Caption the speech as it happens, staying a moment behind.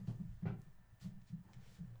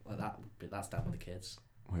Like that's down with the kids.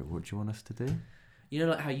 Wait, what do you want us to do? You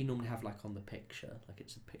know, like how you normally have like on the picture, like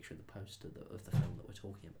it's a picture of the poster of the film that we're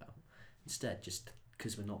talking about. Instead, just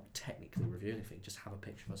because we're not technically reviewing anything, just have a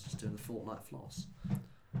picture of us just doing the Fortnite floss.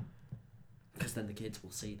 Because then the kids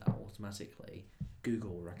will see that automatically.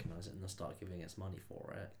 Google will recognise it and they'll start giving us money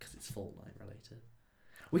for it because it's Fortnite related.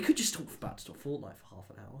 We could just talk Fortnite for half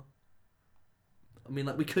an hour. I mean,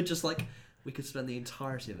 like we could spend the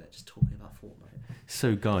entirety of it just talking about Fortnite.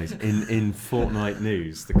 So, guys, in Fortnite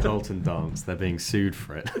news, the Carlton dance, they're being sued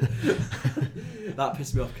for it. That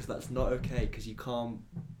pissed me off because that's not okay because you can't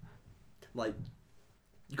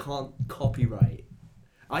copyright.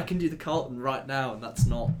 I can do the Carlton right now and that's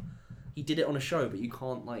not... He did it on a show, but you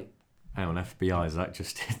can't, like... Hang on, FBI, Zach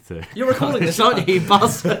just did the... You're recording this, aren't you, you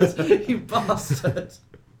bastard? You bastard.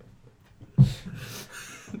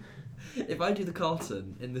 If I do the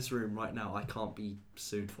Carlton in this room right now, I can't be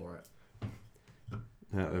sued for it.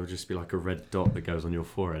 Yeah, there would just be like a red dot that goes on your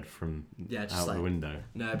forehead from out the window.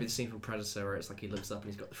 No, it'd be the scene from Predator where it's like he looks up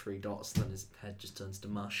and he's got the 3 dots, then his head just turns to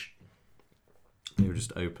mush. You'll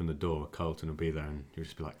just open the door, Carlton will be there, and you'll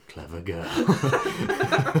just be like, clever girl.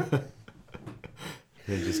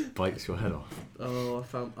 He just bites your head off. Oh, I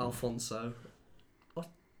found Alfonso. What?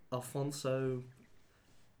 Alfonso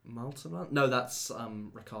Maltaman? No, that's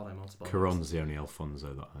Ricardo Montalban. Caron's the only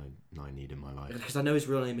Alfonso that I need in my life. Because I know his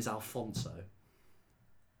real name is Alfonso.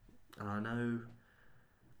 And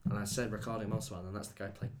I said Ricardo Montalban, and that's the guy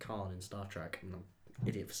who played Khan in Star Trek, and I'm an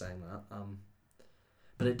idiot for saying that.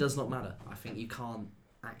 But it does not matter. I think you can't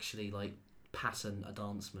actually, like, pattern a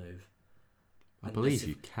dance move. I believe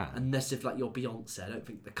you can. Unless if, like, you're Beyonce. I don't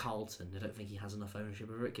think the Carlton, I don't think he has enough ownership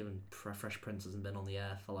over it, given Fresh Prince hasn't been on the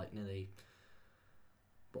air for, like, nearly,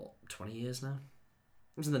 20 years now?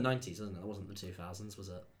 It was in the 90s, wasn't it? It wasn't the 2000s, was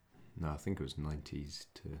it? No, I think it was 90s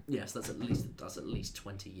to... Yes, that's at least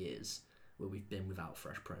 20 years where we've been without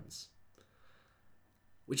Fresh Prince.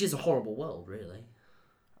 Which is a horrible world, really.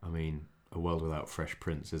 I mean, a world without Fresh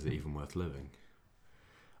Prince, is it even worth living?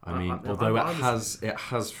 I mean, although it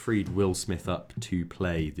has freed Will Smith up to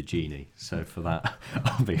play the genie, so for that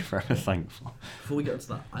I'll be forever thankful. Before we get into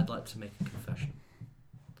that, I'd like to make a confession.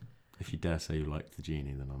 If you dare say you like the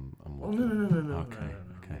genie, then I'm Oh no.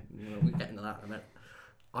 Okay. We'll get into that in a minute.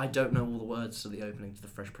 I don't know all the words to the opening to the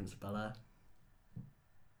Fresh Prince of Bel-Air.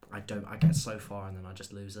 I get so far and then I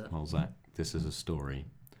just lose it. Well, Zach, this is a story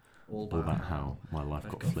all about how my life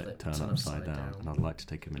got flipped, turned upside down, and I'd like to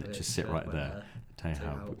take a minute, just sit right there, and tell you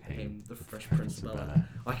how it became the Fresh Prince of Bel-Air.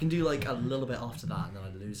 I can do like a little bit after that and then I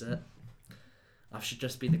lose it. I should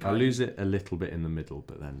just be the guy. I lose it a little bit in the middle,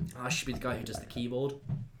 but then I should be the guy who does the keyboard.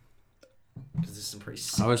 Because there's some pretty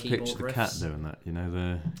sick I always keyboard picture the riffs. cat doing that, you know,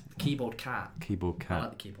 the keyboard cat. Keyboard cat. I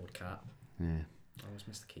like the keyboard cat. Yeah. I always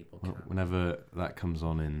miss the keyboard cat. Whenever that comes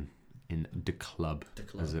on in the club,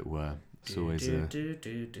 as it were, it's always a...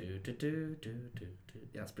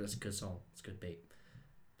 Yeah, that's a good song. It's a good beat.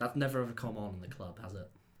 That's never ever come on in the club, has it?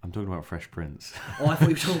 I'm talking about Fresh Prince. Oh, I thought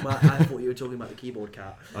you were talking about the keyboard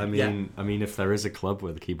cat. I mean, if there is a club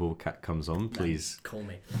where the keyboard cat comes on, please call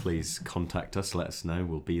me. Please contact us. Let us know.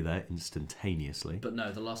 We'll be there instantaneously. But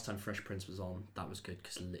no, the last time Fresh Prince was on, that was good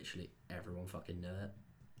because literally everyone fucking knew it.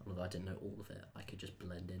 Although I didn't know all of it, I could just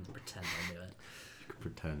blend in and pretend I knew it. You could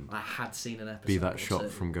pretend. I had seen an episode. Be that shot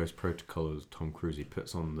from Ghost Protocol as Tom Cruise. He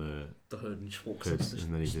puts on the hood and just walks into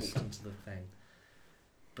the thing.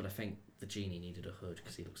 But I think the genie needed a hood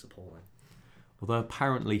because he looks appalling. Although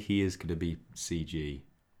apparently he is going to be CG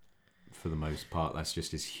for the most part. That's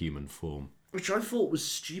just his human form. Which I thought was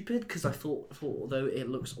stupid because I thought although it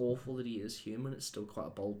looks awful that he is human, it's still quite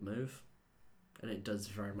a bold move. And it does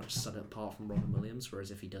very much set it apart from Robin Williams, whereas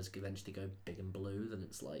if he does eventually go big and blue, then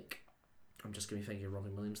it's like, I'm just going to be thinking of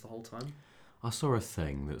Robin Williams the whole time. I saw a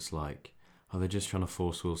thing that's like, are they just trying to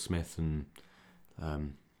force Will Smith and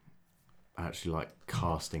actually like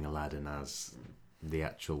casting Aladdin as the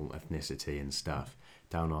actual ethnicity and stuff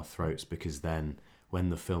down our throats, because then when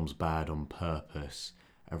the film's bad on purpose,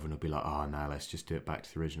 everyone will be like, oh, now let's just do it back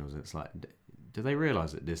to the originals. And it's like, do they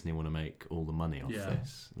realise that Disney want to make all the money off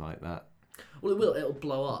this? Like that? Well, it will. It'll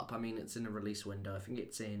blow up. I mean, it's in a release window. I think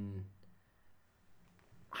it's in...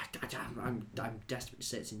 I'm desperate to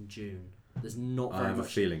say it's in June. There's not very much... I have a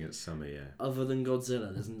feeling it's summer, yeah. Other than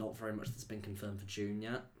Godzilla, there's not very much that's been confirmed for June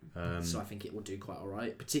yet. So I think it will do quite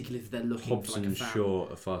alright, particularly if they're looking Hobbs for like and Shaw,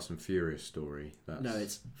 a Fast and Furious story. No,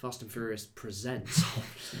 it's Fast and Furious presents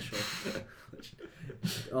Hobbs and Shaw.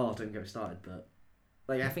 Oh, don't get me started, but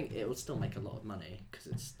like I think it will still make a lot of money because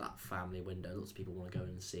it's that family window. Lots of people want to go in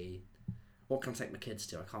and see. What can I take my kids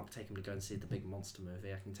to? I can't take them to go and see the big monster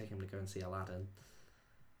movie. I can take them to go and see Aladdin.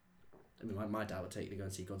 I mean, my dad would take you to go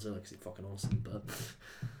and see Godzilla because it's fucking awesome, but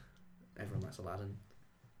everyone likes Aladdin,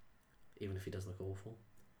 even if he does look awful.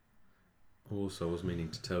 Also, I was meaning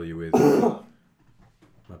to tell you with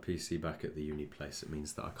my PC back at the uni place, it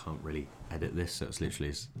means that I can't really edit this, so it's literally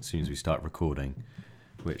as soon as we start recording,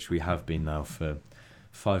 which we have been now for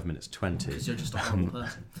 5 minutes 20. Because you're just a horrible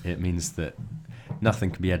person. It means that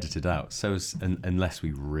nothing can be edited out. So unless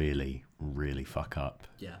we really, really fuck up.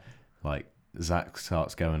 Yeah. Like, Zach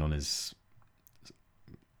starts going on his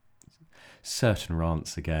certain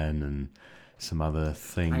rants again and some other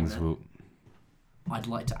things. I'd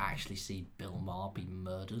like to actually see Bill Maher be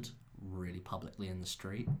murdered really publicly in the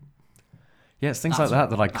street. Yeah, it's things like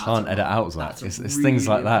that I can't edit out, Zach. It's really things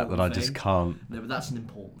like that I just can't. No, but that's an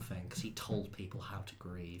important thing, because he told people how to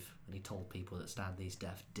grieve, and he told people that Stanley's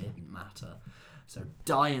death didn't matter. So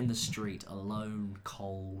die in the street, alone,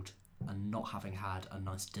 cold, and not having had a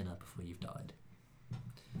nice dinner before you've died.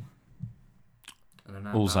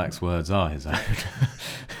 All Zach's words are his own.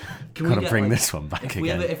 Gotta bring this one back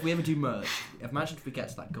again. If we ever do merch, imagine if we get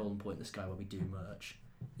to that golden point in the sky where we do merch,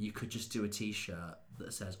 you could just do a t-shirt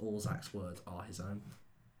that says all Zach's words are his own.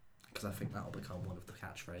 Because I think that'll become one of the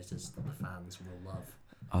catchphrases that the fans will love.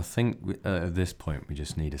 I think at this point we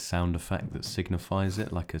just need a sound effect that signifies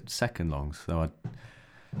it, like a second long, so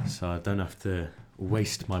I don't have to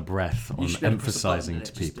waste my breath on emphasising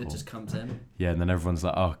to people. It just comes in. Yeah, and then everyone's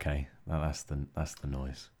like, oh, okay, that's the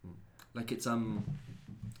noise. Like it's and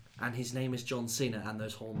his name is John Cena, and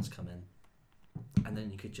those horns come in. And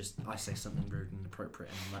then you could I say something rude and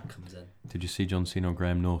inappropriate, and that comes in. Did you see John Cena or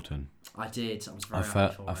Graham Norton? I did. I was very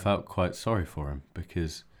happy for him. I felt quite sorry for him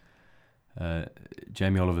because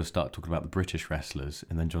Jamie Oliver started talking about the British wrestlers,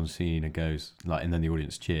 and then John Cena goes and then the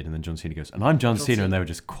audience cheered, and then John Cena goes, and I'm John Cena, and they were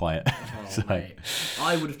just quiet. Oh, mate.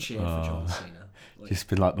 I would have cheered for John Cena. Just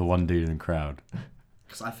been like the one dude in the crowd.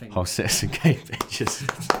 Because I think whole Citizen Kane bitches.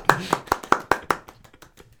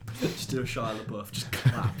 Just do a Shia LaBeouf, just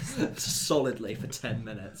claps solidly for 10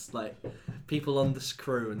 minutes. Like, people on this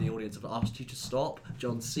crew and the audience have asked you to stop.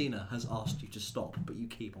 John Cena has asked you to stop, but you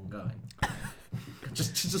keep on going.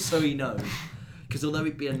 just so he knows. Because although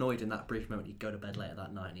he'd be annoyed in that brief moment, he'd go to bed later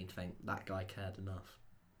that night and he'd think, that guy cared enough.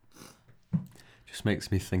 Just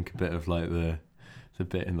makes me think a bit of like the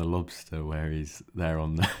bit in The Lobster where he's there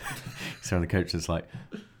on the... so the coach is like,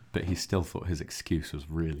 but he still thought his excuse was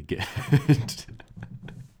really good.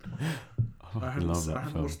 I haven't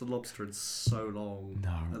watched The Lobster in so long.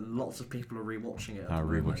 No. And lots of people are rewatching it. I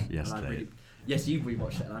rewatched it yesterday. Yes, you've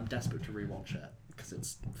rewatched it, and I'm desperate to rewatch it because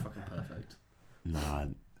it's fucking perfect. Nah,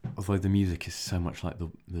 although the music is so much like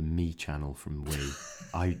the Me channel from Wii,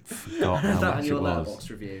 I forgot how much it was. And your Letterboxd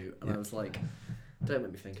review, and I was like, don't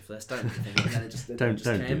make me think of this. Don't make me think of this. And then it just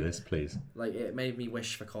don't do this, please. Like, it made me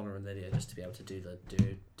wish for Connor and Lydia just to be able to do the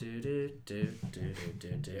do do do do do do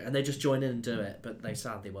do, and they just join in and do it, but they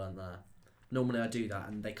sadly weren't there. Normally I do that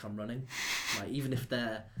and they come running. Like, even if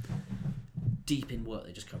they're deep in work,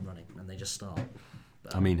 they just come running and they just start.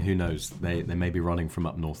 But, I mean, who knows? They may be running from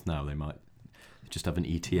up north now. They might just have an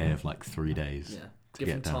ETA of like 3 days. Yeah, give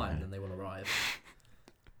them time and they will arrive.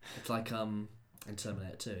 It's like in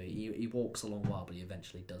Terminator 2, he walks a long while, but he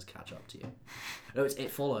eventually does catch up to you. No,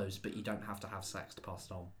 it follows, but you don't have to have sex to pass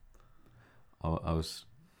it on. I was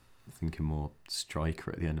thinking more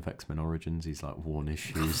Stryker at the end of X-Men Origins. He's like worn his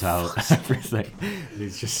shoes out, everything.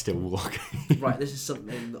 He's just still walking. Right, this is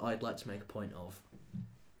something that I'd like to make a point of,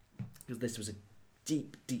 because this was a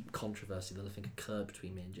deep, deep controversy that I think occurred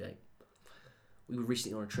between me and Jake. We were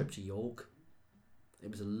recently on a trip to York.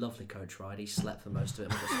 It was a lovely coach ride. He slept for most of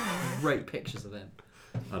it. We've got some great pictures of him.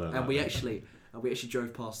 And we actually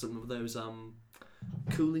drove past some of those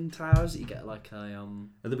cooling towers that you get like a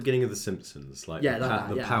at the beginning of The Simpsons, like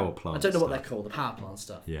the power plant. I don't know stuff. what they're called, the power plant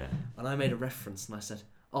stuff. Yeah. And I made a reference and I said,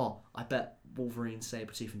 "Oh, I bet Wolverine,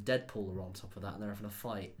 Sabretooth, and Deadpool are on top of that, and they're having a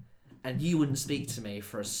fight." And you wouldn't speak to me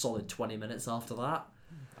for a solid 20 minutes after that.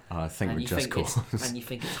 I think we're just cool. And you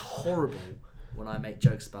think it's horrible when I make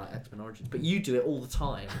jokes about X-Men Origins, but you do it all the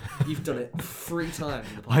time. You've done it 3 times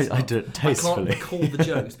in the past. I do it tastefully. I can't recall the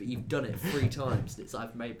jokes, but you've done it 3 times.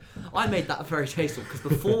 I made that very tasteful because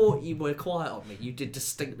before you were quiet on me, you did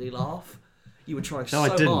distinctly laugh. You were trying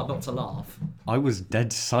hard not to laugh. I was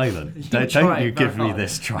dead silent. Don't you give me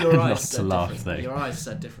this trying not to laugh thing. Your eyes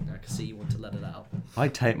said differently. I could see you want to let it out. I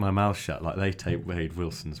tape my mouth shut like they tape Wade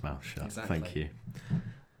Wilson's mouth shut. Exactly. Thank you.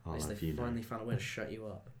 They finally found a way to shut you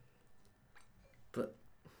up. But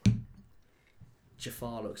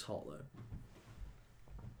Jafar looks hot though.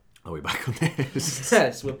 Are we back on this?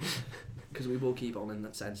 Yes, because we will keep on in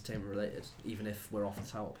that's entertainment related, even if we're off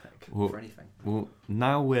the towel pick for anything. Well,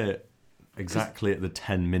 now we're exactly at the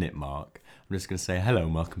 10-minute mark, I'm just going to say hello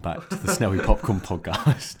and welcome back to the Snowy Popcorn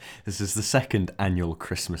Podcast. This is the second annual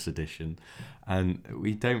Christmas edition, and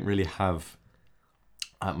we don't really have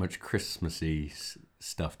that much Christmassy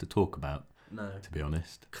stuff to talk about. No. To be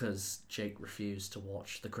honest. Because Jake refused to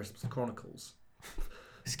watch the Christmas Chronicles.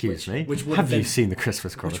 Excuse me? Which have you seen the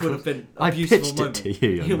Christmas Chronicles? Which would have been a I beautiful pitched moment. it to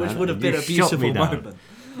you, young Which man, would have and been you a shot me beautiful down.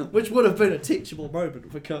 moment. Which would have been a teachable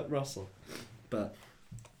moment for Kurt Russell. But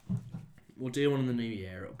we'll do one in the new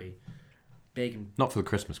year. It'll be big and... Not for the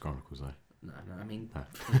Christmas Chronicles, though. No, I mean, No.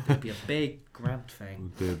 it'll be a big, grand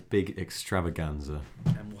thing. We'll do a big extravaganza.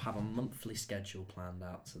 And we'll have a monthly schedule planned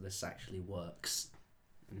out, so this actually works.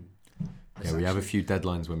 Yeah, we have a few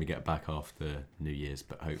deadlines when we get back after New Year's,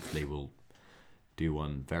 but hopefully we'll do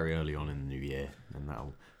one very early on in the new year, and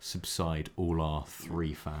that'll subside all our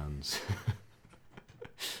 3 fans.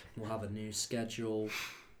 We'll have a new schedule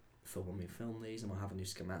for when we film these, and we'll have a new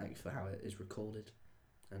schematic for how it is recorded,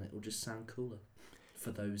 and it will just sound cooler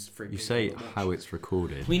for those 3 people. You say that watch. how it's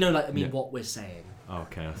recorded. We know, Yeah. what we're saying.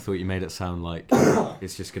 Okay, I thought you made it sound like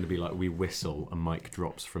it's just going to be like we whistle, a mic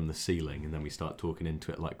drops from the ceiling, and then we start talking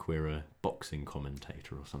into it like we're a boxing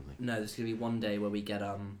commentator or something. No, there's gonna be one day where we get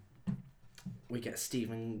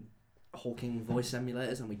Stephen Hawking voice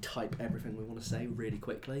emulators, and we type everything we want to say really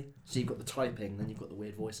quickly. So you've got the typing, then you've got the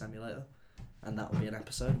weird voice emulator, and that will be an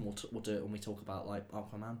episode. And we'll do it when we talk about like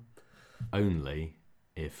Aquaman. Only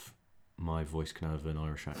if my voice can have an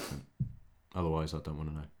Irish accent. Otherwise, I don't want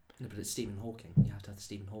to know. No, but it's Stephen Hawking. You have to have the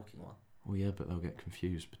Stephen Hawking one. Well, yeah, but they'll get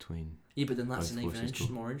confused between... Yeah, but then that's both an even voices talk.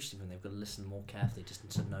 more interesting thing. They've got to listen more carefully just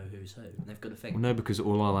to know who's who. And they've got to think. Well, no, because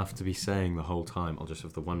all I'll have to be saying the whole time, I'll just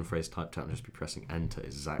have the one phrase typed out and just be pressing enter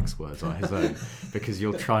is Zach's words, not his own. Because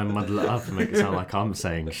you'll try and muddle it up and make it sound like I'm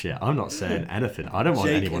saying shit. I'm not saying anything. I don't want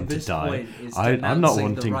Jake, anyone at to this die. point, is I'm not denouncing the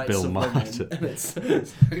wanting rights Bill of Maher women, to... and it's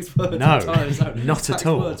Zach's words No, are entirely his own. not at Zach's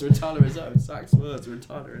all. words are entirely his own. Zach's words are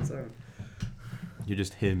entirely his own. You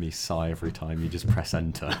just hear me sigh every time you just press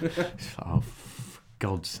enter. Oh, for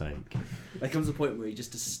God's sake. There comes a point where he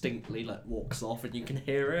just distinctly walks off and you can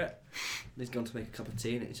hear it. And he's gone to make a cup of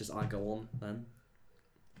tea and it's just I go on then.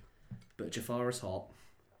 But Jafar is hot.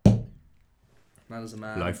 Man is a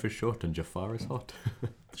man. Life is short and Jafar is hot.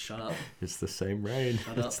 Shut up. It's the same rain.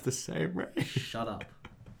 Shut up. It's the same rain. Shut up.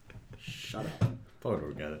 Shut up. Probably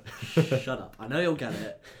won't get it. Shut up. I know you'll get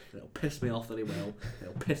it. It'll piss me off that he will.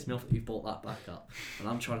 It'll piss me off that you brought that back up. And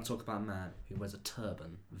I'm trying to talk about a man who wears a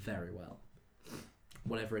turban very well.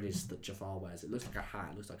 Whatever it is that Jafar wears, it looks like a hat,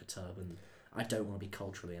 it looks like a turban. I don't want to be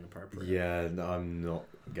culturally inappropriate. Yeah, no, I'm not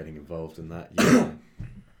getting involved in that. Yeah.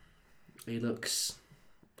 He looks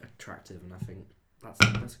attractive, and I think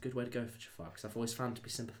that's a good way to go for Jafar, because I've always found him to be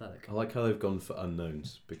sympathetic. I like how they've gone for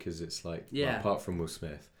unknowns, because it's like, Yeah. well, apart from Will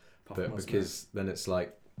Smith, Apart from Will because Smith. then it's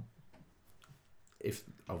like, if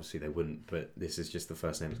obviously they wouldn't, but this is just the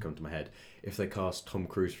first name that's come to my head. If they cast Tom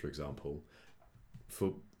Cruise, for example,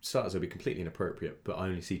 for starters, it'll be completely inappropriate, but I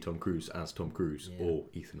only see Tom Cruise as Tom Cruise or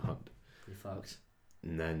Ethan Hunt. Pretty fucked.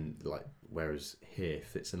 And then, whereas here,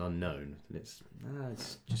 if it's an unknown,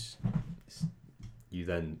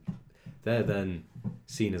 then they're then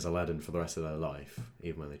seen as Aladdin for the rest of their life,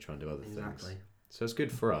 even when they try and do other Exactly. things. So it's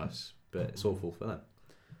good for us, but it's awful for them.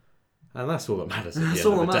 And that's all that matters. That's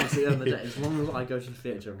all that matters at the end of the day. As long as I go to the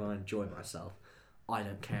theatre and I enjoy myself, I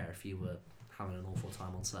don't care if you were having an awful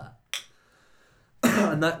time on set.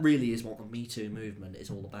 And that really is what the Me Too movement is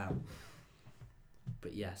all about.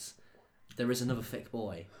 But yes, there is another thick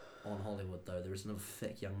boy on Hollywood, though. There is another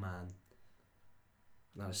thick young man.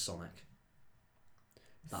 And that is Sonic.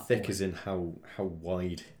 That Thick boy. as in how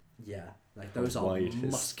wide. Yeah, those are wide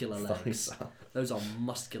his muscular legs. thighs are. Those are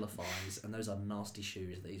muscular thighs, and those are nasty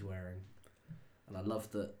shoes that he's wearing. And I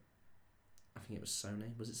love that. I think it was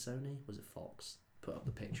Sony. Was it Sony? Was it Fox? Put up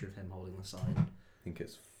the picture of him holding the sign, I think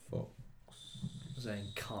it's Fox. saying,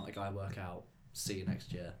 "Can't a guy work out? See you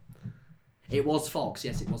next year." It was Fox.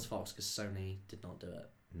 Yes, it was Fox, because Sony did not do it.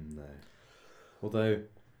 No. Although,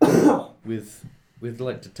 with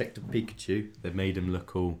Detective Pikachu, they made him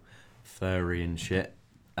look all furry and shit,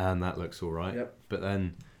 and that looks alright. Yep. But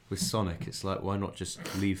then with Sonic, it's like, why not just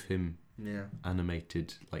leave him Yeah.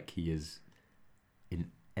 animated like he is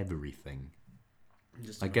in everything?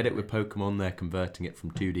 Just I get it with Pokemon, they're converting it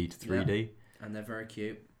from 2D to 3D, and they're very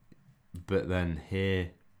cute. but then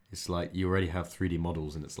here it's like you already have 3D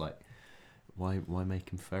models, and it's like, why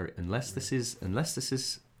make him furry? Unless this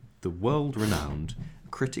is the world-renowned,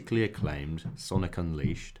 critically acclaimed Sonic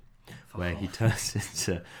Unleashed, where he turns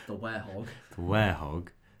into the werehog. the werehog,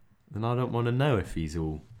 then I don't want to know if he's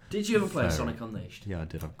all. Did you ever play furry. Sonic Unleashed? Yeah, I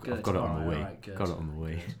did. I've Good. got it on the Wii. Alright, good. Got it on the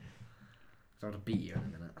Wii. Good. I'm going to beat you in a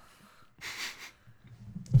minute.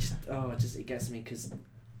 It gets me because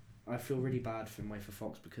I feel really bad for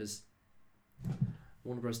Fox because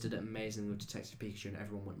Warner Bros did it amazingly with Detective Pikachu and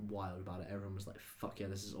everyone went wild about it. Everyone was like, fuck yeah,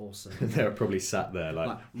 this is awesome. They were probably sat there like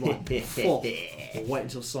right, we'll wait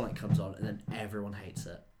until Sonic comes on and then everyone hates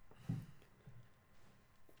it.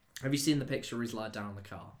 Have you seen the picture where he's lied down in the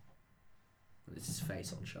car? It's his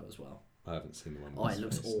face on show as well. I haven't seen the one. Oh, it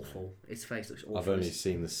looks awful. His face looks awful. I've only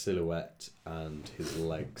seen the silhouette and his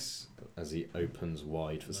legs as he opens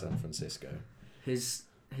wide for San Francisco. His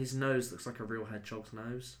nose looks like a real hedgehog's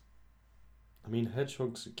nose. I mean,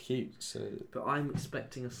 hedgehogs are cute, so... But I'm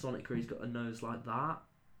expecting a Sonic where he's got a nose like that,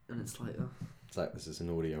 and it's like... It's like this is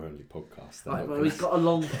an audio-only podcast. Right, well, he's got a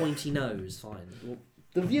long, pointy nose, fine. Well,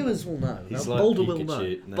 the viewers will know. He's now, like Boulder Pikachu. will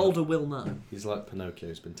know. No, Boulder will know. He's like Pinocchio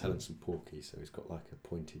who's been telling some porky, so he's got like a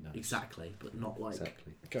pointy nose. Exactly, but not like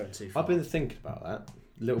going too far. I've been thinking about that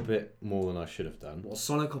a little bit more than I should have done. What,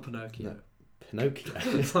 Sonic or Pinocchio? No, Pinocchio.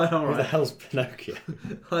 All right. What the hell's Pinocchio?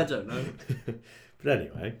 I don't know. But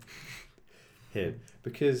anyway, here,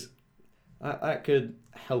 because that could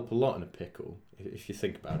help a lot in a pickle if you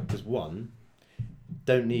think about it. Because one,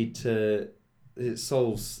 don't need to... It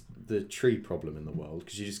solves the tree problem in the world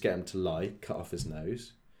because you just get him to lie, cut off his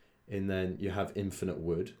nose, and then you have infinite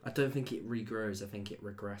wood. I don't think it regrows. I think it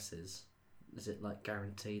regresses. Is it like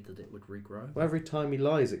guaranteed that it would regrow? Well, every time he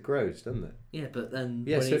lies, it grows, doesn't it? Yeah, but then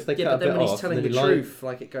so if they cut a bit when he's off, telling then the he truth,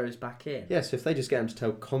 like it goes back in. Yeah, so if they just get him to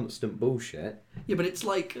tell constant bullshit. Yeah, but it's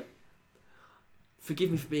like,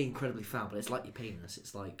 forgive me for being incredibly foul, but it's like your penis.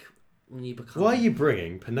 It's like when you become. Why are you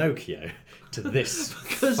bringing Pinocchio to this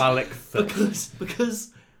phallic thing?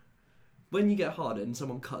 Because when you get hard and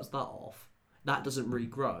someone cuts that off, that doesn't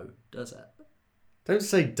regrow, does it? Don't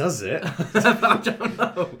say does it. I don't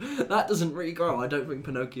know. That doesn't regrow. I don't think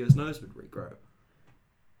Pinocchio's nose would regrow.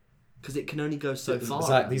 Because it can only go so far.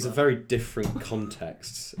 Zach, these are very different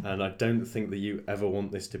contexts, and I don't think that you ever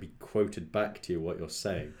want this to be quoted back to you, what you're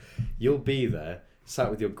saying. You'll be there,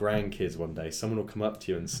 sat with your grandkids one day, someone will come up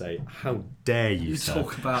to you and say, how dare you, sir?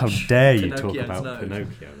 Talk about how dare you Pinocchio's talk about nose.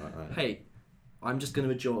 Pinocchio like that? Hey, I'm just going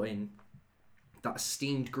to join that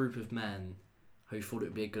esteemed group of men who thought it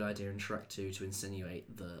would be a good idea in Shrek 2 to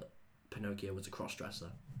insinuate that Pinocchio was a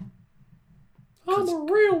cross-dresser. I'm a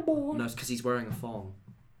real boy. No, it's because he's wearing a thong.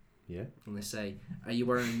 Yeah. And they say, "Are you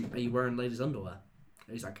wearing ladies' underwear?"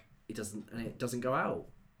 And he's like, "It doesn't go out."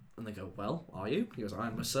 And they go, "Well, are you?" He goes,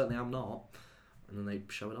 "I certainly am not." And then they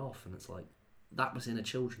show it off, and it's like, that was in a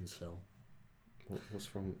children's film.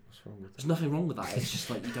 What's wrong with that? There's nothing wrong with that. It's just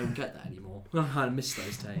like you don't get that anymore. I miss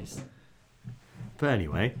those days. But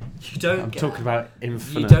anyway, I'm talking about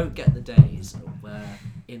infinite. You don't get the days where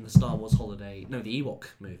in the Star Wars the Ewok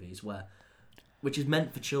movies, which is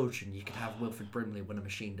meant for children, you could have Wilfred Brimley when a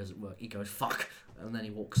machine doesn't work. He goes, fuck, and then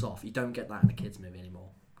he walks off. You don't get that in a kids' movie anymore.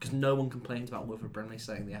 Because no one complains about Wilfred Brimley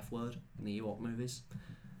saying the F word in the Ewok movies.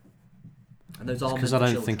 And those are because I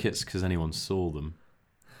don't think it's because anyone saw them.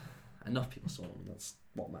 Enough people saw them, that's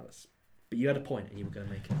what matters. But you had a point and you were going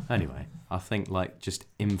to make it. Anyway, I think like just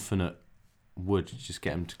infinite would just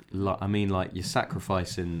get them to... I mean, like, you're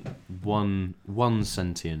sacrificing one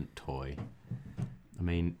sentient toy. I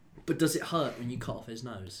mean... But does it hurt when you cut off his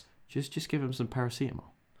nose? Just give him some paracetamol.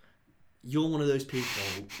 You're one of those people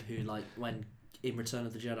who, like, when in Return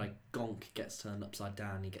of the Jedi, Gonk gets turned upside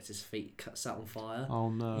down, he gets his feet set on fire. Oh,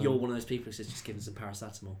 no. You're one of those people who says, just give him some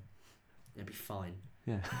paracetamol. It'll be fine.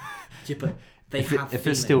 Yeah. Yeah, but if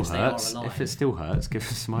it still hurts, give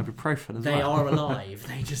them some ibuprofen as well. They are alive.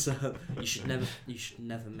 They just you should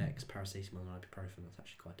never mix paracetamol and ibuprofen. That's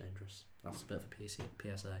actually quite dangerous. That's a bit of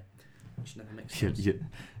a PSA. You should never mix those.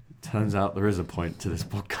 Turns out there is a point to this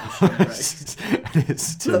podcast, and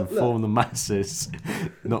it's to inform the masses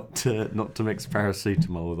not to mix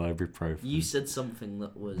paracetamol with ibuprofen. You said something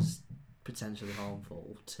that was potentially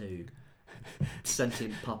harmful to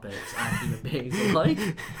sentient puppets and human beings alike.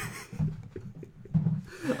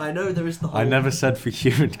 I know there is the whole... I never said for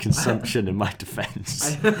human consumption in my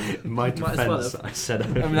defence. I said...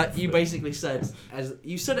 I mean, you basically said...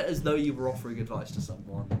 You said it as though you were offering advice to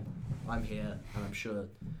someone. I'm here, and I'm sure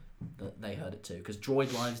that they heard it too. Because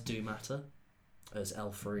droid lives do matter, as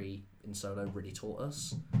L3 in Solo really taught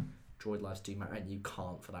us. Droid lives do matter, and you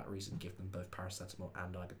can't, for that reason, give them both paracetamol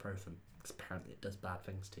and ibuprofen. Because apparently it does bad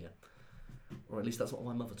things to you. Or at least that's what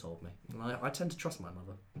my mother told me. And I tend to trust my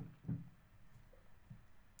mother.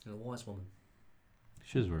 You're a wise woman.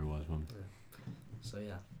 She's a very wise woman. Yeah. So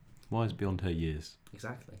yeah. Wise beyond her years.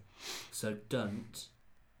 Exactly. So don't,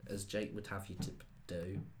 as Jake would have you to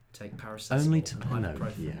do, take paracetamol. Only to and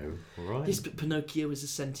Pinocchio, right? Yes, but Pinocchio is a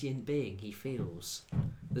sentient being. He feels.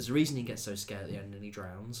 There's a reason he gets so scared at the end and he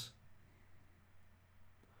drowns.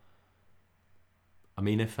 I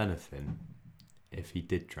mean, if anything, if he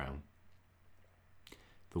did drown,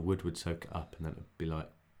 the wood would soak it up, and then it'd be like,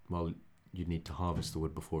 well, you'd need to harvest the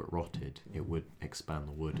wood before it rotted. It would expand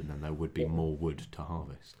the wood, and then there would be more wood to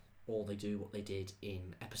harvest. Or they do what they did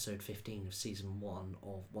in episode 15 of season 1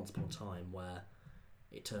 of Once Upon a Time, where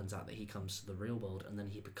it turns out that he comes to the real world, and then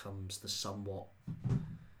he becomes the somewhat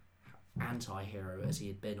anti-hero as he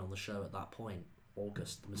had been on the show at that point.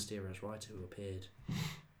 August, the mysterious writer who appeared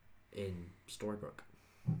in Storybrooke.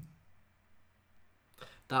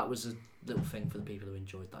 That was a little thing for the people who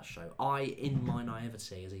enjoyed that show. I, in my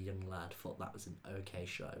naivety as a young lad, thought that was an okay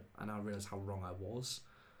show, and I realised how wrong I was,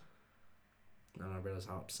 and I realised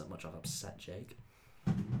how much I've upset Jake.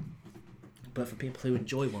 But for people who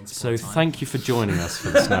enjoy Once Upon a Time... So thank you for joining us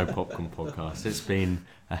for the Snow Popcorn Podcast. It's been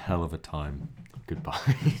a hell of a time.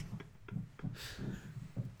 Goodbye.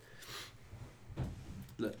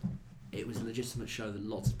 Look, it was a legitimate show that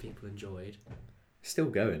lots of people enjoyed. Still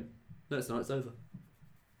going. No, it's not. It's over.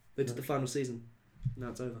 They did the final season. Now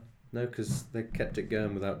it's over. No, because they kept it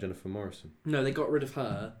going without Jennifer Morrison. No, they got rid of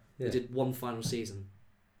her. Yeah. They did one final season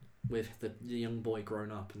with the young boy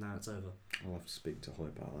grown up, and now it's over. I'll have to speak to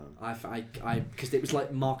Holly about that. I because it was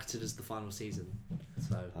like marketed as the final season.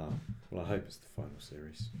 So. Well, I hope it's the final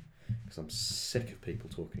series, because I'm sick of people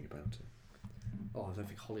talking about it. Oh, I don't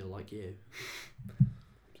think Holly will like you.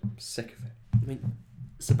 I'm sick of it. I mean,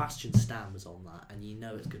 Sebastian Stan was on that, and you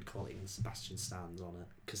know it's good quality when Sebastian Stan's on it,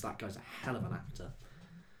 because that guy's a hell of an actor,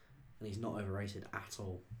 and he's not overrated at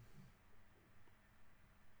all.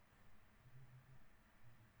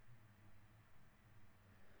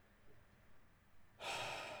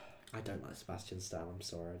 I don't like Sebastian Stan, I'm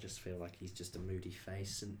sorry, I just feel like he's just a moody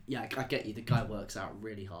face, and yeah, I get you, the guy works out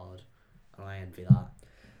really hard, and I envy that,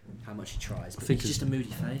 how much he tries, but he's just a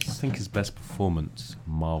moody face. I think his best performance,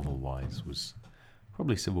 Marvel-wise, was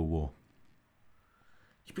probably Civil War.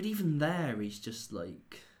 But even there, he's just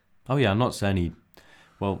like... Oh yeah, I'm not saying he...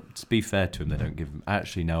 Well, to be fair to him, they don't give him...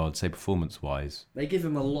 Actually, no, I'd say performance-wise... They give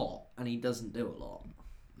him a lot, and he doesn't do a lot.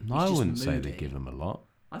 No, I wouldn't say they give him a lot.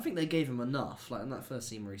 I think they gave him enough. Like in that first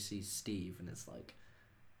scene where he sees Steve, and it's like,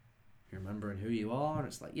 you're remembering who you are, and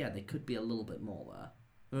it's like, yeah, they could be a little bit more there.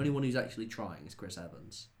 The only one who's actually trying is Chris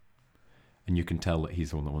Evans. And you can tell that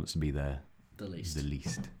he's the one that wants to be there the least.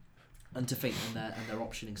 And to think, and they're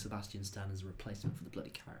optioning Sebastian Stan as a replacement for the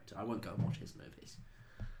bloody character. I won't go and watch his movies.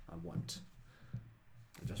 I won't.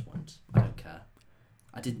 I just won't. I don't care.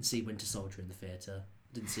 I didn't see Winter Soldier in the theatre.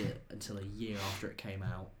 I didn't see it until a year after it came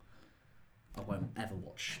out. I won't ever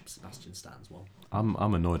watch Sebastian Stan's one.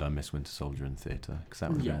 I'm annoyed I missed Winter Soldier in the theatre, because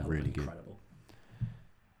that would have been really good. Incredible.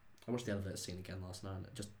 I watched the elevator scene again last night,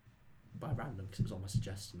 just by random, because it was on my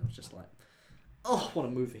suggestion. I was just like, oh, what a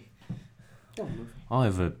movie. What a movie. I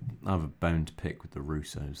have a bone to pick with the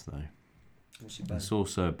Russos, though. What's your bone? There's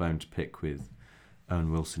also a bone to pick with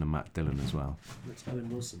Owen Wilson and Matt Dillon as well. What's Owen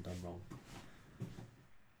Wilson done wrong?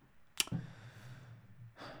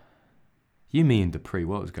 You, Me and Dupree,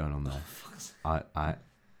 what was going on there?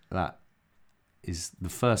 That is the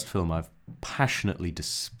first film I've passionately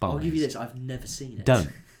despised. I'll give you this, I've never seen it. Don't.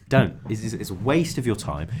 It's a waste of your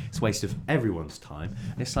time. It's a waste of everyone's time.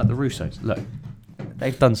 It's like the Russos. Look,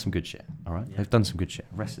 they've done some good shit, all right? Yeah. They've done some good shit.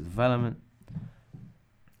 Arrested Development.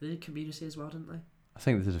 They did Community as well, didn't they? I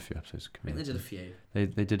think they did a few episodes of Community. I think they did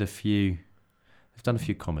a few. They did a few... They've done a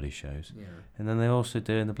few comedy shows, yeah. And then they're also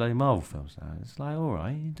doing the bloody Marvel films now. It's like, all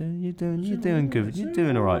right, you're doing good, you're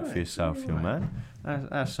doing all right for yourself, young man.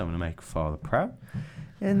 That's something to make a father proud.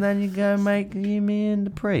 And then you go and make You, Me and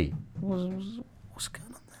Dupree. What's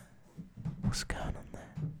going on there? What's going on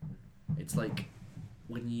there? It's like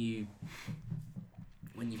when you've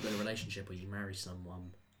got a relationship where you marry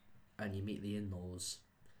someone and you meet the in-laws,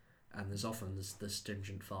 and there's often the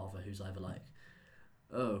stringent father who's either like,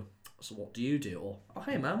 oh, so what do you do? Or, oh,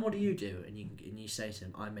 hey man, what do you do? And you say to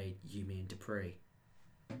him, I made You, Me and Dupree.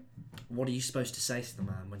 What are you supposed to say to the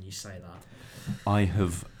man when you say that? I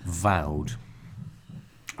have vowed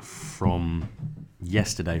from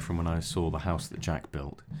yesterday, from when I saw The House That Jack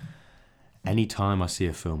Built, any time I see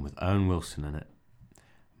a film with Owen Wilson in it,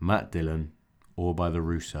 Matt Dillon, or by the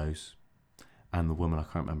Russos, and the woman, I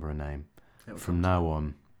can't remember her name, from now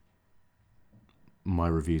on, my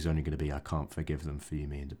review's only going to be I can't forgive them for You,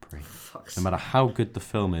 Me and Dupree. No matter how good the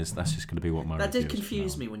film is, that's just going to be what my review is. That did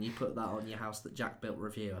confuse me when you put that on your House That Jack Built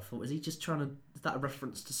review. I thought, is he just trying to... Is that a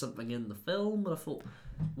reference to something in the film? And I thought,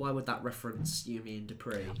 why would that reference You, Me and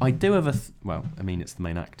Dupree? I do have a... well, I mean, it's the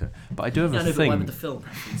main actor. But I do have a thing... but why would the film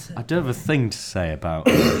reference it? I do have a thing to say about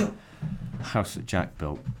House That Jack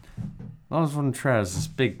Built. Lars von Trier has this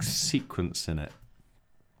big sequence in it.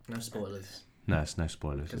 No spoilers. No, it's no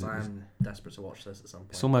spoilers. Because I am desperate to watch this at some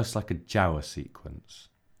point. It's almost like a Jawa sequence,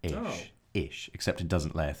 Oh. except it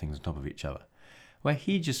doesn't layer things on top of each other, where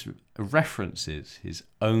he just references his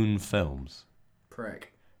own films.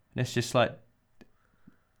 Prick. And it's just like,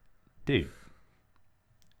 dude.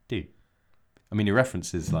 I mean, he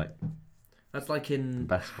references like... That's like in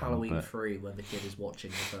Best one, Halloween but- 3 when the kid is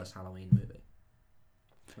watching the first Halloween movie.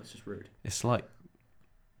 That's just rude. It's like...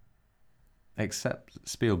 Except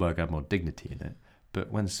Spielberg had more dignity in it.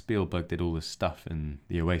 But when Spielberg did all this stuff in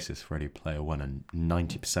the Oasis for Ready Player One, and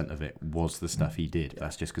 90% of it was the stuff he did,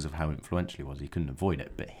 that's just because of how influential he was. He couldn't avoid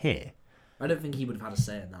it. But here... I don't think he would have had a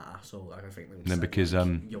say in that at all. Like, I think they would No, say, because,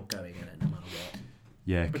 like, you're going in it no matter what.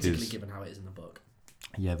 Yeah, Particularly because... given how it is in the book.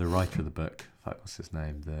 Yeah, the writer of the book, what's his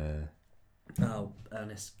name?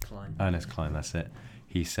 Ernest Cline. Ernest Cline, that's it.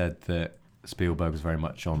 He said that Spielberg was very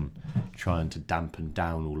much on trying to dampen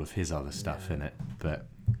down all of his other stuff in it. But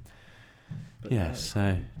yeah, no.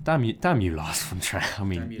 so damn you, Lars von Trier. I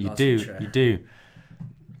mean, Damn you, you Lars do von Trier. you do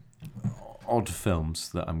odd films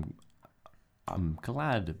that I'm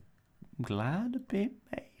glad are being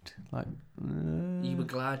made. Like You were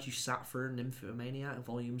glad you sat through Nymphomaniac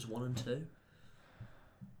volumes 1 and 2?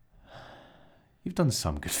 you've done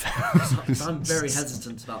some good films. I'm very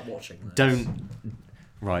hesitant about watching this. Don't.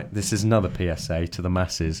 Right, this is another PSA to the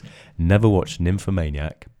masses. Never watch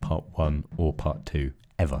Nymphomaniac Part 1 or Part 2,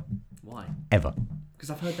 ever. Why? Ever.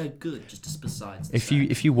 Because I've heard they're good, just as besides the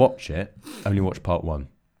If you watch it, only watch Part 1.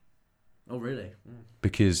 Oh, really?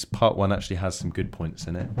 Because Part 1 actually has some good points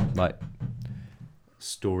in it. Like,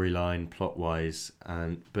 storyline, plot-wise,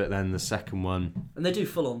 but then the second one... And they do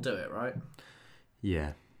full-on do it, right?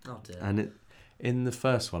 Yeah. Oh, dear. And in the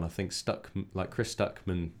first one, I think Chris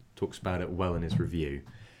Stuckman talks about it well in his review.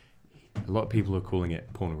 A lot of people are calling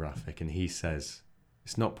it pornographic, and he says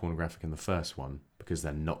it's not pornographic in the first one because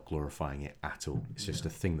they're not glorifying it at all. It's just a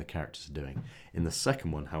thing the characters are doing. In the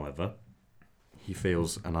second one, however, he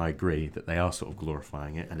feels, and I agree, that they are sort of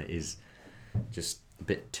glorifying it, and it is just a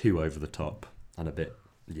bit too over the top and a bit,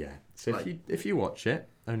 yeah. So if you watch it,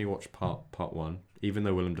 only watch part 1, even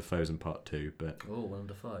though Willem Dafoe's in Part 2, but... Oh, Willem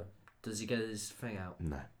Dafoe. Does he get his thing out?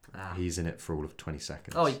 No. Ah. He's in it for all of 20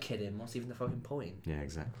 seconds. Oh, you kidding? What's even the fucking point? Yeah,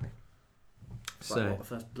 exactly. It's like what the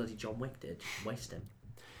first bloody John Wick did. Waste him.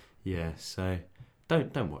 Yeah, so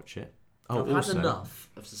don't watch it. Oh, I've also, had enough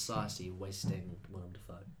of society wasting Willem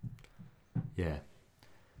Dafoe. Yeah.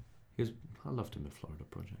 I loved him in Florida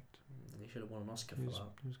Project. And he should have won an Oscar for that.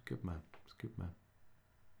 He was a good man.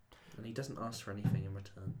 And he doesn't ask for anything in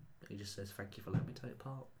return. He just says, thank you for letting me take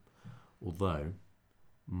part. Although,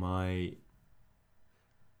 my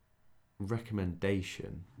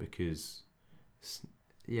recommendation, because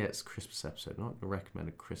it's a Christmas episode, I'm not going to recommend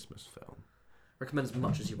a Christmas film. Recommend as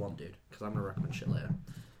much as you want, dude, because I'm going to recommend shit later.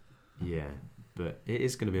 Yeah, but it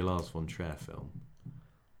is going to be a Lars von Trier film,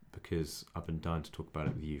 because I've been dying to talk about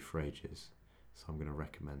it with you for ages, so I'm going to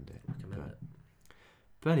recommend it.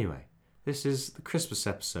 But anyway, this is the Christmas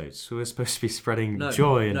episode, so we're supposed to be spreading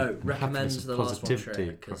joy and recommend happiness the and Lars von positivity.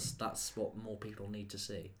 Trier, because that's what more people need to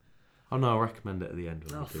see. Oh no, I'll recommend it at the end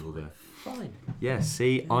when people do. Fine. Yeah,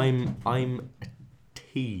 see, I'm a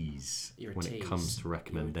tease You're a when tease. it comes to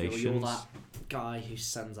recommendations. You're that guy who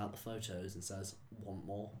sends out the photos and says, want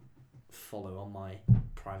more? Follow on my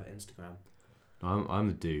private Instagram. I'm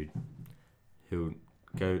the dude who'll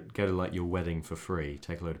go to like your wedding for free,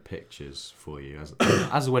 take a load of pictures for you.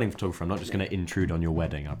 As a wedding photographer, I'm not just going to intrude on your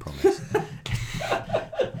wedding, I promise.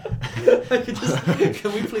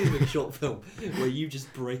 Can we please make a short film where you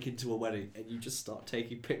just break into a wedding and you just start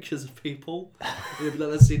taking pictures of people? And you'll be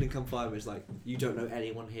like, that scene in Come Five, it's like, you don't know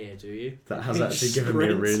anyone here, do you? That has You actually given me a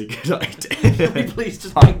sprint. really good idea. Can we please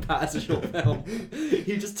just make that as a short film?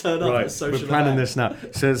 You just turn up at a Right, social we're planning event. this now.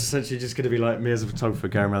 So it's essentially just going to be like me as a photographer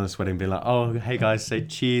going around this wedding being like, oh, hey guys, say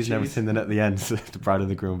cheese and everything. Then at the end, the bride and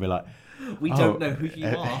the groom will be like, We don't know who you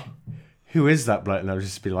are. Who is that bloke? And they'll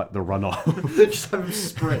just be like the runoff. Just have him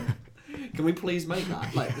sprint. Can we please make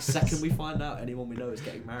that? Like, the second we find out anyone we know is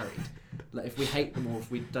getting married, like, if we hate them or if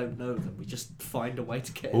we don't know them, we just find a way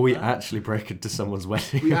to get Or we there. actually break into someone's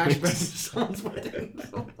wedding. We actually break into someone's wedding.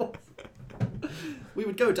 We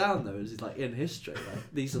would go down, though, as like in history.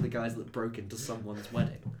 Like, these are the guys that broke into someone's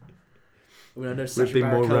wedding. I mean, I know Would be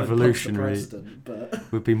more revolutionary.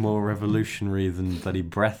 But Would be more revolutionary than bloody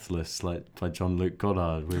Breathless, like by Jean-Luc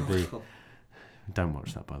Godard. Would be. Don't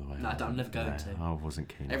watch that, by the way. No, I'm never going to. I wasn't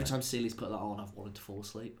keen. Every time Seeley's put that on, I've wanted to fall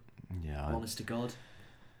asleep. Yeah. Honest to God.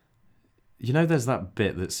 You know, there's that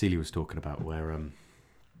bit that Seeley was talking about where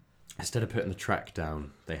instead of putting the track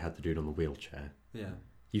down, they had the dude on the wheelchair. Yeah.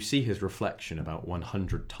 You see his reflection about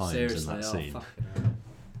 100 times Seriously, in that scene. fucking hell.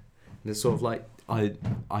 And it's sort of like I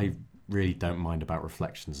really don't mind about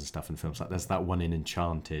reflections and stuff in films. Like there's that one in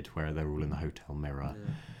Enchanted where they're all in the hotel mirror,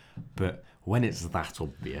 but when it's that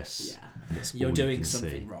obvious, you're doing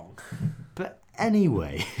something wrong. But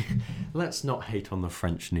anyway, let's not hate on the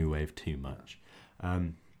French New Wave too much.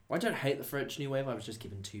 I don't hate the French New Wave. I was just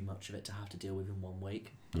given too much of it to have to deal with in 1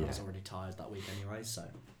 week. I was already tired that week anyway, so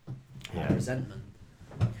resentment.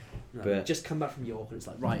 No, but just come back from York and it's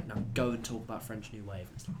like, right, now go and talk about French New Wave.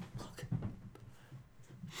 And it's like, fuck.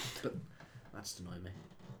 But that's annoying me.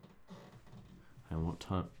 And what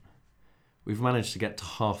time? We've managed to get to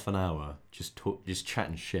half an hour just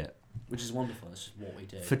chatting shit. Which is wonderful. That's just what we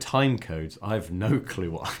do. For time codes, I have no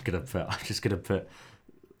clue what I'm going to put. I'm just going to put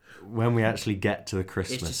when we actually get to the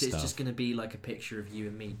Christmas stuff. It's just going to be like a picture of you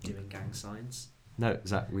and me doing gang signs. No,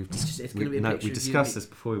 Zach, it's going to be a picture we discussed this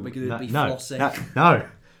before. We're going to be flossing. No,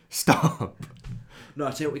 stop. No,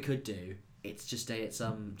 I tell you what we could do. It's just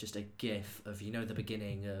a gif of, you know, the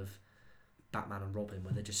beginning of Batman and Robin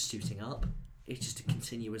where they're just suiting up. It's just a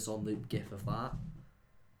continuous on loop gif of that.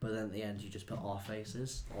 But then at the end you just put our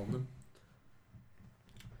faces on them.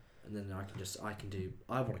 And then I can do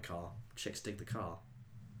I want a car, chicks dig the car.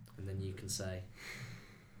 And then you can say,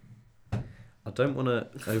 I don't want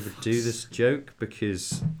to overdo this joke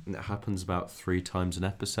because it happens about 3 times an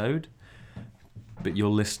episode. But you're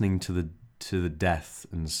listening to the death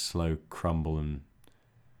and slow crumble and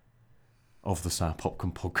of the Sour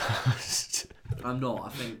Popcorn podcast. I'm not. I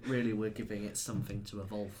think really we're giving it something to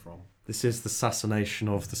evolve from. This is the assassination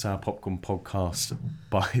of the Sour Popcorn podcast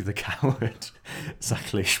by the coward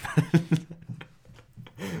Zach Leishman.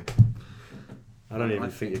 I don't even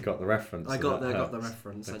think you got the reference. I got the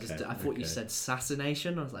reference. Okay, I thought you said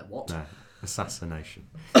assassination. I was like, what? No, assassination.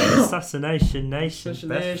 Assassination Nation.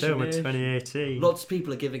 Best film of 2018. Lots of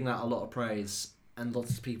people are giving that a lot of praise, and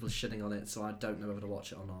lots of people are shitting on it. So I don't know whether to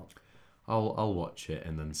watch it or not. I'll watch it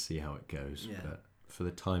and then see how it goes. Yeah. But for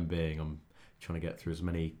the time being, I'm trying to get through as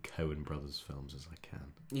many Coen Brothers films as I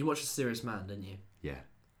can. You watched The Serious Man, didn't you? Yeah.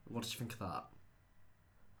 What did you think of that?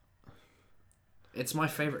 It's my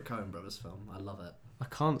favourite Coen Brothers film. I love it. I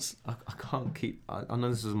can't keep... I know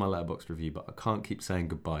this is my Letterboxd review, but I can't keep saying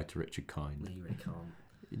goodbye to Richard Kind. No, you really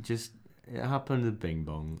can't. It happened in Bing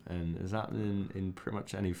Bong, and it's happened in pretty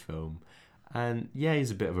much any film. And yeah,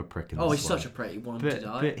 he's a bit of a prick in this one. He's such a prick. He wanted to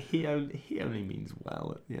die. But he only means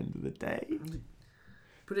well at the end of the day.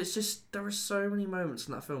 But it's just, there are so many moments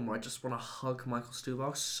in that film where I just want to hug Michael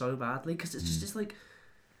Stuhlbarg so badly, because it's just like,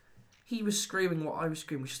 he was screaming what I was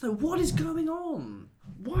screaming. Just like, what is going on?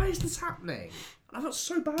 Why is this happening? And I felt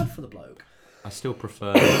so bad for the bloke. I still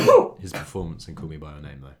prefer his performance in Call Me By Your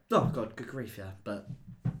Name, though. Oh, God, good grief, yeah. But,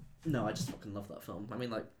 no, I just fucking love that film. I mean,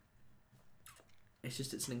 like,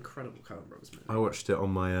 it's an incredible Coen Brothers movie. I watched it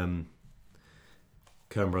on my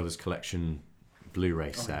Coen Brothers collection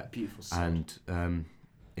Blu-ray set. Beautiful set. And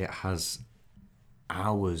it has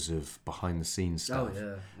hours of behind-the-scenes stuff. Oh,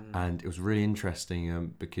 yeah. And it was really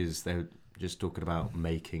interesting because they were just talking about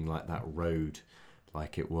making like that road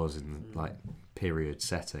like it was in like period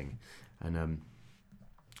setting. And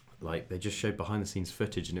like they just showed behind-the-scenes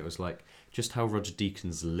footage, and it was like just how Roger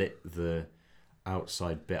Deakins lit the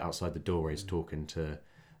outside bit outside the doorway is talking to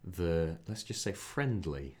the, let's just say,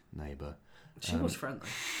 friendly neighbour. She was friendly.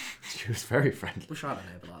 She was very friendly. Wish I had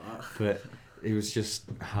a neighbour like that. But it was just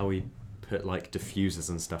how he put like diffusers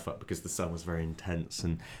and stuff up because the sun was very intense,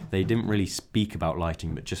 and they didn't really speak about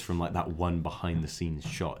lighting, but just from like that one behind the scenes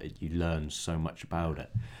shot, you learn so much about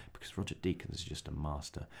it because Roger Deakins is just a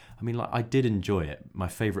master. I mean, like, I did enjoy it. My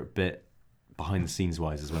favourite bit behind the scenes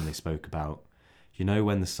wise is when they spoke about, you know,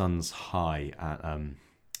 when the sun's high at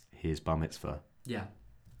his bar mitzvah. Yeah.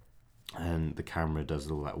 And the camera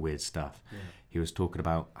does all that weird stuff. Yeah. He was talking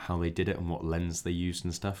about how they did it and what lens they used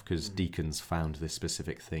and stuff, because Deakins found this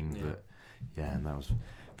specific thing and that was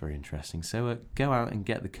very interesting. So go out and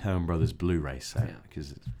get the Coen Brothers Blu-ray set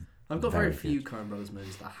because it's I've got very few Coen Brothers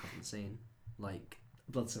movies that I haven't seen. Like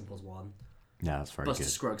Blood Simple's one. Yeah, that's very Buster good.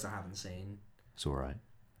 Scruggs I haven't seen. It's all right.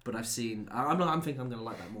 But I've seen. I'm thinking I'm going to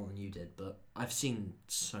like that more than you did. But I've seen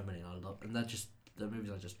so many I love, and they're just the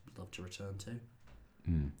movies I just love to return to.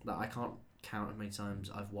 That I can't count how many times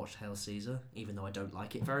I've watched Hail Caesar, even though I don't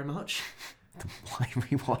like it very much. Why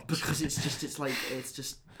rewatch? Because it's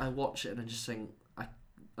just I watch it and I just think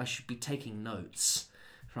I should be taking notes.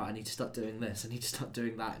 Right, I need to start doing this. I need to start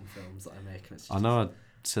doing that in films that I make. And it's just, I know I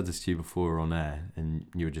said this to you before on air, and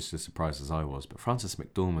you were just as surprised as I was. But Frances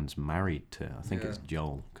McDormand's married to, I think it's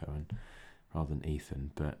Joel Coen, rather than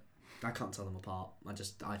Ethan. But I can't tell them apart.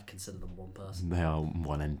 I consider them one person. They are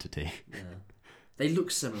one entity. Yeah. They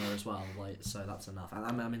look similar as well, like, so that's enough.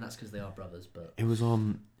 I mean, that's because they are brothers, but... It was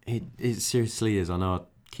on It seriously is. I know I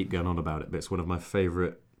keep going on about it, but it's one of my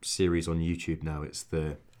favourite series on YouTube now. It's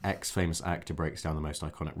the ex-famous actor breaks down the most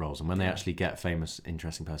iconic roles, and when they actually get a famous,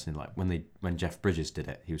 interesting person in, like when Jeff Bridges did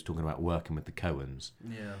it, he was talking about working with the Coens.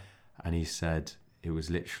 Yeah. And he said it was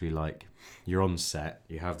literally like you're on set,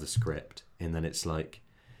 you have the script, and then it's like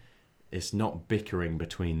it's not bickering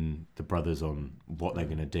between the brothers on what they're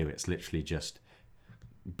going to do. It's literally just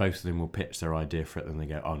both of them will pitch their idea for it, then they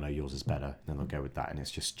go, oh no, yours is better, then they'll go with that, and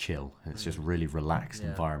it's just chill, and it's just really relaxed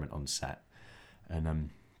environment on set.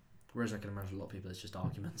 And whereas I can imagine a lot of people, it's just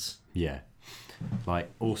arguments. Yeah.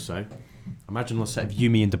 Like, also, imagine on the set of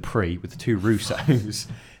Yumi and Dupree with the two Russos.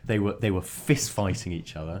 they were fist fighting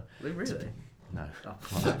each other. Really? No.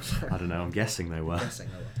 Oh. I don't know, I'm guessing they were.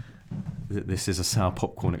 This is a Sour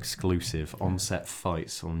Popcorn exclusive, on-set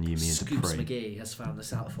fights on Yumi and Dupree. Scoops McGee has found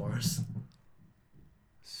this out for us.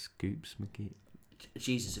 Scoops McGee?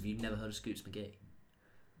 Jesus, have you never heard of Scoops McGee?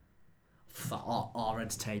 For our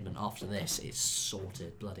entertainment after this is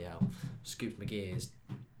sorted, bloody hell. Scoops McGee is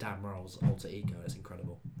Dan Morrill's alter ego. It's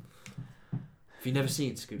incredible. Have you never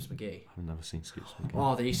seen Scoops McGee? I've never seen Scoops McGee.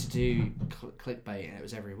 Oh, they used to do clickbait, and it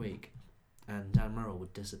was every week, and Dan Morrill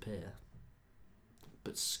would disappear,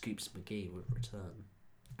 but Scoops McGee would return,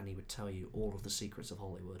 and he would tell you all of the secrets of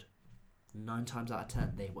Hollywood. 9 times out of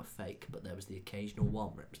 10 they were fake, but there was the occasional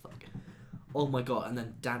one where it was like, oh my god, and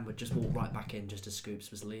then Dan would just walk right back in just as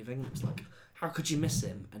Scoops was leaving. It was like, how could you miss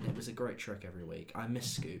him? And it was a great trick every week. I miss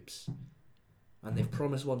Scoops, and they've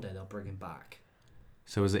promised one day they'll bring him back.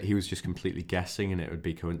 So was it he was just completely guessing and it would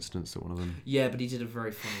be coincidence that one of them... Yeah, but he did a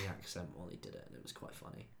very funny accent while he did it, and it was quite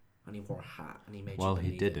funny. And he wore a hat, and he made While you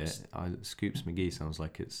he believe did it, Scoops McGee sounds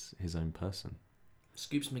like it's his own person.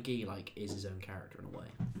 Scoops McGee, like, is his own character in a way.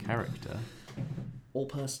 Character? Or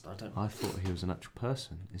person, I don't know. I thought he was an actual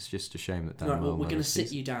person. It's just a shame that Dan Right, well, Morrill we're going to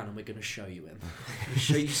sit you down and we're going to show you him. We're going to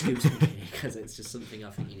show you Scoops McGee, because it's just something I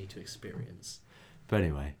think you need to experience. But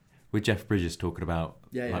anyway, with Jeff Bridges talking about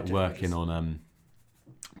like Jeff working Bridges. on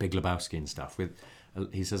Big Lebowski and stuff,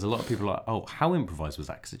 he says a lot of people are like, oh, how improvised was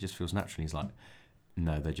that? Because it just feels natural. And he's like,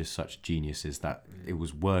 no, they're just such geniuses that it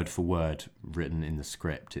was word for word written in the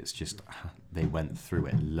script. It's just they went through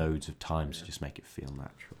it loads of times to just make it feel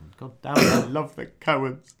natural. God damn it, I love the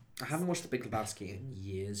Coens. I haven't watched The Big Lebowski in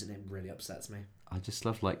years, and it really upsets me. I just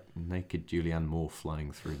love like naked Julianne Moore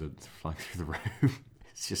flying through the room.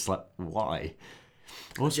 It's just like, why?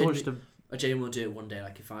 Also watched I genuinely want to do it one day.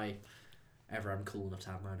 Like, if I ever am cool enough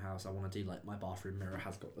to have my own house, I want to do like my bathroom mirror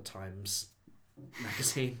has got the Times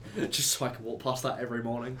magazine, just so I can walk past that every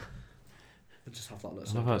morning and just have that.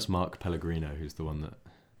 I love how it's Mark Pellegrino who's the one that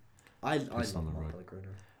I love on the Mark road.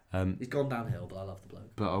 Pellegrino. He's gone downhill, but I love the bloke.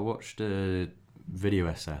 But I watched a video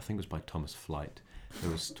essay, I think it was by Thomas Flight. It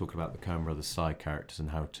was talking about the Coen Brothers side characters and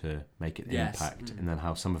how to make it impact, and then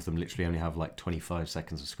how some of them literally only have like 25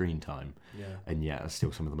 seconds of screen time, and yet are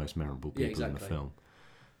still some of the most memorable people in the film.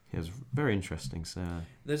 Yeah, it was very interesting. So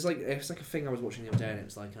there's like, it's like a thing I was watching the other day, and it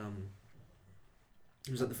was like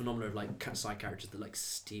it was like the phenomenon of like side characters that like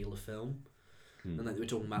steal a film, and like they were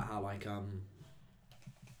talking about how like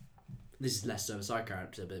this is less so a side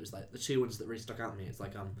character, but it was like the two ones that really stuck out to me. It's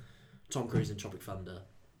like Tom Cruise in Tropic Thunder.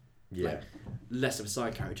 yeah, Like, less of a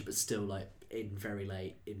side character, but still like in very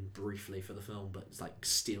late, in briefly for the film, but it's like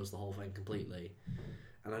steals the whole thing completely.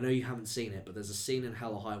 And I know you haven't seen it, but there's a scene in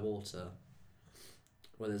Hell or High Water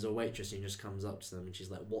where there's a waitress who just comes up to them and she's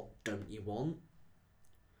like, "What don't you want?"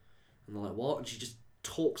 And they're like, "What?" And she just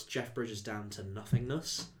talks Jeff Bridges down to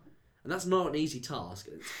nothingness. And that's not an easy task.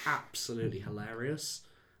 It's absolutely hilarious.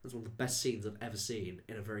 That's one of the best scenes I've ever seen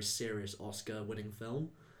in a very serious Oscar-winning film.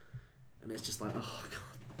 And it's just like, oh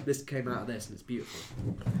god, this came out of this and it's beautiful.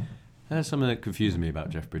 there's something that confuses me about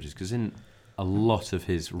Jeff Bridges, because in a lot of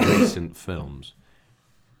his recent films,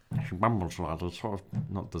 he mumbles a lot. He sort of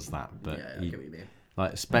not does that, but yeah, I get what you mean.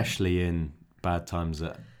 Like especially in Bad Times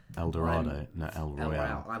at El Dorado, El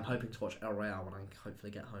Royale. I'm hoping to watch El Royale when I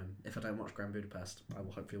hopefully get home. If I don't watch Grand Budapest, I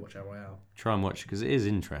will hopefully watch El Royale. Try and watch it because it is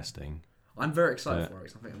interesting. I'm very excited for it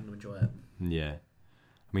because I think I'm going to enjoy it. Yeah.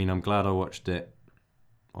 I mean, I'm glad I watched it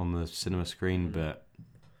on the cinema screen, but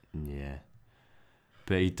yeah.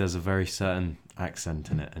 But he does a very certain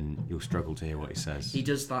accent in it, and you'll struggle to hear what he says. He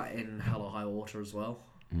does that in Hell or High Water as well.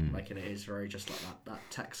 Mm. Like, and it is very just like that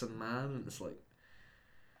Texan man, and it's like,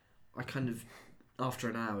 I kind of, after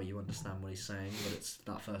an hour you understand what he's saying, but it's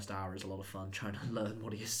that first hour is a lot of fun trying to learn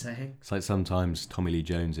what he is saying. It's like sometimes Tommy Lee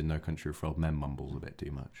Jones in No Country for Old Men mumbles a bit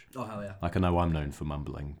too much. Oh hell yeah. Like, I know I'm known for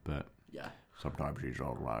mumbling, but Yeah. Sometimes he's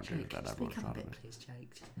all right. Jake, speak up a bit, please,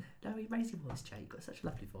 Jake. No, raise your voice, Jake. You've got such a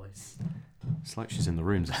lovely voice. It's like she's in the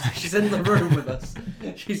room. She's in the room with us.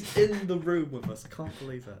 She's in the room with us. I can't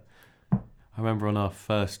believe it. I remember on our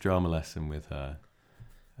first drama lesson with her,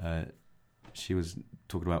 she was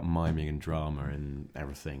talking about miming and drama and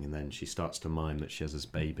everything, and then she starts to mime that she has this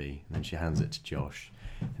baby, and then she hands it to Josh,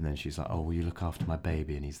 and then she's like, "Oh, will you look after my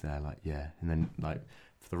baby?" And he's there like, "Yeah." And then like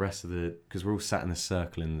for the rest of because we're all sat in a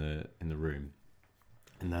circle in the room,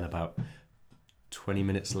 and then about 20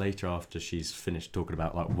 minutes later, after she's finished talking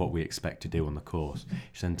about like what we expect to do on the course,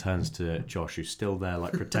 she then turns to Josh, who's still there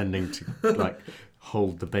like pretending to like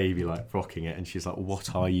hold the baby, like rocking it, and she's like,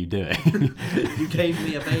 "What are you doing?" You gave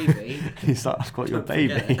me a baby. He's like, "I've got your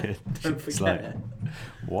baby." Don't She's forget like, it.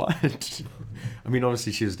 "What?" I mean,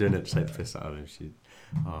 obviously she was doing it to take the piss out of him.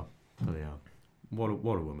 Bloody hell. What a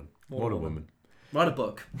woman. What a woman. Write a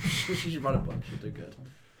book. She should write a book. She'll do good.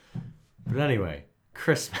 But anyway,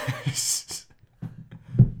 Christmas.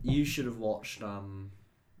 You should have watched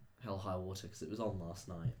Hell High Water, because it was on last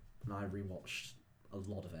night, and I rewatched a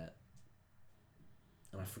lot of it,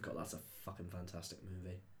 and I forgot that's a fucking fantastic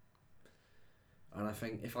movie. And I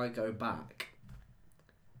think if I go back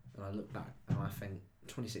and I look back and I think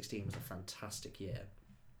 2016 was a fantastic year,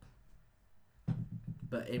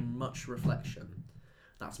 but in much reflection,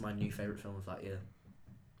 that's my new favourite film of that year.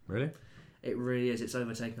 Really? It really is. It's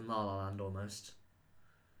overtaken La La Land almost.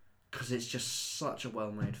 Because it's just such a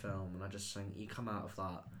well-made film, and I just think you come out of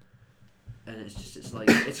that, and it's like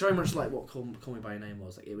it's very much like what Call Me by Your Name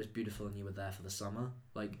was. Like, it was beautiful, and you were there for the summer.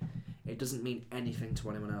 Like, it doesn't mean anything to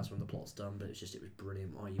anyone else when the plot's done, but it was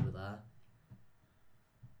brilliant while you were there,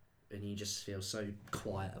 and you just feel so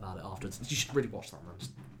quiet about it afterwards. You should really watch that, man.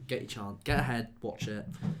 Just get your chance, get ahead, watch it,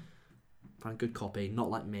 find a good copy. Not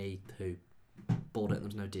like me, who bought it and there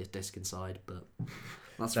was no disc inside, but.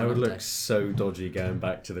 That would look so dodgy going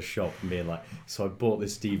back to the shop and being like, "So I bought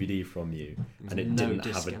this DVD from you, and it didn't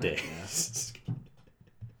have a disc."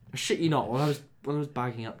 Shit, you not. When I was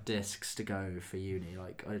bagging up discs to go for uni,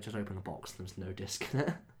 like I just opened a box, and there was no disc in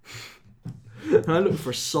it. And I looked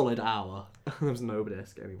for a solid hour, and there was no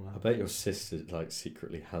disc anywhere. I bet your sister like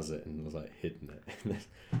secretly has it and was like hidden it.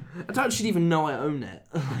 I don't actually even know I own it.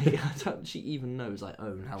 Like, I don't actually even know I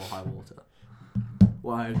own Hell or High Water.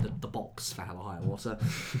 Well, I own the box for Hell or High Water.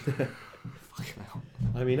 Fucking hell.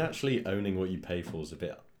 I mean, actually owning what you pay for is a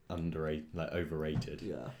bit underrated, like overrated.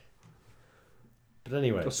 Yeah. But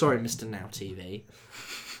anyway. Oh, sorry, Mr. Now TV.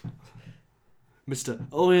 Mr.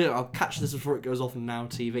 Oh yeah, I'll catch this before it goes off on Now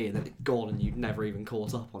TV, and then it's gone, and you never even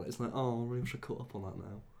caught up on it. It's like, oh, I really wish I caught up on that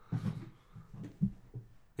now.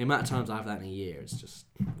 The amount of times I have that in a year, it's just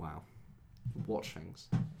wow. Watch things.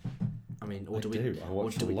 I mean, or do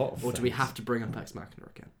we have to bring up Ex Machina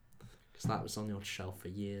again? Because that was on the old shelf for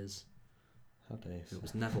years. How dare you? It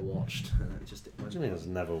was never watched. What do you mean it was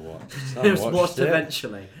never watched? It was watched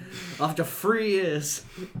eventually. After 3 years.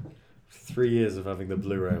 3 years of having the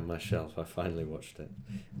Blu-ray on my shelf, I finally watched it.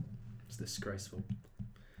 It's disgraceful.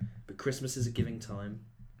 But Christmas is a giving time,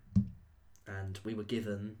 and we were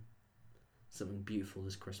given something beautiful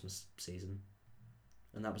this Christmas season,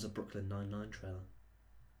 and that was a Brooklyn Nine-Nine trailer.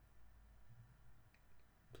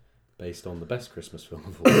 Based on the best Christmas film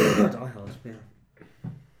of all time. Die Hard, yeah.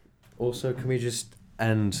 Also, can we just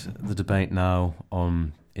end the debate now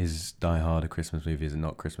on is Die Hard a Christmas movie, is it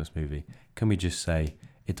not a Christmas movie? Can we just say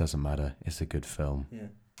it doesn't matter, it's a good film? Yeah.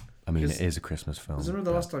 I mean, it is a Christmas film. Because I remember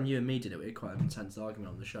the last time you and me did it, we had quite an intense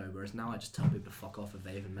argument on the show, whereas now I just tell people to fuck off if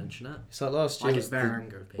they even mention it. It's like last year.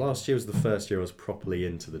 Last year was the first year I was properly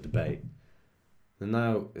into the debate. And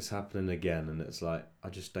now it's happening again, and it's like, I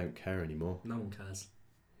just don't care anymore. No one cares.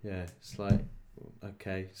 Yeah, it's like,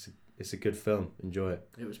 okay, it's a good film. Enjoy it.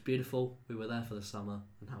 It was beautiful. We were there for the summer,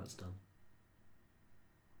 and how it's done.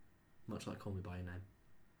 Much like Call Me by Your Name.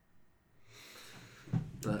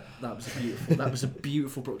 But that was a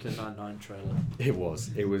beautiful Brooklyn Nine-Nine trailer. It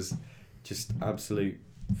was just absolute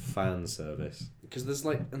fan service. Because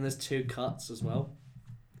there's two cuts as well.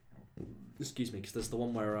 Excuse me, because there's the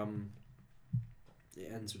one where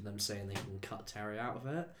it ends with them saying they can cut Terry out of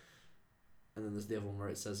it. And then there's the other one where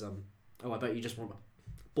it says, I bet you just want a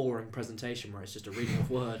boring presentation where it's just a reading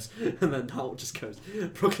of words. And then Holt just goes,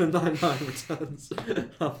 Brooklyn Nine-Nine returns.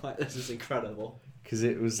 I'm like, this is incredible. Because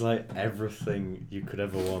it was like everything you could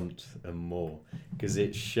ever want and more. Because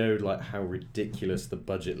it showed like how ridiculous the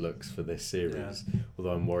budget looks for this series. Yeah.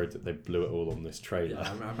 Although I'm worried that they blew it all on this trailer.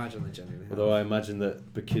 Yeah, I imagine they genuinely have. Although I imagine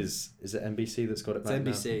that because... Is it NBC that's got it back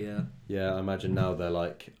It's NBC, now? Yeah, I imagine now they're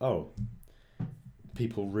like, oh...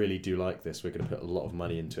 people really do like this. We're going to put a lot of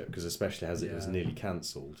money into it because especially as it was nearly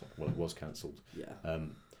cancelled. Well, it was cancelled. Yeah.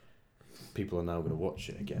 people are now going to watch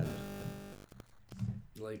it again.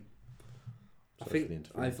 Like, I Social think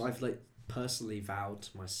interference. I've like personally vowed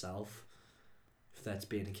to myself for there to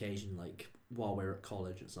be an occasion, like while we're at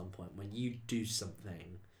college at some point, when you do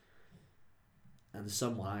something and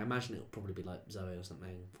someone, I imagine it'll probably be like Zoe or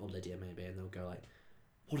something, or Lydia maybe, and they'll go like,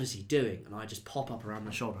 what is he doing? And I just pop up around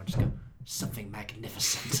the shoulder and just go, something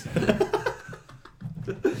magnificent.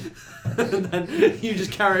 And then you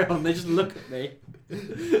just carry on, they just look at me.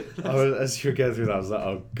 As you were going through that, I was like,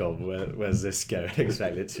 oh god, where's this going?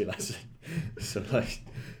 Expect it to like some like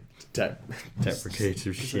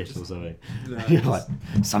deprecative shit or something. No, You're like,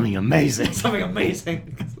 something amazing. something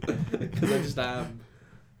amazing. Because I just am.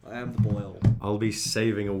 I am the boil. I'll be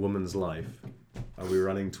saving a woman's life. I'll be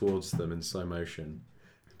running towards them in slow motion.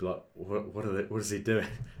 Be like, what is he doing?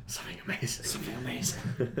 Something amazing. Something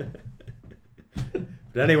amazing.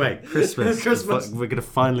 But anyway, Christmas. Christmas. We're going to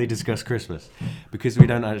finally discuss Christmas. Because we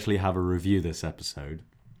don't actually have a review this episode,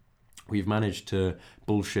 we've managed to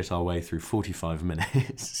bullshit our way through 45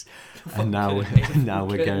 minutes. And now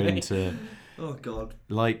we're going to, oh god,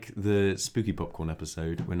 like the Spooky Popcorn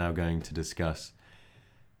episode, we're now going to discuss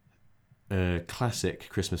a classic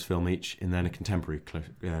Christmas film each and then a contemporary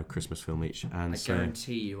Christmas film each. And I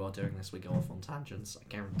guarantee you while doing this we go off on tangents. I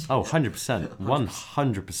guarantee. Oh, 100%.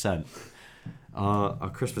 100%. Our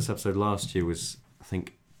Christmas episode last year was, I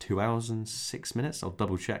think, 2 hours and 6 minutes. I'll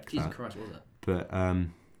double check that. Jesus Christ, was it? But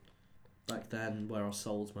back then, where our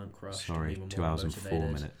souls weren't crushed. sorry, and we were 2 more hours and 4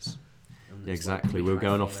 motivated, minutes. and Yeah, it's exactly. like We were had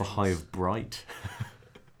going off the high feelings. of Bright.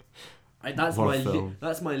 That's What my a film.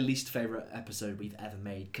 that's my least favourite episode we've ever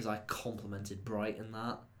made, because I complimented Bright in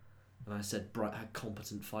that, and I said Bright had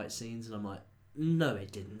competent fight scenes, and I'm like, no,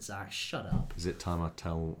 it didn't, Zach. Shut up. Is it time I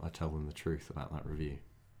tell them the truth about that review?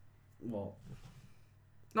 What?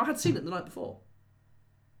 No, I had seen it the night before.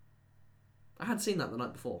 I had seen that the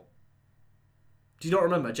night before. Do you not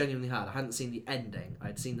remember? I genuinely had. I hadn't seen the ending. I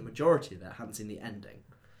had seen the majority of it. I hadn't seen the ending.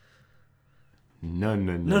 No.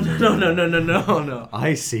 No.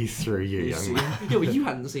 I see through you, young man. Yeah, well, you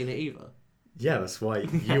hadn't seen it either. Yeah, that's why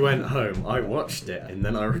you went home. I watched it, and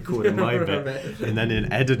then I recorded my bit, and then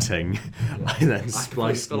in editing, I then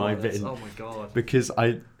spliced my bit in. Oh my god. Because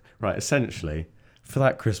essentially, for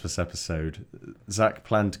that Christmas episode, Zach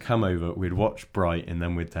planned to come over, we'd watch Bright, and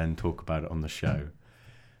then we'd then talk about it on the show.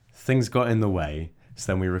 Things got in the way,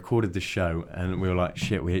 so then we recorded the show, and we were like,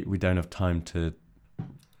 shit, we don't have time to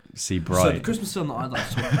see Bright. So the Christmas film that I'd like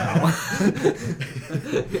to talk about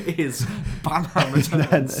is Batman Returns. And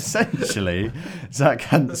then, essentially, Zach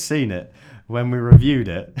hadn't seen it. When we reviewed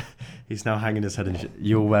it, he's now hanging his head in shit.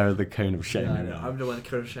 You're aware of the cone of shame. Yeah, I know. I'm the one that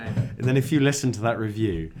could have shame. And then if you listen to that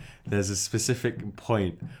review, there's a specific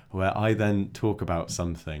point where I then talk about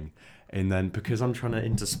something, and then because I'm trying to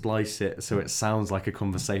intersplice it so it sounds like a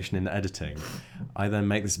conversation in editing, I then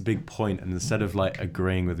make this big point, and instead of like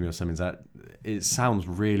agreeing with me or something, that it sounds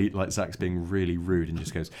really like Zach's being really rude and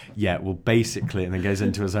just goes, yeah, well, basically, and then goes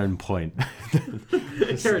into his own point.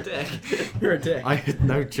 You're a dick. You're a dick. I had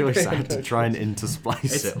no choice. I had to try and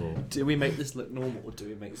intersplice it all. Do we make this look normal, or do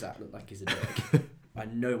we make Zach look like he's a dick? I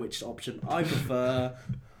know which option I prefer.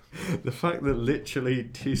 The fact that literally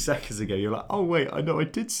 2 seconds ago you're like, oh wait, I know I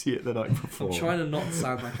did see it the night before. I'm trying to not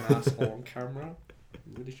sound like an asshole on camera.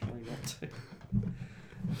 I'm really trying not to.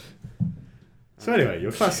 So anyway,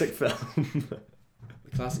 your classic film.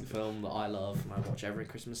 The classic film that I love and I watch every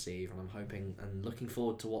Christmas Eve, and I'm hoping and looking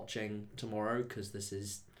forward to watching tomorrow, because this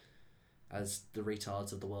is, as the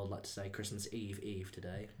retards of the world like to say, Christmas Eve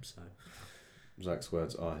today. So Zach's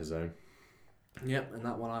words are his own. yep, and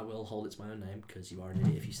that one I will hold its my own name, because you are an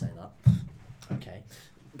idiot if you say that. Okay,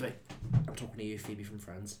 but I'm talking to you, Phoebe from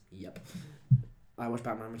Friends. Yep, I watch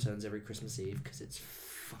Batman Returns every Christmas Eve because it's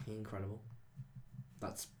fucking incredible.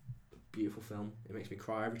 That's a beautiful film. It makes me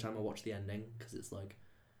cry every time I watch the ending, because it's like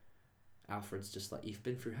Alfred's just like, you've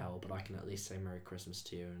been through hell, but I can at least say Merry Christmas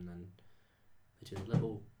to you, and then they do a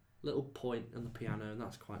little point on the piano, and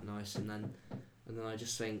that's quite nice. And then I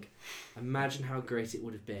just think, imagine how great it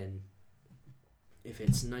would have been if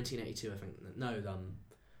it's 1982, I think. No,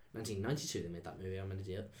 1992 they made that movie, I'm an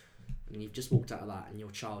idiot. And you've just walked out of that and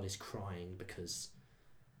your child is crying because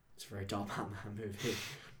it's a very dark Batman movie.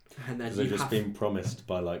 And then they've just been promised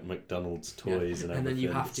by like McDonald's toys and everything. And then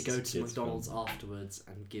you have to go to Kids McDonald's film. afterwards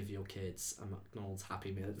and give your kids a McDonald's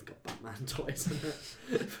Happy Meal that's got Batman toys in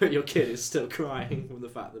it. But your kid is still crying from the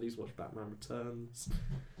fact that he's watched Batman Returns.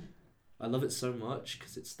 I love it so much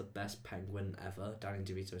because it's the best Penguin ever. Danny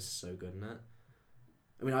DeVito is so good in it.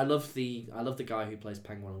 I mean, I love the guy who plays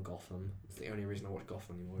Penguin on Gotham. It's the only reason I watch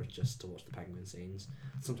Gotham anymore, is just to watch the Penguin scenes.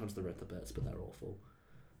 Sometimes the Riddler bits, but they're awful.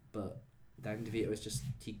 But Danny DeVito is just,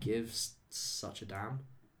 he gives such a damn.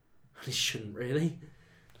 He shouldn't really.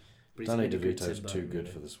 But Danny DeVito's too good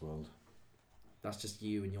for this world. That's just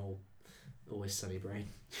you and your always sunny brain.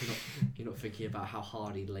 You're not thinking about how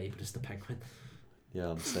hard he laboured as the Penguin. Yeah,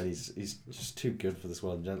 I'm saying he's just too good for this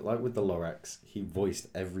world. Like with the Lorax, he voiced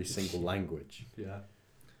every single language. Yeah.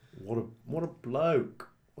 What a bloke.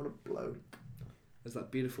 What a bloke. There's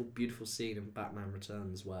that beautiful, beautiful scene in Batman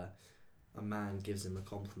Returns where a man gives him a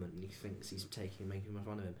compliment and he thinks he's making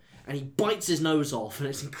fun of him. And he bites his nose off and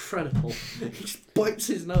it's incredible. He just bites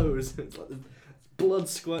his nose. It's like there's blood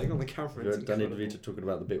squirting on the camera. You heard Danny DeVito talking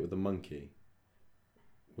about the bit with the monkey?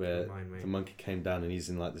 Where the monkey came down and he's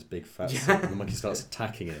in like this big fat suit and the monkey starts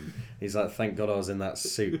attacking him. He's like, thank God I was in that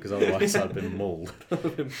suit because otherwise I'd been mauled. So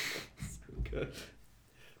good.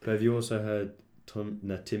 But have you also heard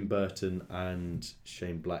Tim Burton and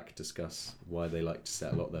Shane Black discuss why they like to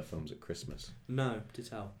set a lot of their films at Christmas? No, to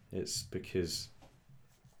tell. It's because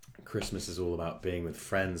Christmas is all about being with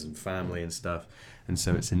friends and family and stuff, and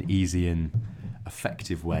so it's an easy and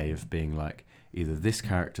effective way of being like, either this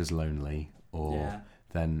character's lonely or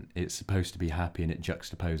then it's supposed to be happy and it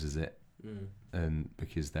juxtaposes it, and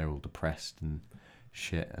because they're all depressed and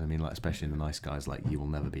shit. I mean, like especially in The Nice Guys, like you will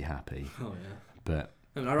never be happy. Oh yeah. But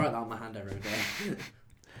I mean, I write that on my hand every day.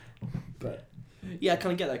 But yeah, I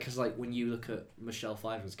kind of get that because like when you look at Michelle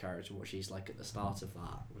Pfeiffer's character, what she's like at the start of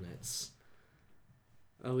that, when it's,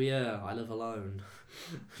 oh yeah, I live alone.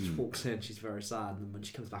 She walks in, she's very sad, and then when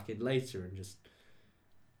she comes back in later and just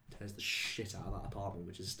tears the shit out of that apartment,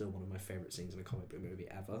 which is still one of my favourite scenes in a comic book movie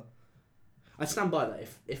ever. I stand by that.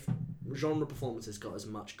 If genre performances got as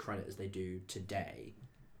much credit as they do today,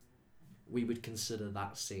 we would consider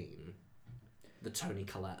that scene the Toni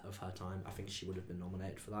Collette of her time. I think she would have been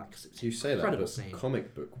nominated for that because it's you say that, but scene.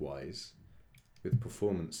 Comic book wise, with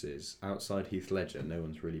performances outside Heath Ledger, no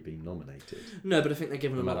one's really been nominated. No, but I think they're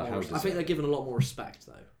given no a lot more. I think they're given a lot more respect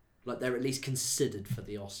though. Like they're at least considered for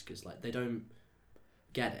the Oscars. Like they don't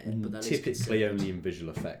get it, but they're typically only in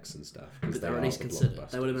visual effects and stuff. But they're at least considered.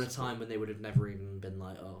 There would have been a time when they would have never even been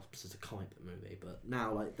like, "Oh, this is a comic book movie." But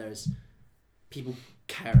now, like, there's people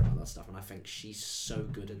care about that stuff, and I think she's so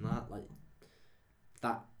good in that. Like,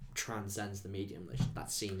 that transcends the medium.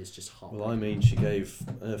 That scene is just hot. Well, I mean, she gave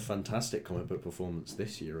a fantastic comic book performance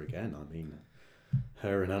this year again. I mean,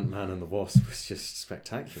 her and Ant-Man and the Wasp was just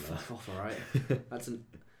spectacular. Fuck off, alright.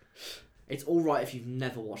 It's all right if you've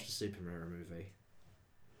never watched a superhero movie.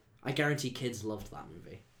 I guarantee kids loved that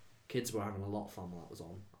movie. Kids were having a lot of fun while that was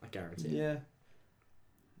on. I guarantee. Yeah.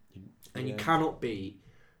 And you cannot beat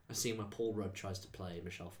a scene where Paul Rudd tries to play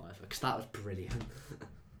Michelle Pfeiffer because that was brilliant.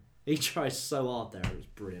 He tries so hard there. It was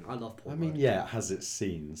brilliant. I love Paul Rudd. I mean, yeah, it has its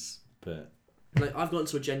scenes, but like I've gotten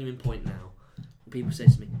to a genuine point now where people say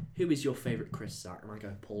to me, "Who is your favourite Chris actor?" And I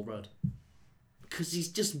go, "Paul Rudd," because he's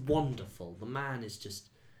just wonderful. The man is just.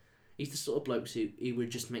 He's the sort of bloke who he would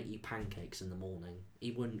just make you pancakes in the morning.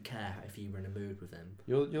 He wouldn't care if you were in a mood with him.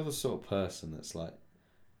 You're the sort of person that's like,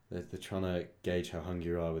 they're trying to gauge how hungry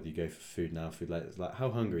you are, whether you go for food now, food later. It's like, how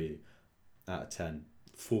hungry are you? Out of 10.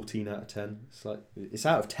 14 out of 10. It's like, it's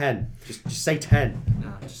out of 10. Just say 10.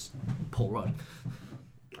 Nah, just Paul Rudd.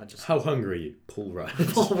 How hungry are you? Paul Rudd.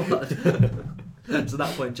 Paul Rudd. So at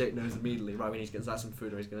that point, Jake knows immediately, right, we need to get some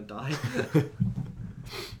food or he's going to die.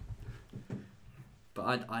 But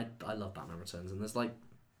I love Batman Returns, and there's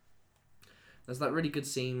that really good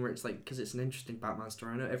scene where it's like, because it's an interesting Batman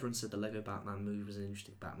story. I know everyone said the Lego Batman movie was an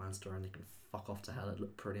interesting Batman story and they can fuck off to hell, it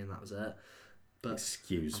looked pretty and that was it. But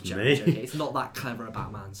excuse me. It's not that clever a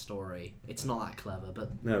Batman story. It's not that clever,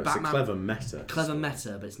 but no, it's a clever meta. Clever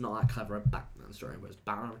meta, but it's not that clever a Batman story. Whereas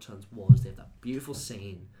Batman Returns was, they have that beautiful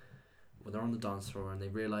scene where they're on the dance floor and they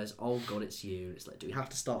realise, oh god, it's you. And it's like, do we have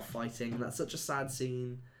to start fighting? And that's such a sad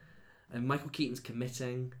scene. And Michael Keaton's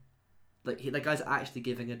committing. Like that guy's actually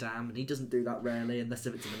giving a damn, and he doesn't do that rarely, unless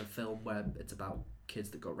if it's in a film where it's about kids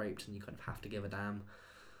that got raped and you kind of have to give a damn.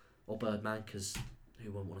 Or Birdman, because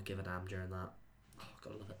who wouldn't want to give a damn during that? Oh,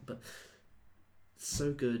 gotta love it. But it's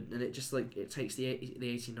so good, and it just like it takes the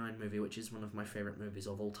 89 movie, which is one of my favourite movies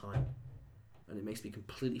of all time, and it makes me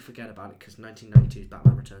completely forget about it because 1992's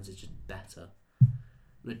Batman Returns is just better.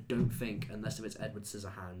 And I don't think, unless if it's Edward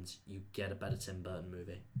Scissorhands, you get a better Tim Burton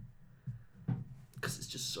movie. Because it's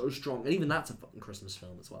just so strong. And even that's a fucking Christmas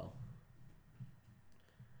film as well.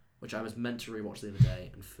 Which I was meant to rewatch the other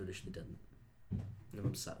day and foolishly didn't. And I'm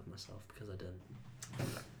upset with myself because I didn't.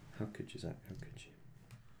 How could you, Zach? How could you?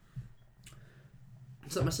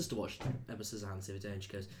 So my sister watched Edward Scissorhands the other day and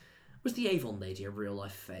she goes, was the Avon lady a real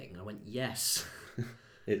life thing? I went, yes.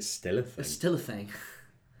 It's still a thing. It's still a thing.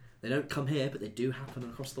 They don't come here, but they do happen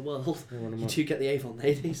across the world. Yeah, You do get the Avon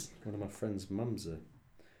ladies. One of my friend's mums are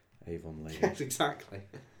Avon ladies. Yes, exactly.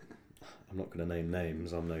 I'm not going to name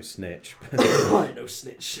names, I'm no snitch. I ain't no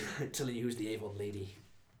snitch. I'm telling you who's the Avon lady.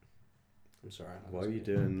 I'm sorry. Why are you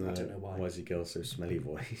doing I don't know why. is he girl so smelly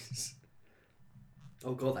voice?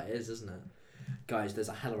 Oh god, that is, isn't it? Guys, there's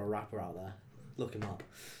a hell of a rapper out there. Look him up.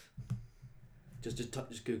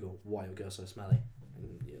 Just Google why your girl's so smelly,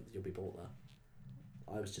 and you'll be bought there.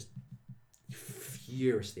 I was just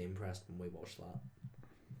furiously impressed when we watched that.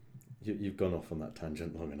 You've gone off on that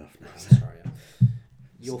tangent long enough now. I'm sorry. Yeah.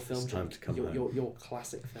 Your film. It's time to come home. Your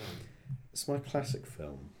classic film. So my classic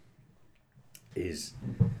film is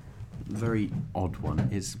a very odd one.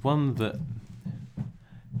 It's one that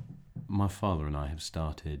my father and I have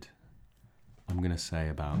started, I'm going to say,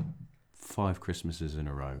 about 5 Christmases in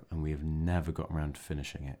a row, and we have never got around to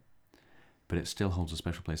finishing it. But it still holds a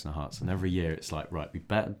special place in our hearts. And every year it's like, right, we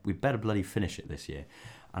better bloody finish it this year.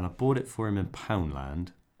 And I bought it for him in Poundland,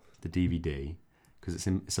 the DVD, because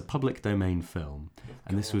it's a public domain film.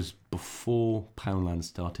 And this was before Poundland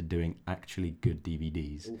started doing actually good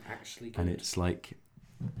DVDs. Ooh, actually good. And it's like,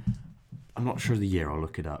 I'm not sure the year, I'll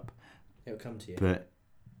look it up. It'll come to you. But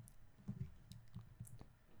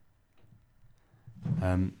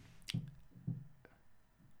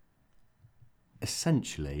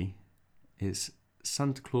essentially, it's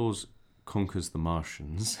Santa Claus Conquers the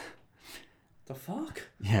Martians. The fuck?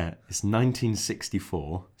 Yeah, it's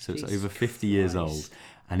 1964, so it's over 50 years old,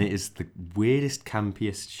 and it is the weirdest,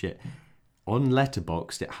 campiest shit. On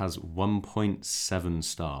Letterboxd, it has 1.7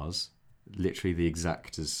 stars, literally the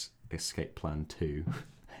exact as Escape Plan 2,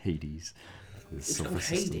 Hades. With It's called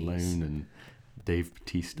Sylvester Hades? Stallone and Dave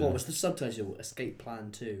Bautista. What was the subtitle? Escape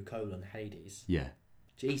Plan 2, Hades. Yeah.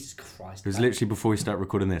 Jesus Christ. It was literally before we started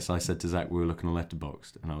recording this, I said to Zach, we were looking on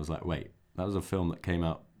Letterboxd, and I was like, wait, that was a film that came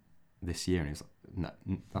out this year, and he was like,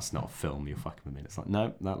 no, that's not a film, you're fucking with me. It's like,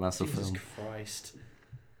 no, that's a film. Jesus Christ.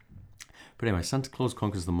 But anyway, Santa Claus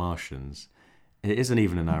Conquers the Martians, it isn't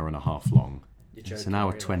even an hour and a half long. You're It's joking, an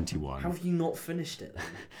hour really? 21. How have you not finished it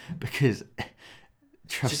then? Because,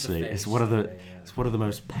 trust me, it's one of the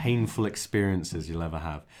most painful experiences you'll ever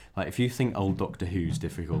have. Like, if you think old Doctor Who's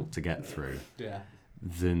difficult to get through, Yeah.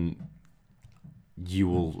 then you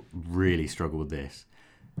will really struggle with this.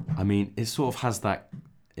 I mean, it sort of has that.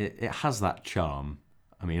 It has that charm.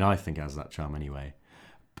 I mean, I think it has that charm anyway.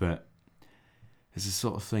 But it's the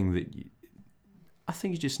sort of thing that I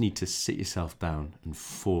think you just need to sit yourself down and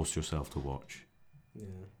force yourself to watch. Yeah.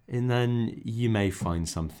 And then you may find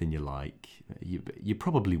something you like. You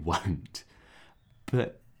probably won't.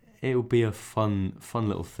 But it'll be a fun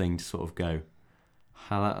little thing to sort of go,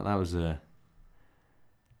 how that was that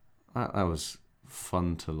was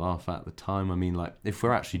fun to laugh at the time. I mean, like, if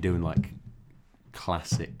we're actually doing like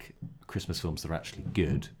classic Christmas films that are actually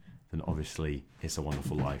good, then obviously It's a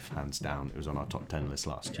Wonderful Life, hands down. It was on our top 10 list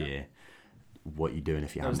last year. What are you doing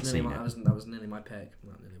if you haven't seen it? That was nearly my pick.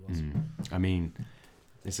 That nearly was. I mean,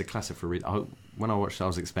 it's a classic for a reason. When I watched it, I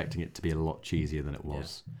was expecting it to be a lot cheesier than it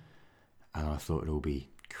was. And I thought it'd all be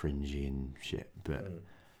cringy and shit. But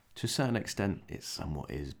to a certain extent, it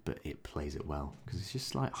somewhat is, but it plays it well. Because it's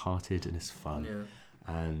just light-hearted and it's fun.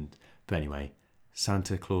 Yeah. But anyway,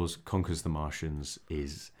 Santa Claus Conquers the Martians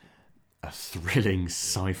is a thrilling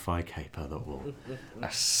sci-fi caper that will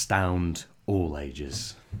astound all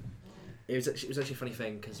ages. It was actually a funny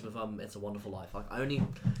thing because with It's a Wonderful Life, like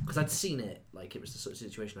because I'd seen it, like it was the sort of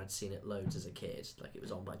situation I'd seen it loads as a kid, like it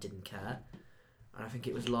was on but I didn't care, and I think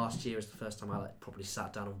it was last year was the first time I like probably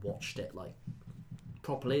sat down and watched it like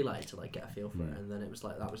properly, like to like get a feel for it, and then it was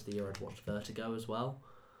like that was the year I'd watched Vertigo as well,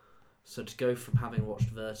 so to go from having watched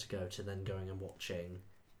Vertigo to then going and watching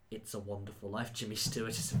It's a Wonderful Life, Jimmy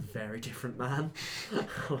Stewart is a very different man.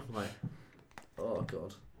 I'm like, oh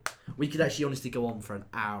god. We could actually honestly go on for an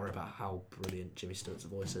hour about how brilliant Jimmy Stewart's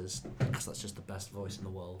voice is, because that's just the best voice in the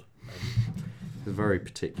world. It's a very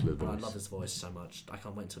particular voice. I love his voice so much. I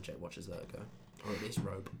can't wait until Jake watches Vertigo, or at least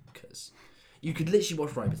Rope, because you could literally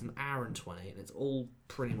watch Rope. It's an hour and 20, and it's all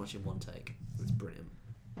pretty much in one take. It's brilliant.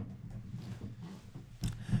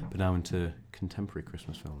 But now into contemporary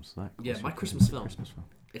Christmas films. Yeah, my Christmas film.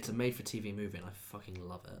 It's a made-for-TV movie, and I fucking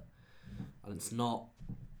love it. And it's not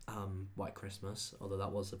White Christmas, although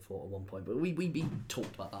that was a thought at one point, but we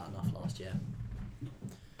talked about that enough last year.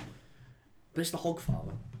 But it's The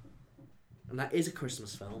Hogfather, and that is a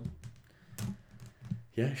Christmas film.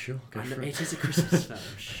 Yeah, sure. Go for it. It is a Christmas film.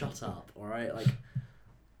 Shut up, all right? Like,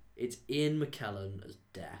 it's Ian McKellen as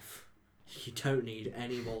Death. You don't need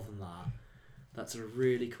any more than that. That's a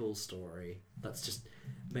really cool story. Let's just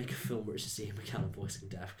make a film where it's just Ian McKellen voicing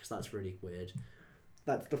Death, because that's really weird.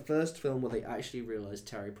 That's the first film where they actually realised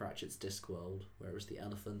Terry Pratchett's Discworld, where it was the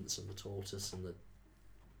elephants and the tortoise and the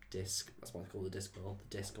disc. That's what I call the Discworld,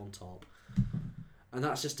 the disc on top. And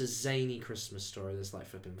that's just a zany Christmas story. There's like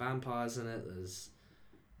flipping vampires in it. There's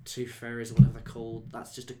tooth fairies or whatever they're called.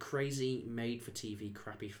 That's just a crazy made-for-TV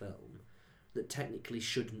crappy film that technically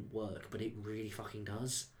shouldn't work, but it really fucking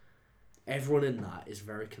does. Everyone in that is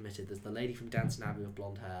very committed. There's the lady from Downton Abbey with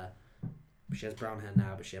blonde hair. She has brown hair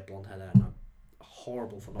now, but she had blonde hair there, and I'm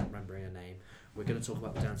horrible for not remembering her name. We're going to talk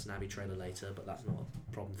about the Downton Abbey trailer later, but that's not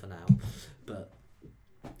a problem for now. But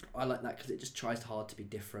I like that because it just tries hard to be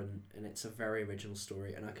different, and it's a very original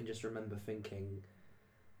story, and I can just remember thinking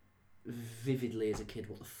vividly as a kid,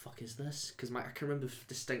 what the fuck is this? Because I can remember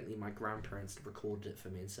distinctly my grandparents recorded it for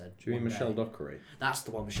me and said... Do you mean Michelle Dockery? That's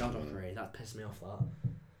the one, Michelle Dockery. That pissed me off, that. I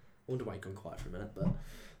wonder why you've gone quiet for a minute, but...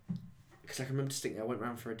 Because I can remember distinctly, I went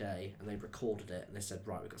around for a day, and they recorded it, and they said,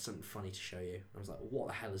 right, we've got something funny to show you. And I was like, what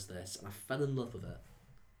the hell is this? And I fell in love with it.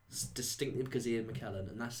 Distinctly because Ian McKellen,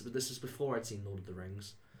 and this was before I'd seen Lord of the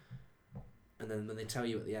Rings. And then when they tell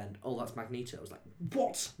you at the end, oh, that's Magneto, I was like,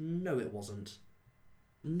 what? No, it wasn't.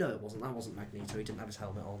 No, it wasn't. That wasn't Magneto. He didn't have his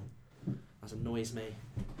helmet on. That annoys me.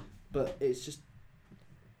 But it's just...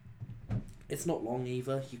 It's not long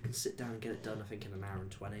either. You can sit down and get it done, I think, in an hour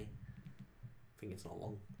and 20. I think it's not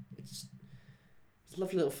long. It's a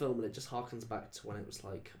lovely little film, and it just harkens back to when it was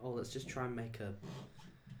like, oh, let's just try and make a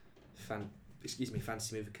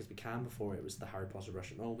fantasy movie because we can. Before it was the Harry Potter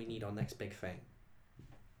rush, and oh, we need our next big thing.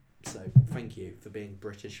 So thank you for being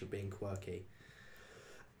British, for being quirky,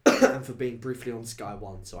 and for being briefly on Sky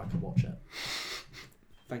One so I could watch it.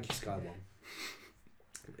 Thank you, Sky One.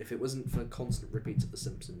 If it wasn't for constant repeats of The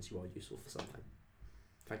Simpsons, you are useful for something.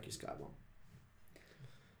 Thank you, Sky One.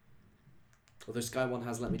 Although Sky One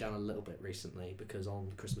has let me down a little bit recently because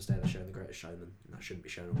on Christmas Day they're showing The Greatest Showman, and that shouldn't be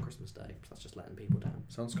shown on Christmas Day, so that's just letting people down.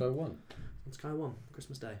 It's on Sky One. On Sky One,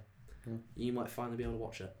 Christmas Day. Yeah. You might finally be able to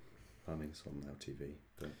watch it. I mean, it's on Now TV,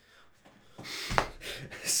 but...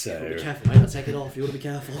 So... Be careful, mate, I'll take it off, you want to be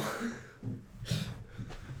careful.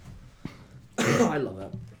 I love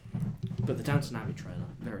it. But the Downton Abbey trailer,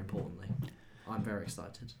 very importantly, I'm very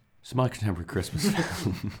excited. So my contemporary Christmas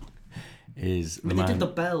film is... I mean, they did the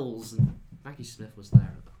bells, and Maggie Smith was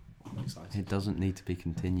there. I'm excited. It doesn't need to be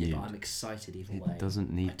continued. Yeah, but I'm excited either way. It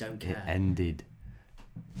doesn't need... I don't care. It ended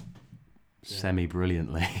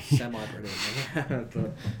semi-brilliantly. Semi-brilliantly.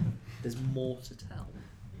 But there's more to tell.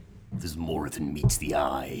 There's more than meets the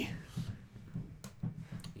eye.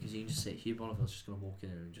 Because you can just see Hugh Bonneville's just going to walk in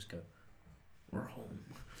and just go, we're home.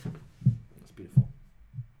 That's beautiful.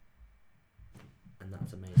 And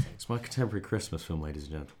that's amazing. So my contemporary Christmas film, ladies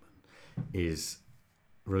and gentlemen, is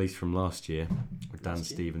released from last year with Dan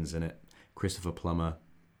Stevens in it, Christopher Plummer.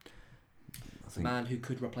 The man who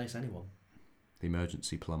could replace anyone. The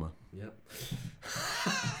emergency plumber. Yep.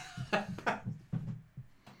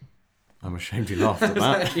 I'm ashamed you laughed at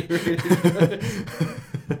that.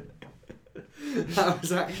 That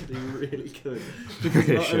was actually really good. Because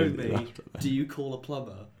Really not only laughed at that. do you call a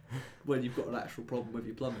plumber when you've got an actual problem with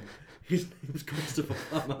your plumbing, his name's Christopher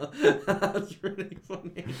Plummer. That's really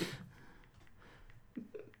funny.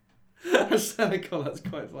 That's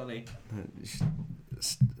quite funny.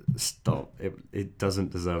 Stop. It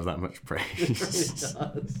doesn't deserve that much praise. It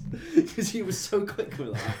really does. Because you were so quick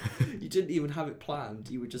with that. You didn't even have it planned.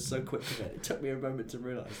 You were just so quick with it. It took me a moment to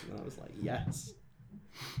realise, and I was like, yes.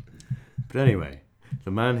 But anyway,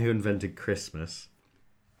 The Man Who Invented Christmas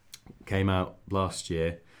came out last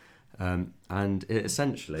year, and it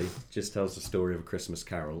essentially just tells the story of a Christmas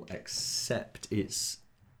Carol, except it's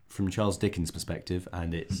from Charles Dickens' perspective,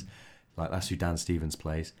 and it's like that's who Dan Stevens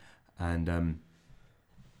plays, and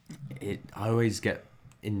I always get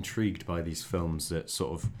intrigued by these films that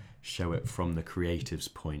sort of show it from the creative's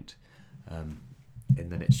point, and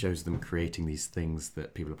then it shows them creating these things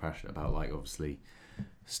that people are passionate about, like obviously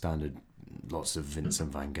standard lots of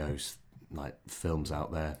Vincent van Gogh's like films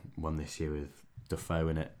out there. One this year with Defoe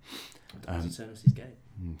in it. Eternity's Gate.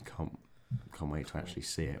 Can't wait to actually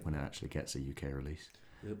see it when it actually gets a UK release.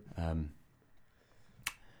 Yep.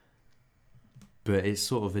 But it's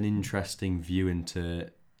sort of an interesting view into...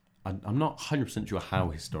 I'm not 100% sure how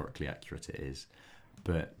historically accurate it is,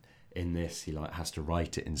 but in this he like has to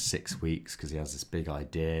write it in 6 weeks because he has this big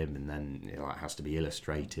idea, and then it like has to be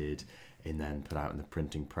illustrated and then put out in the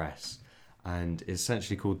printing press. And it's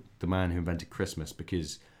essentially called The Man Who Invented Christmas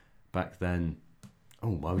because back then,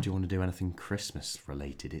 why would you want to do anything Christmas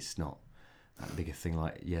related? It's not that big a thing.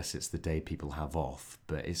 Like, yes, it's the day people have off,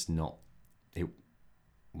 but it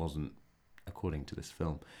wasn't, according to this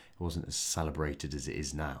film, it wasn't as celebrated as it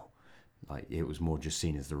is now. Like, it was more just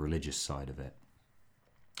seen as the religious side of it.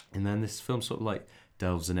 And then this film sort of like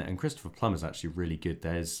delves in it, and Christopher Plummer's actually really good.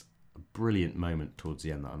 There's a brilliant moment towards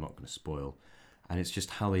the end that I'm not going to spoil, and it's just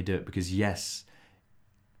how they do it, because yes,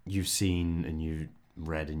 you've seen and you've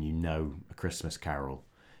read and you know A Christmas Carol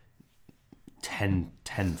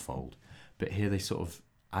tenfold, but here they sort of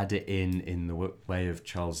add it in the way of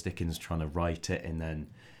Charles Dickens trying to write it, and then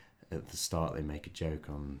at the start they make a joke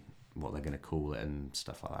on what they're going to call it and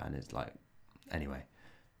stuff like that, and it's like, anyway,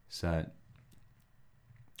 so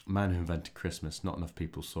Man Who Invented Christmas, not enough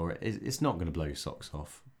people saw it. It's not going to blow your socks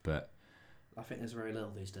off, but I think there's very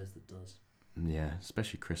little these days that does. yeah,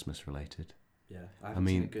 especially Christmas related. Yeah, I haven't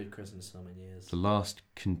seen a good Christmas film in years. The last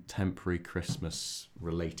contemporary Christmas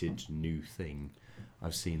related new thing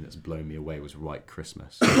I've seen that's blown me away was White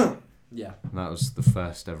Christmas. Yeah. And that was the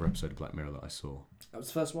first ever episode of Black Mirror that I saw. That was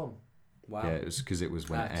the first one. Wow. Yeah, it was because it was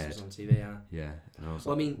when it It aired. was on TV, yeah. Yeah, and I was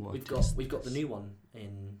Well, I like, mean, what we've got the new one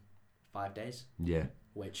in 5 days. Yeah,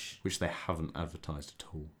 Which they haven't advertised at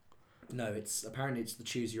all. no, it's apparently it's the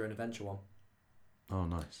Choose Your Own Adventure one, Oh,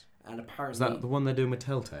 nice. and apparently Is that the one they're doing with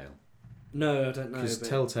Telltale? no, I don't know. Because But,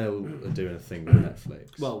 Telltale are doing a thing with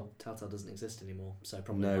Netflix. well, Telltale doesn't exist anymore, so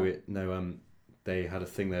probably no, not. they had a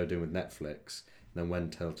thing they were doing with Netflix. And then when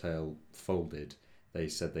Telltale folded, they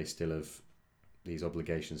said they still have these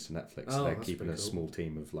obligations to Netflix. Oh, So they're that's keeping a pretty cool. small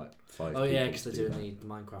team of like 5 Oh people. yeah, because to they're do doing the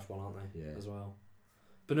Minecraft one, aren't they? Yeah. As well.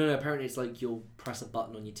 But no, apparently it's like you'll press a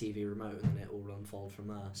button on your TV remote and then it will unfold from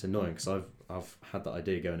there. It's annoying because I've had that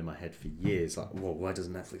idea going in my head for years. Like, well, why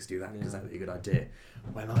doesn't Netflix do that? Because Yeah. that'd be a good idea.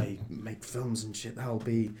 When I make films and shit, that'll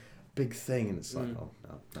be a big thing. And it's like, oh,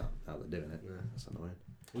 no, now they're doing it. Yeah. That's annoying.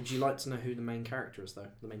 Would you like to know who the main character is, though?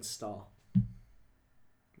 The main star?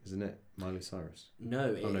 Isn't it Miley Cyrus?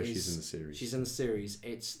 No, Oh, no, is- she's in the series. She's in the series.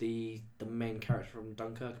 It's the main character from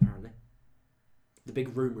Dunkirk, apparently. The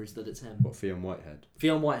big rumour is that it's him. What, Fionn Whitehead?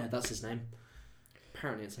 Fionn Whitehead, that's his name.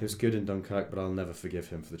 Apparently it's He him. was good in Dunkirk, but I'll never forgive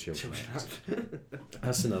him for the Children Act.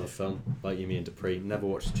 That's another film, like You, Me and Dupree. Never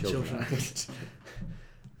watched the Children Act.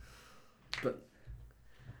 But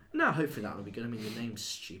no, hopefully that'll be good. I mean, your name's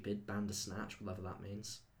stupid, Bandersnatch, whatever that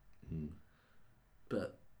means.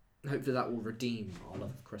 But hopefully that will redeem our love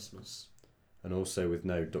of Christmas. And also with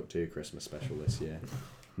no Doctor Who Christmas special this year.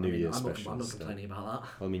 New Year's special. I'm not complaining about that.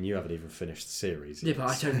 Well, I mean, you haven't even finished the series. Yeah, yet, but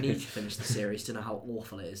I so- don't need to finish the series to know how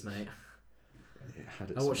awful it is, mate. It had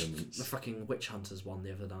I its watched moments. the fucking Witch Hunters one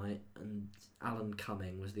the other night, and Alan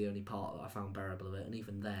Cumming was the only part that I found bearable of it, and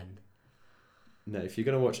even then... No, if you're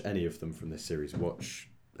going to watch any of them from this series, watch,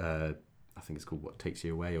 I think it's called What Takes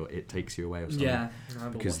You Away, or It Takes You Away, or something. Yeah, I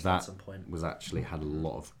will Because watch that at some point. was actually had a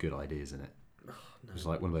lot of good ideas in it. No. It was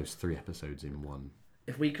like one of those 3 episodes in one.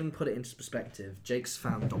 If we can put it into perspective, Jake's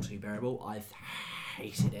found Doctor Who bearable. I've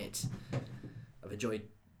hated it. I've enjoyed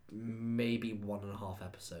maybe 1.5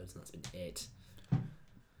 episodes, and that's been it.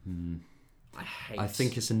 I hate. I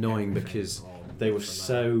think it's annoying everything because on They were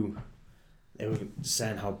from that. they were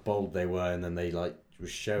saying how bold they were, and then they like were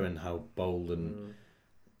showing how bold and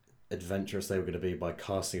adventurous they were going to be by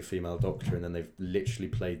casting a female Doctor, and then they've literally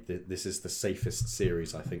played this is the safest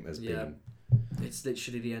series I think there's been. It's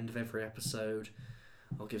literally the end of every episode.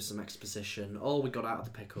 I'll give some exposition. Oh, we got out of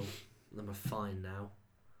the pickle. Then we're fine now.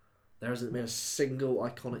 There hasn't been a single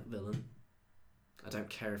iconic villain. I don't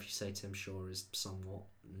care if you say Tim Shaw is somewhat.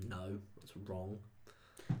 No, that's wrong.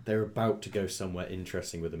 They're about to go somewhere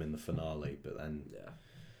interesting with them in the finale, but then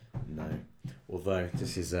no. Although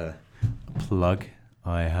this is a Plug.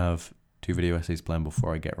 I have 2 video essays planned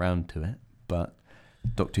before I get round to it, but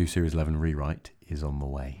Doctor Who Series 11 rewrite is on the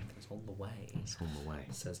way. It's on the way. It's on the way.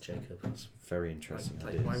 Says Jacob. it's very interesting. Like,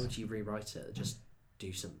 ideas. why would you rewrite it? Just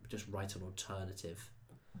write an alternative.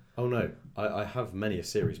 Oh no, I have many a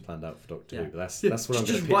series planned out for Doctor Yeah. Who, but that's what I'm going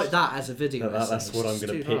Just to pitch. write that as a video. No, that's essay. what I'm It's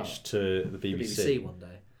going to too hard. pitch to the The BBC. BBC one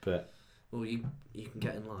day. But Well, you can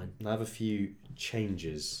get in line. I have a few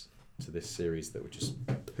changes to this series that would just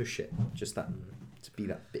push it, just that to be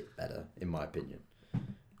that bit better, in my opinion.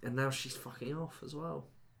 And now she's fucking off as well.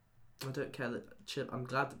 I don't care that I'm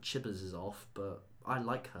glad that Chibbers is off, but I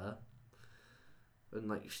like her. And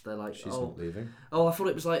like they're like, She's not leaving. I thought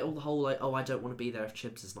it was like all the whole like, I don't want to be there if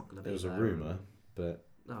Chibbs is not going to be There was there. a rumour, but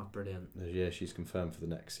Oh, brilliant! yeah, she's confirmed for the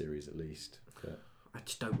next series at least. But I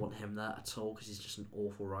just don't want him there at all because he's just an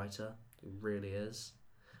awful writer. He really is.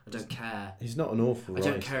 I don't care. he's not an awful writer.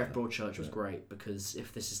 I don't care if Broadchurch was great because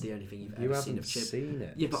if this is the only thing you've You ever seen haven't of Chibbs, seen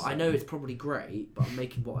it. yeah, but I know it's probably great. But I'm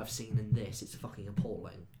making what I've seen in this. It's fucking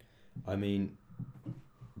appalling. I mean,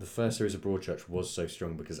 the first series of Broadchurch was so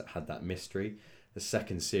strong because it had that mystery. The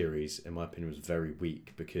second series, in my opinion, was very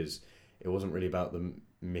weak because it wasn't really about the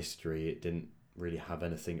mystery. It didn't really have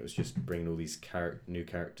anything. It was just bringing all these new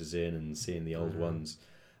characters in and seeing the old ones.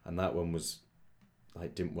 and that one was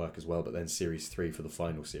like didn't work as well. But then series 3 for the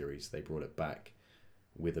final series, they brought it back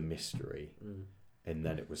with a mystery, and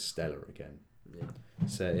then it was stellar again. Yeah.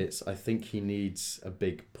 So I think he needs a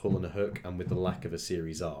big pull and a hook, and with the lack of a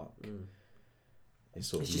series arc, it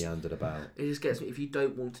sort of meandered about. It just gets me. If you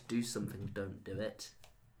don't want to do something, don't do it.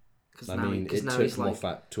 I mean, it took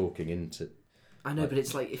Moffat talking into. I know, but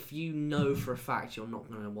it's like if you know for a fact you're not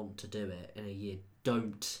going to want to do it in a year,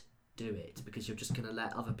 don't do it, because you're just going to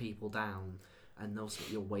let other people down, and also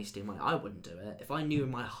you're wasting money. I wouldn't do it if I knew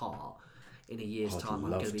in my heart in a year's time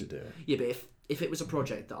I'm going to do it. Yeah, but if it was a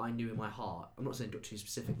project that I knew in my heart, I'm not saying Doctor Who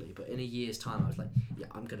specifically, but in a year's time I was like, yeah,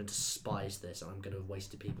 I'm going to despise this and I'm going to have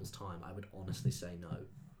wasted people's time, I would honestly say no.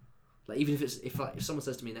 Like, even if someone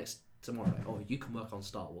says to me tomorrow, like, oh, you can work on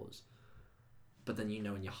Star Wars, but then you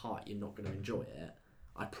know in your heart you're not going to enjoy it,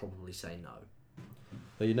 I'd probably say no.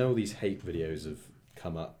 Now, you know, all these hate videos have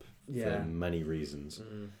come up for many reasons.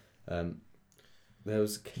 There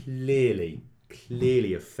was clearly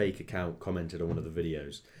a fake account commented on one of the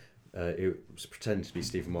videos. It was pretending to be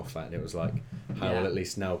Stephen Moffat, and it was like, how at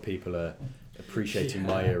least now people are appreciating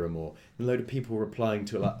my era more. And a load of people replying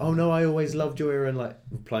to it like, oh no, I always loved your era, and like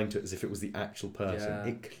replying to it as if it was the actual person. Yeah.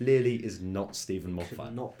 It clearly is not Stephen Moffat.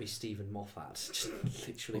 Could not be Stephen Moffat. Just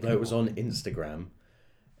literally. Although it was on Instagram,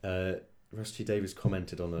 Rusty Davies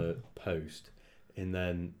commented on a post, and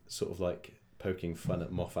then sort of like poking fun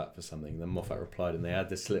at Moffat for something. Then Moffat replied, and they had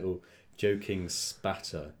this little joking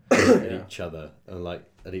spatter at each other, and like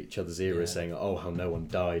at each other's eras, saying, "Oh, how no one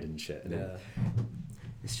died and shit." And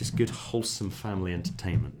it's just good, wholesome family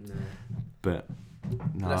entertainment. Yeah. But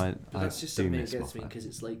no, that's just something that gets me, because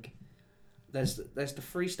it's like there's the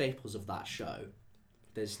three staples of that show.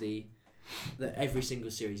 There's the every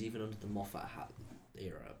single series, even under the Moffat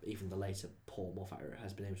era, even the later Paul Moffat era,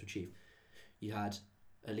 has been able to achieve. You had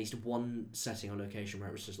at least one setting on location where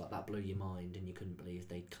it was just like that blew your mind and you couldn't believe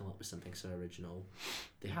they'd come up with something so original.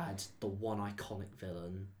 They had the one iconic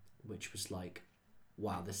villain, which was like,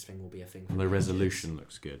 wow, this thing will be a thing. The resolution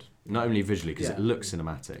looks good, not only visually because it looks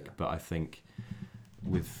cinematic, but I think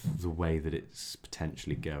with the way that it's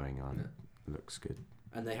potentially going on, it looks good.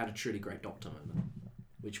 And they had a truly great Doctor moment,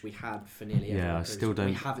 which we had for nearly every episode.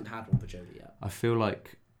 We haven't had one for Jodie yet. I feel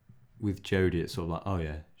like with Jodie, it's sort of like, oh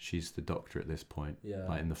yeah, she's the Doctor at this point,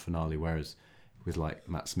 like in the finale. Whereas with like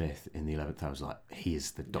Matt Smith in the 11th, I was like, he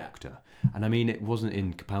is the Doctor. And I mean, it wasn't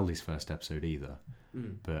in Capaldi's first episode either,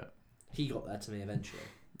 but he got there to me eventually.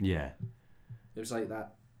 Yeah, it was like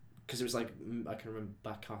that, because it was like, I can remember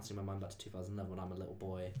casting my mind back to 2011 when I'm a little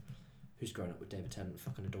boy who's grown up with David Tennant,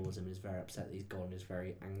 fucking adores him, and is very upset that he's gone, and is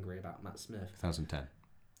very angry about Matt Smith. 2010.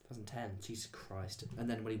 2010, Jesus Christ. And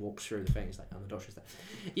then when he walks through the thing, he's like, oh, the Doctor's there.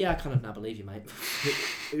 Yeah, I kind of now believe you, mate.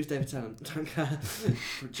 Who's David Tennant? Don't care.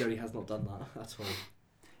 Jodie has not done that at all.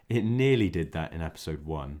 It nearly did that in episode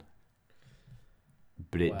 1,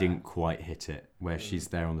 but it didn't quite hit it, where she's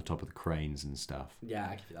there on the top of the cranes and stuff. Yeah,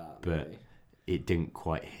 I give you that. But maybe. It didn't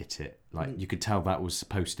quite hit it. Like, you could tell that was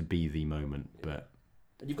supposed to be the moment, but...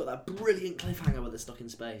 And you've got that brilliant cliffhanger where they're stuck in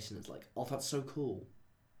space, and it's like, oh, that's so cool.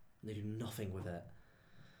 And they do nothing with it.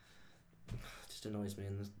 It just annoys me,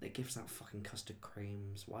 and they gives out fucking custard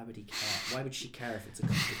creams. Why would he care? Why would she care if it's a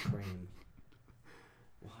custard cream?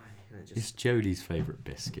 Why? It's Jodie's favourite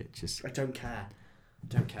biscuit. I don't care.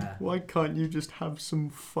 Don't care. Why can't you just have some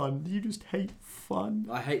fun? You just hate fun.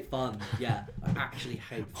 I hate fun. Yeah, I actually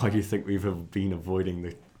hate fun. Why do you think we've been avoiding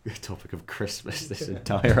the topic of Christmas this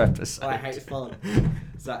entire episode? I hate fun.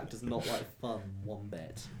 Zach does not like fun one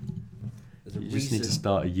bit. You just need to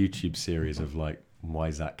start a YouTube series of like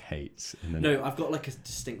why Zach hates. And then... No, I've got like a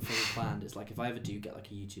distinct thing planned. It's like if I ever do get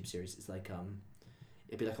like a YouTube series, it's like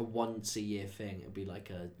it'd be like a once a year thing. It'd be like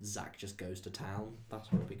a Zach just goes to town.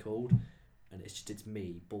 That's what it'd be called. And it's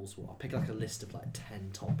me, balls to I'll pick like a list of like 10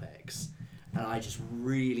 topics, and I just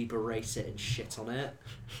really berate it and shit on it,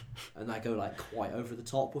 and I go like quite over the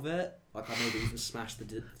top with it. Like I maybe even smash the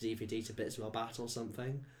DVD to bits with a bat or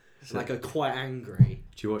something. And I go quite angry.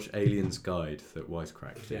 Do you watch Alien's Guide that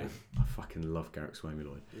Wisecracked? Yeah. I fucking love Garrick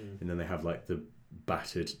Swamy-Lloyd. And then they have like the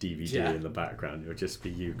battered DVD in the background. It'll just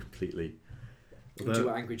be you completely... Or do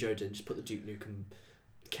what Angry Joe did, just put the Duke Nukem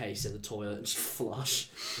case in the toilet and just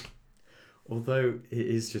flush. Although it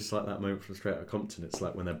is just like that moment from Straight Outta Compton. It's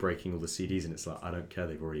like when they're breaking all the CDs and it's like, I don't care,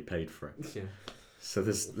 they've already paid for it. Yeah. So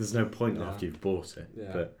there's no point after you've bought it.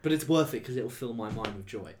 Yeah. But it's worth it because it'll fill my mind with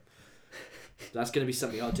joy. That's going to be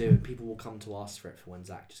something I'll do, and people will come to ask for it for when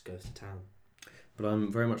Zach just goes to town. But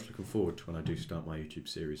I'm very much looking forward to when I do start my YouTube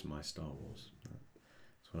series, My Star Wars.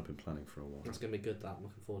 That's what I've been planning for a while. That's going to be good, that. I'm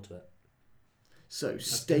looking forward to it. So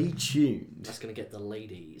stay tuned. That's going to get the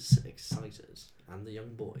ladies excited and the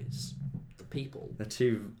young boys, the people. They're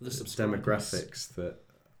two The subscribers. demographics that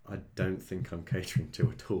I don't think I'm catering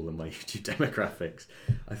to at all in my YouTube demographics.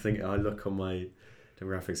 I think I look on my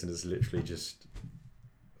demographics and it's literally just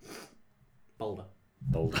Boulder.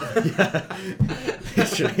 yeah.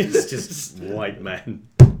 Literally, it's just white men.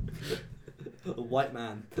 A white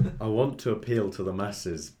man. I want to appeal to the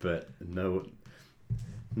masses, but no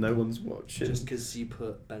one's watching. Just because you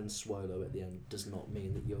put Ben Swallow at the end does not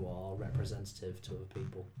mean that you are representative to other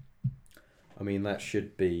people. I mean, that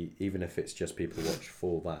should be, even if it's just people watch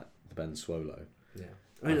for that, the Ben Swallow. Yeah.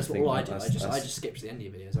 I mean, that's think all I do. that's- I just skip to the end of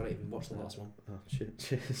your videos. I don't even watch the last one. Oh, shit,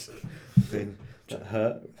 cheers. I mean, that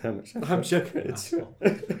hurt. How much? I'm joking. It's-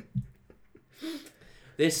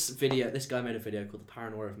 This guy made a video called The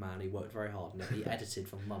Paranoia of Man. He worked very hard on it. He edited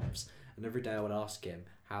for months. And every day I would ask him,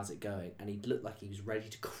 how's it going? And he'd look like he was ready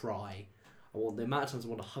to cry. The amount of times I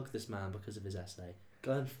want to hug this man because of his essay.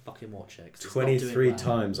 Go and fucking watch it. 'Cause it's not doing 23 well.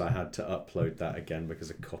 times I had to upload that again because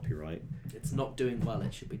of copyright. It's not doing well.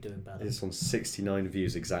 It should be doing better. It's on 69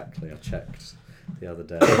 views exactly. I checked the other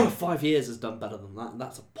day. 5 years has done better than that, and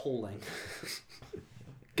that's appalling.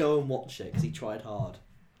 Go and watch it because he tried hard.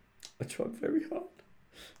 I tried very hard.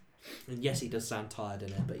 And yes, he does sound tired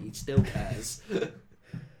in it, but he still cares.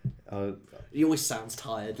 He always sounds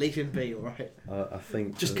tired. Leave him be, alright? I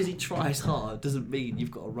think Just because he tries hard doesn't mean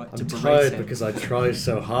you've got a right to I'm berate tired him. because I try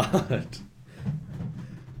so hard.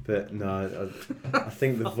 But no, I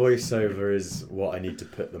think the voiceover is what I need to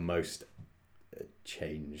put the most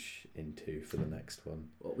change into for the next one.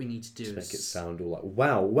 What we need to do Just is make it sound all like,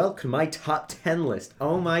 wow, welcome to my top 10 list.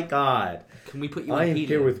 Oh my god. Can we put you on I am helium?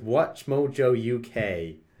 here with Watch Mojo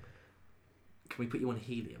UK. Can we put you on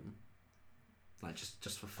helium? Like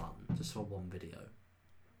just for fun, just for one video.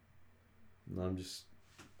 No,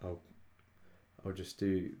 I'll just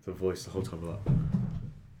do the voice the whole time like,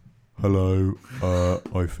 Hello,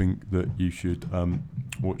 I think that you should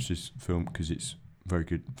watch this film because it's very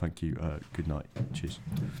good. Thank you. Good night. Cheers.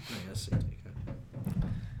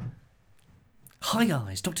 Hi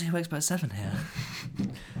guys, Doctor Who Expert 7 here.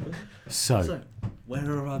 So, Where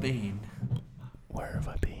have I been? where have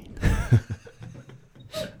I been?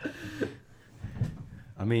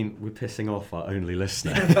 I mean, we're pissing off our only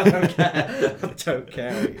listener. I don't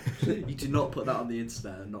care. You do not put that on the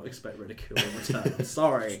internet and not expect ridicule in return. I'm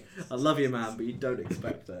sorry. I love you, man, but you don't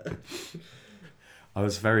expect it. I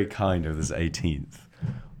was very kind of this 18th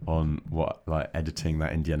on editing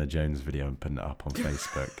that Indiana Jones video and putting it up on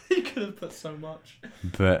Facebook. You could have put so much.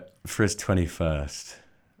 But for his 21st,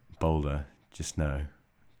 Boulder, just know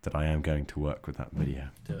that I am going to work with that video.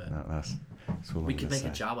 Do it. That's all We I'm could gonna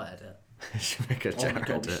make a say. Jawa edit. Should make a Oh my Jawa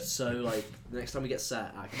god, edit. so the next time we get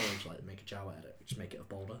set at college, make a Jawa edit. Just make it a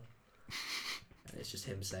Boulder. And it's just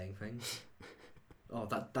him saying things. Oh,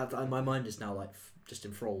 that my mind is now just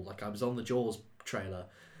enthralled. Like I was on the Jaws trailer,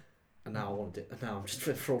 and now now I'm just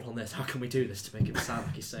enthralled on this. How can we do this to make it sound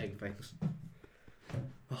like he's saying things?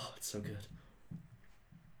 Oh, it's so good.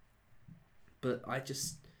 But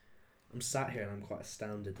I'm sat here and I'm quite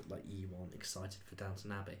astounded that you aren't excited for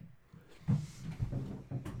Downton Abbey.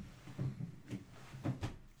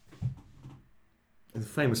 The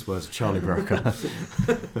famous words of Charlie Brooker.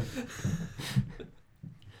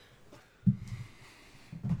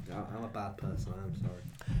 I'm a bad person, I'm sorry.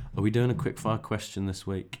 Are we doing a quickfire question this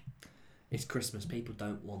week? It's Christmas. People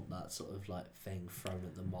don't want that sort of thing thrown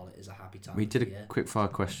at them while it is a happy time. We of did the a year.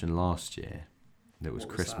 quickfire question last year that was What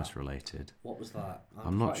was Christmas that? related. What was that?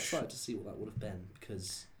 I'm not quite sure. excited to see what that would have been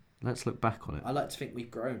because Let's look back on it. I like to think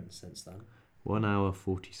we've grown since then. 1 hour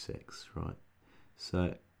 46, right.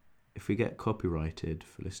 So if we get copyrighted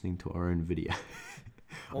for listening to our own video,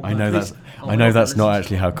 Oh, I man, know please- that's oh, I know we're that's not listening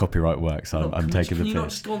actually to how it. copyright works. Look, I'm can taking you the not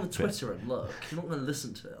piss. just go on the Twitter and look? You're not going to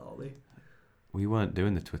listen to it, are we? We weren't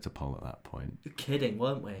doing the Twitter poll at that point. You're kidding,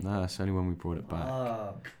 weren't we? No, that's only when we brought it back.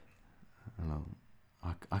 Fuck.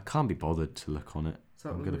 I can't be bothered to look on it. Is that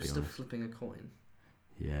I'm when gonna we're be still honest. flipping a coin?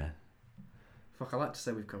 Yeah. Fuck, I like to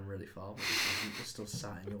say we've come really far, but we're still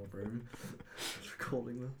sat in your room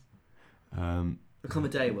recording this. There'll come a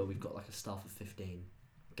day where we've got a staff of 15.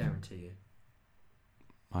 Guarantee you.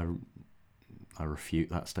 I refute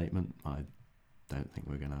that statement. I don't think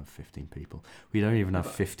we're going to have 15 people. We don't even have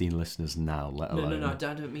 15 listeners now, let alone... No, I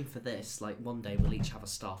don't mean for this. One day we'll each have a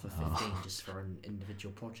staff of 15 just for an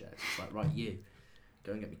individual project. It's right, you,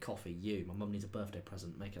 go and get me coffee. You, my mum needs a birthday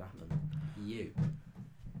present, make it happen. You.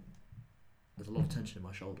 There's a lot of tension in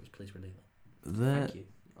my shoulders, please relieve it. Thank you.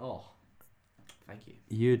 Oh, thank you.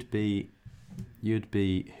 You'd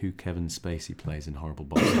be who Kevin Spacey plays in Horrible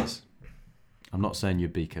Bosses. I'm not saying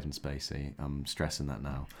you'd be Kevin Spacey. I'm stressing that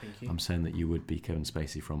now. Thank you. I'm saying that you would be Kevin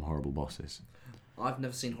Spacey from Horrible Bosses. I've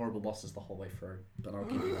never seen Horrible Bosses the whole way through, but I'll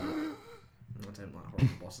give you that. I don't like Horrible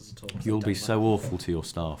Bosses at all. You'll be so awful to your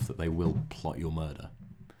staff that they will plot your murder.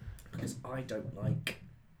 Because I don't like...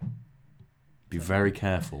 Be very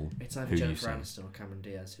careful It's either who you Jennifer say. Aniston or Cameron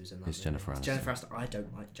Diaz who's in that It's movie. Jennifer Aniston. Jennifer Aniston. I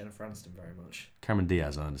don't like Jennifer Aniston very much. Cameron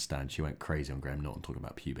Diaz, I understand. She went crazy on Graham Norton talking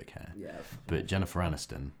about pubic hair. Yeah. But Jennifer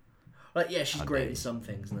Aniston... Like, yeah, she's I'd great be- in some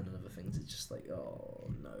things, and then in other things it's just like,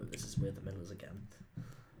 oh no, this is We're the Millers again.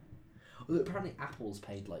 Although apparently Apple's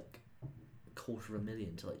paid like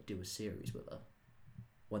 $250,000 to like do a series with her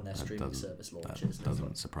when their streaming service launches. That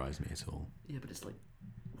doesn't surprise me at all. Yeah, but it's like,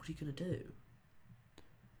 what are you gonna do?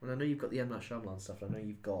 And I know you've got the M. Night Shyamalan stuff. And I know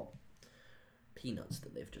you've got Peanuts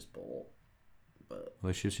that they've just bought, but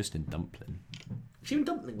Well, she was just in Dumpling. she in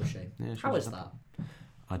Dumpling was she? Yeah, she How was is in that?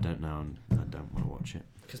 I don't know. I don't want to watch it.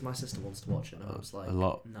 Because my sister wants to watch it, and I was like,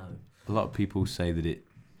 no. A lot of people say that it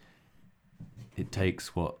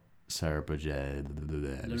takes what Sarah Burgess,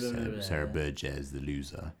 the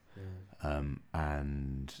loser,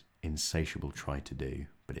 and Insatiable try to do,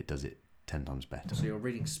 but it does it 10 times better. So you're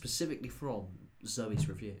reading specifically from Zoe's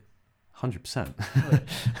review. 100%.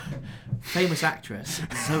 Famous actress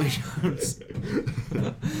Zoe Jones,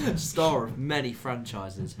 star of many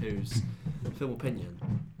franchises, whose film opinion,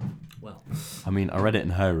 well, I mean, I read it in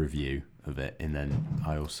her review of it, and then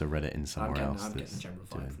I also read it in somewhere else. I'm getting the general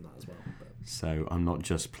vibe from that as well. But, so I'm not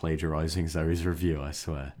just plagiarising Zoe's review, I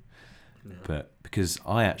swear. yeah. But because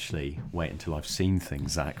I actually wait until I've seen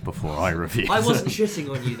things, Zach, before I review. I wasn't shitting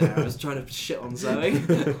on you there. I was trying to shit on Zoe.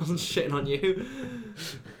 I wasn't shitting on you.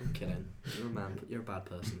 I'm kidding. You're a man. But you're a bad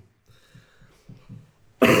person.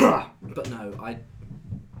 But no,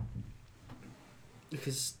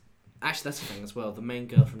 because actually that's the thing as well. The main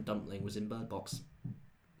girl from Dumpling was in Bird Box.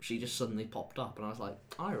 She just suddenly popped up, and I was like,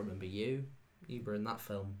 I remember you. You were in that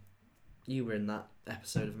film. You were in that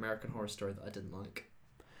episode of American Horror Story that I didn't like.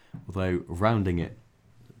 Although bringing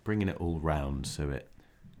it all round so it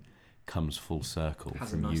comes full circle Has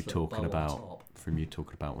a from nice you little talking bow on about top.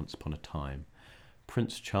 Once Upon a Time.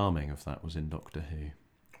 Prince Charming of that was in Doctor Who.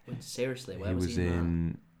 Wait, seriously, where He was was he in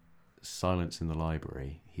in Silence in the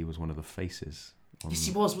Library. He was one of the faces. that? Yes,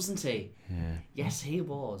 he was, wasn't he? Yeah. Yes, he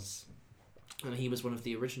was. And he was one of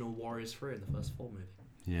the original Warriors 3 in the first 4 movie.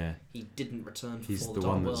 Yeah. He didn't return for He's For the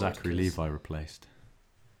Dark one that World Zachary 'cause- Levi replaced.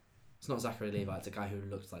 It's not Zachary Levi, it's a guy who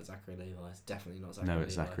looks like Zachary Levi. It's definitely not Zachary Levi. No,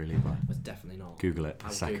 it's Zachary Levi. It's definitely not. Google it.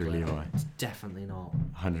 I'll Zachary Google it. Levi. It's definitely not.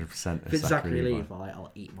 100% If it's it's Zachary Levi. Levi,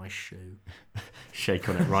 I'll eat my shoe. Shake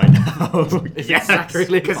on it right now. If it's Zachary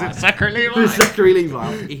Levi. Because it's Zachary If Levi. it's Zachary Levi,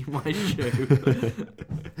 I'll eat my shoe.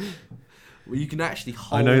 Well, you can actually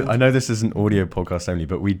hold... I know this is an audio podcast only,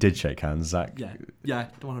 but we did shake hands, Zach. Yeah,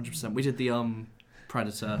 100%. We did the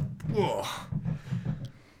Predator.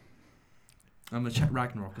 I'm going to check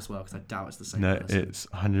Ragnarok as well, because I doubt it's the same No, person. it's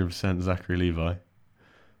 100% Zachary Levi.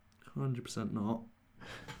 100% not.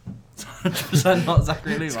 It's 100% not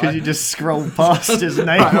Zachary Levi. It's because you just scrolled past his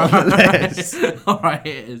name on the list. Alright,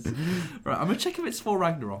 it is. Right, I'm going to check if it's for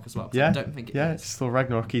Ragnarok as well, because I don't think it is. Yeah, it's Thor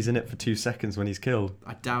Ragnarok. He's in it for 2 seconds when he's killed.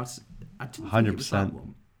 I doubt... I didn't think it was that 100%.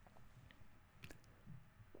 one.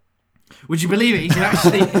 Would you believe it? He's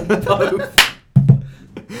actually in both.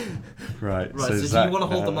 Right, Right, so do Zach, you want to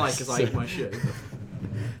hold the mic as I eat my shoe?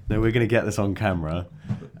 No, we're going to get this on camera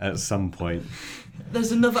at some point.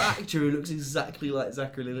 There's another actor who looks exactly like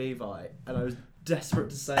Zachary Levi, and I was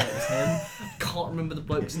desperate to say it was him. I can't remember the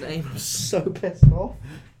bloke's name. I'm so pissed off.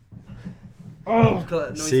 Oh, God, that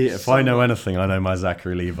annoys See, me if so I know much. anything, I know my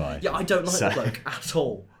Zachary Levi. Yeah, I don't like So- the bloke at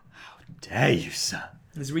all. Dare you, sir?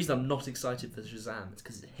 There's a reason I'm not excited for Shazam. It's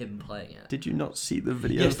because it's him playing it. Did you not see the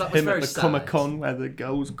video Yes, of that was him at very the sad. Comic-Con where the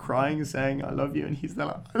girl's crying saying, I love you, and he's there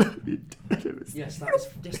like, I love you. It was Yes,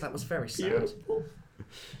 that was very sad. beautiful.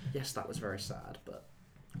 Yes, that was very sad, but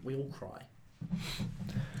we all cry.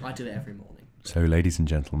 I do it every morning. So, ladies and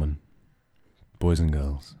gentlemen, boys and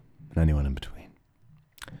girls, and anyone in between,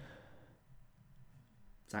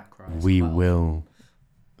 Zach cries. we well. will...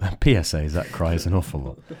 PSA, Zach cries an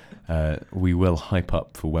awful lot. We will hype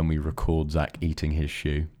up for when we record Zach eating his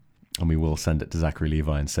shoe, and we will send it to Zachary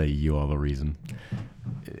Levi and say, you are the reason.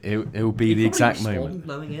 It will be He'd the probably exact respond moment.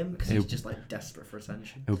 knowing him, because he's just like desperate for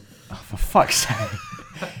attention. Oh, for fuck's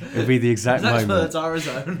sake. It'll be the exact Zach's moment. words are his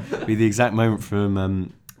own. Be the exact moment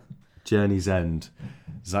from Journey's End.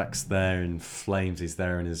 Zach's there in flames. He's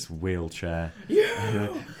there in his wheelchair. You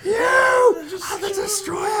are the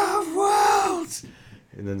destroyer of worlds.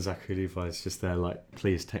 And then Zachary Levi's just there like,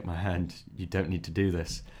 please take my hand. You don't need to do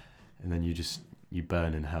this. And then you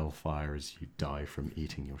burn in hellfire as you die from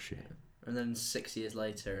eating your shit. And then 6 years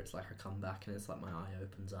later, it's like I come back and it's like my eye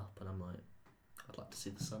opens up and I'm like, I'd like to see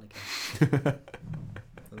the sun again.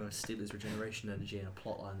 I'm going to steal his regeneration energy in a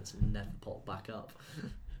plotline that's never popped back up.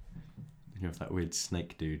 You have that weird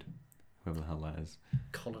snake dude, whoever the hell that is.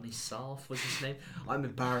 Colony South was his name. I'm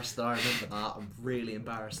embarrassed that I remember that. I'm really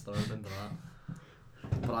embarrassed that I remember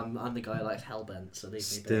that. But I'm the guy who likes Hellbent, so leave me be.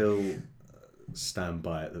 Still stand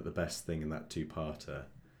by it that the best thing in that two-parter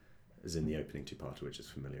is in the opening two-parter, which is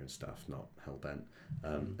familiar and stuff, not Hellbent.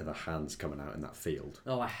 Are the hands coming out in that field.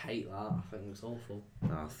 Oh, I hate that. I think it looks awful.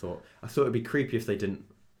 I thought it'd be creepy if they didn't.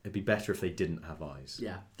 It'd be better if they didn't have eyes.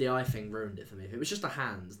 Yeah, the eye thing ruined it for me. If it was just the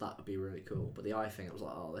hands, that would be really cool. But the eye thing, I was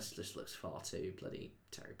like, oh, this just looks far too bloody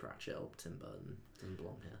Terry Pratchett or Tim Burton. Doesn't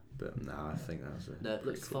belong here. But no, I think that was a No, it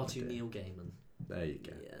looks cool far too idea. Neil Gaiman. There you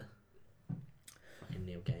go. Yeah. Fucking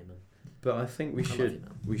Neil Gaiman. But I think we I love should you,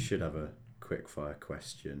 man. we should have a quickfire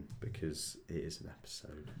question because it is an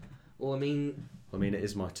episode. Well, I mean, it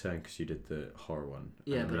is my turn because you did the horror one.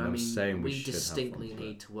 yeah, but I'm saying we should have distinctly one, but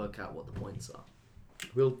need to work out what the points are.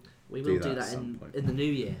 We will do do that at that some point. in the new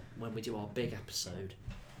year when we do our big episode.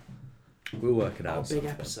 We'll work it out. Our at some big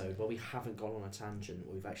point. episode where we haven't gone on a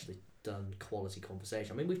tangent. We've actually done quality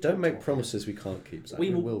conversation. I mean, Don't make talked promises we can't keep. Zach. We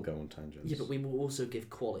We will- will go on tangents. Yeah, but we will also give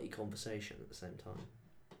quality conversation at the same time.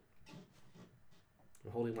 I'm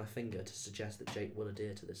holding my finger to suggest that Jake will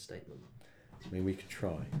adhere to this statement. we could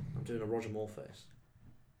try. I'm doing a Roger Moore face.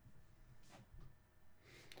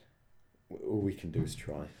 All we can do is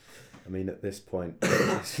try. At this point,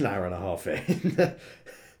 it's an hour and a half in.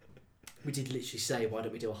 We did literally say, why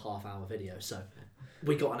don't we do a half-hour video? So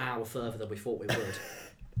we got an hour further than we thought we would.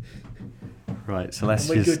 Right, so let's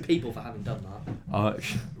And we're just... good people for having done that.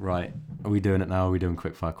 Right, are we doing it now? Are we doing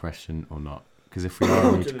quickfire question or not? Because if we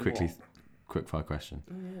are, we need to Doing quickly... what? Quickfire question.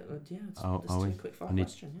 Let's are do we? a quick fire I need-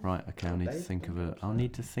 question. Yeah. Right, okay, I'll need to Babe, think of babe, it. I'll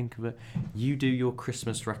need to think of it. You do your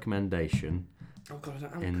Christmas recommendation, Oh god, I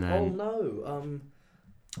don't. And Oh then- no.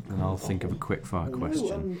 and I'll think of a quickfire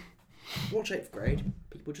question. Watch 8th grade.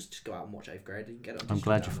 People just go out and watch 8th grade. You can get it on I'm digital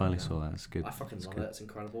glad you download finally now. saw that. It's good. I fucking It's love good. it. It's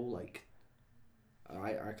incredible. Like,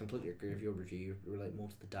 I completely agree with your review. You relate more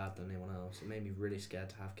to the dad than anyone else. It made me really scared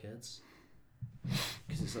to have kids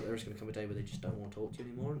because it's like there's going to come a day where they just don't want to talk to you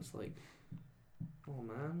anymore, and it's like, oh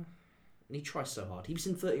man. And he tries so hard. He was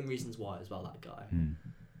in 13 Reasons Why as well. That guy, Hmm.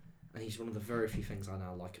 and he's one of the very few things I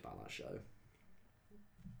now like about that show.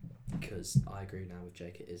 Because I agree now with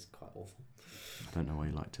Jake, it is quite awful. I don't know why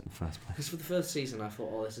you liked it in the first place. Because for the first season, I thought,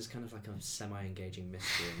 oh, this is kind of like a semi-engaging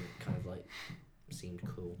mystery, and it kind of like seemed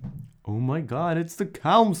cool. Oh my god, it's the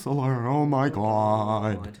counselor! Oh my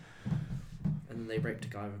god! And then they raped a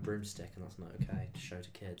guy with a broomstick, and that's not okay to show to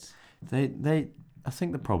kids. I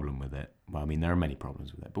think the problem with it, well, there are many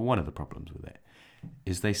problems with it, but one of the problems with it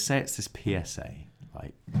is they say it's this PSA,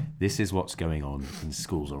 like, this is what's going on in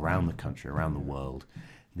schools around the country, around the world.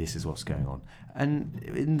 This is what's going on. And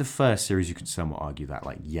in the first series, you could somewhat argue that,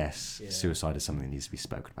 like, yes, Yeah. suicide is something that needs to be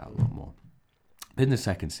spoken about a lot more. But in the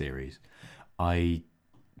second series, I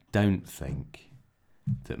don't think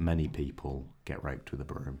that many people get raped with a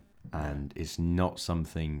broom. And it's not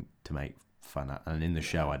something to make fun at. And in the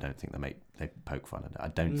show, I don't think they poke fun at it. I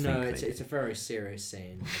don't No, think it's a very serious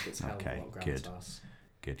scene. Like, it's held Okay, a lot of good. gravitas.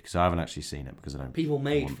 good, because I haven't actually seen it because I don't People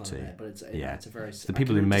made want fun to. of it, but it's Yeah. it's a very. the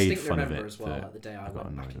people who made fun of remember it as well. that Like the day I I got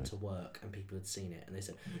went back annoyed into work and people had seen it and they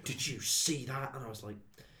said, "Did you see that?" And I was like,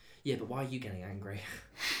 "Yeah, but why are you getting angry?"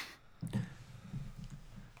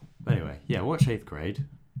 Anyway, yeah, watch 8th grade.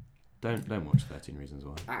 Don't watch 13 Reasons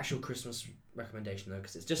Why. Actual Christmas recommendation though,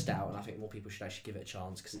 because it's just out and I think more people should actually give it a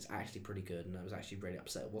chance because it's actually pretty good. And I was actually really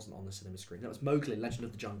upset it wasn't on the cinema screen. That was Mowgli: Legend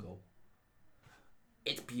of the Jungle.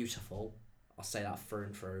 It's beautiful. I'll say that through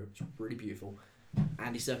and through. It's really beautiful.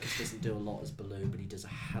 Andy Serkis doesn't do a lot as Baloo, but he does a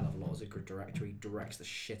hell of a lot as a good director. He directs the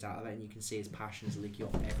shit out of it, and you can see his passion is leaking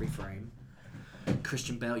off every frame.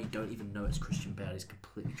 Christian Bale, you don't even know it's Christian Bale. He's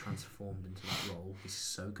completely transformed into that role. He's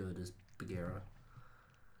so good as Bagheera.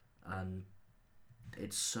 And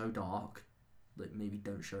it's so dark that maybe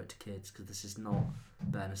don't show it to kids, because this is not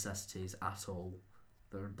bare necessities at all.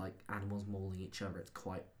 There are like animals mauling each other. It's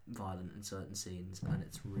quite violent in certain scenes, and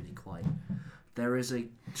it's really quite... There is a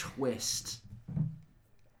twist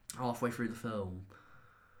halfway through the film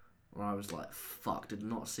where I was like, fuck, did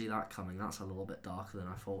not see that coming. That's a little bit darker than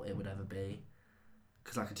I thought it would ever be.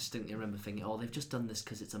 Because I could distinctly remember thinking, oh, they've just done this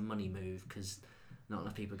because it's a money move, because not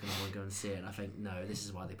enough people are going to want to go and see it. And I think, no, this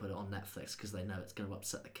is why they put it on Netflix, because they know it's going to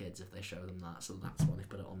upset the kids if they show them that. So that's why they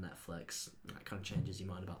put it on Netflix. That kind of changes your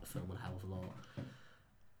mind about the film a hell of a lot.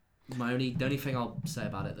 The only thing I'll say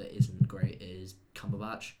about it that isn't great is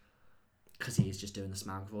Cumberbatch, because he is just doing the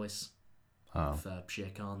Smaug voice. for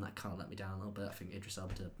Shere Khan. That kind of let me down a little bit. I think Idris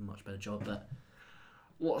Elba did a much better job. But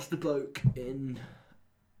what's the bloke in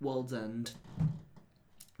World's End?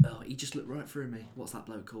 Oh, he just looked right through me. What's that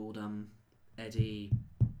bloke called? Eddie.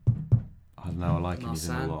 I don't know. I like him. He's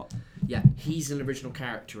in a lot. Yeah, he's an original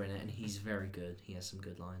character in it, and he's very good. He has some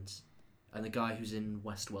good lines. And the guy who's in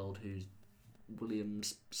Westworld, who's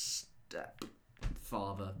William's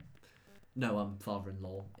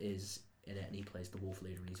father-in-law, is in it, and he plays the wolf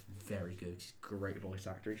leader, and he's very good. He's a great voice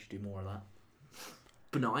actor. He should do more of that.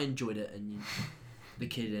 But no, I enjoyed it, and the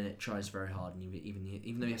kid in it tries very hard, and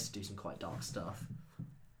even though he has to do some quite dark stuff,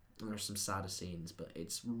 and there are some sadder scenes, but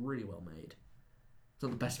it's really well made. It's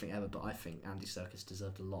not the best thing ever, but I think Andy Serkis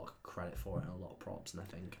deserved a lot of credit for it and a lot of props, and I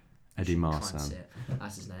think Eddie Marsan.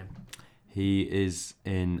 That's his name. He is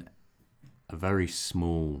in a very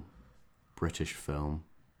small British film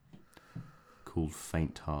called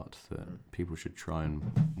Faint Heart that people should try and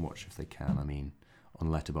watch if they can. I mean, on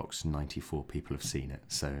Letterboxd, 94 people have seen it,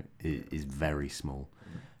 so it is very small.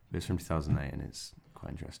 But it's from 2008 and it's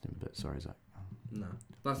quite interesting. But sorry, Zach. No,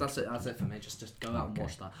 that's it. That's it for me. Just go out and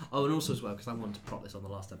watch that. Oh, and also as well, because I wanted to prop this on the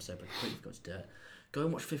last episode, but I completely forgot to do it. Go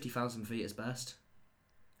and watch 50,000 Feet is Best,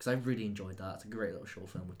 because I really enjoyed that. It's a great little short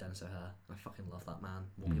film with Dennis O'Hare. I fucking love that man.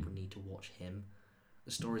 More people need to watch him.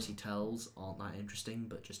 The stories he tells aren't that interesting,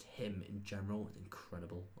 but just him in general is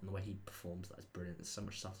incredible, and the way he performs that is brilliant. There's so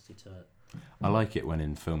much subtlety to it. I like it when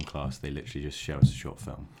in film class they literally just show us a short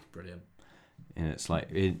film. Brilliant. And it's like,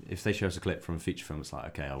 if they show us a clip from a feature film, it's like,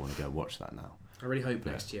 okay, I want to go watch that now. I really hope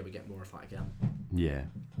next year we get more of that again. Yeah.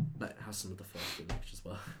 That has some of the first remakes as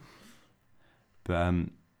well. But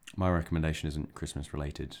my recommendation isn't Christmas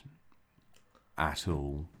related at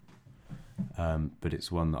all. But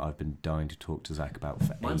it's one that I've been dying to talk to Zach about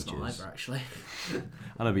for Mine's ages. Mine's not either, actually.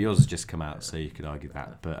 I know, but yours has just come out, so you could argue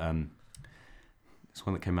that. But it's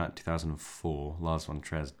one that came out in 2004, Lars von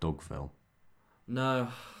Trier's Dogville. No,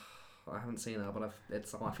 I haven't seen that, but I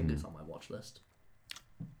think it's on my watch list.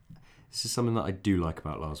 This is something that I do like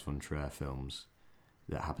about Lars von Trier films,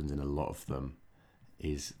 that happens in a lot of them,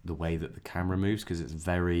 is the way that the camera moves, because it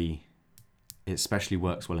especially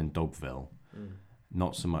works well in Dogville.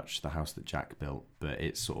 Not so much the house that Jack built, but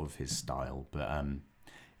it's sort of his style. But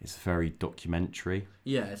it's very documentary.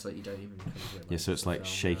 Yeah, it's like you don't even... So it's like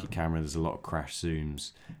shaky camera. There's a lot of crash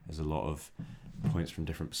zooms. There's a lot of points from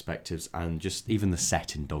different perspectives. And just even the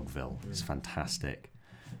set in Dogville is fantastic.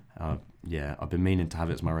 I've been meaning to have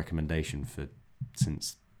it as my recommendation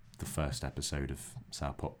since the first episode of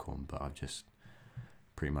Sour Popcorn, but I've just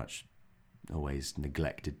pretty much always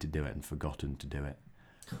neglected to do it and forgotten to do it.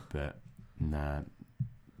 But nah,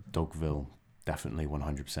 Dogville, definitely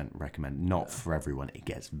 100% recommend. Not for everyone. It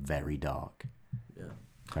gets very dark. Yeah.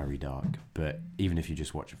 Very dark. But even if you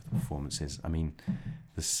just watch the performances, I mean,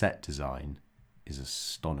 the set design is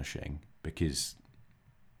astonishing, because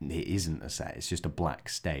it isn't a set. It's just a black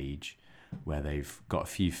stage where they've got a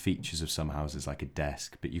few features of some houses, like a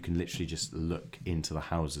desk, but you can literally just look into the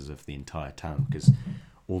houses of the entire town, because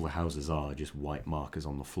all the houses are just white markers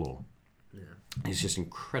on the floor. Yeah. It's just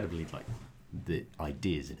incredibly, like, the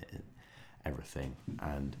ideas in it, everything,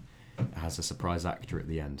 and it has a surprise actor at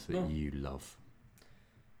the end that you love.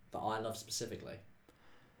 That I love specifically.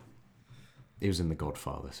 He was in The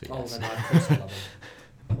Godfather, so yes. Oh, then of course I love him.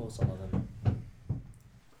 Of course I love him.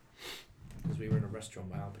 Because we were in a restaurant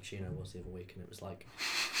where Al Pacino was the other week, and it was like...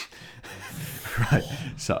 Right,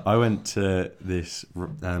 so I went to this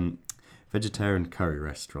vegetarian curry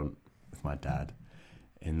restaurant with my dad,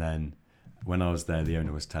 and then when I was there, the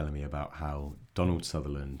owner was telling me about how Donald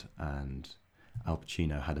Sutherland and Al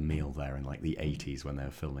Pacino had a meal there in like the 80s when they were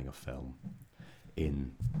filming a film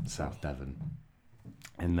in South Devon.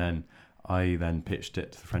 And then I pitched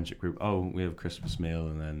it to the friendship group. Oh, we have a Christmas meal,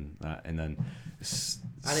 and then that, and then.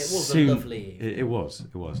 And it was a lovely. It was,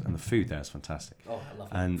 and the food there is fantastic. Oh, I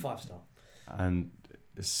love it. And 5-star. And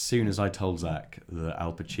as soon as I told Zach that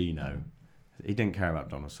Al Pacino, he didn't care about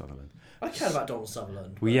Donald Sutherland. I cared about Donald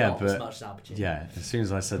Sutherland. Well, yeah, not but as much as Al Pacino. Yeah, as soon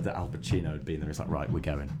as I said that Al Pacino had been there, it's like, right, we're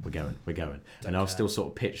going. And I was still sort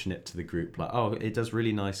of pitching it to the group, like, oh, it does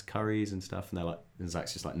really nice curries and stuff, and they're like, and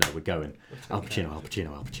Zach's just like, no, we're going. Al Pacino. Well,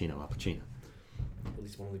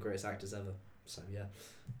 he's one of the greatest actors ever. So yeah,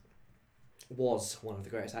 was one of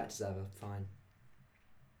the greatest actors ever. Fine.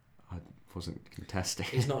 I wasn't contesting.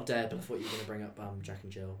 He's not dead, but I thought you were going to bring up Jack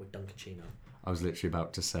and Jill with Dunkachino. I was literally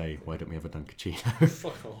about to say, why don't we have a Dunkachino?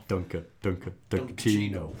 Fuck off.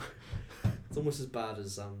 Dunkachino. It's almost as bad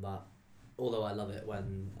as that. Although I love it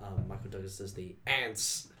when Michael Douglas does the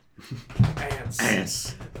ants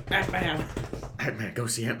Ants. Ant-Man. Ant-Man, go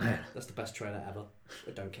see Ant-Man. That's the best trailer ever.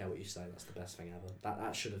 I don't care what you say. That's the best thing ever.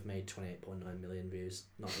 That should have made 28.9 million views.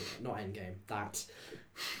 Not Endgame. That.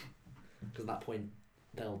 Because at that point,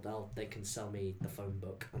 they can sell me the phone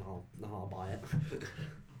book and I'll buy it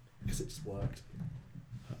because it just worked.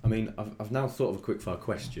 I mean, I've now thought of a quickfire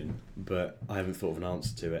question, but I haven't thought of an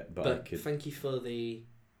answer to it. But thank you for the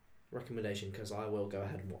recommendation, because I will go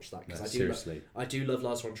ahead and watch that. Because seriously, I do love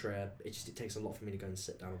Lars von Trier. It takes a lot for me to go and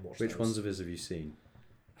sit down and watch. Which ones of his have you seen?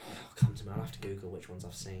 Oh, come to me. I'll have to Google which ones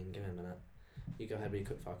I've seen. Give me a minute. You go ahead with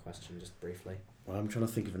your quickfire question just briefly. Well, I'm trying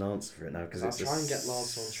to think of an answer for it now, because I'll try and get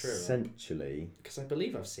Lars von Trier. Essentially, because I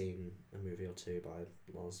believe I've seen a movie or two by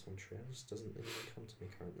Lars von Trier. It just doesn't even come to me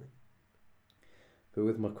currently. But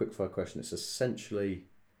with my quickfire question, it's essentially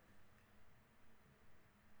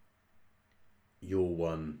your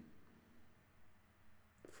one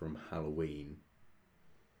from Halloween,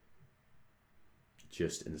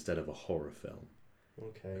 just instead of a horror film,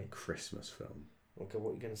 Okay. a Christmas film. Okay,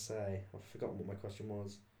 what are you going to say? I've forgotten what my question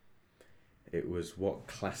was. It was, what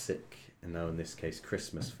classic, and now in this case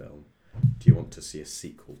Christmas film, do you want to see a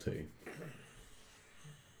sequel to?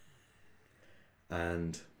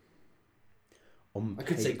 And I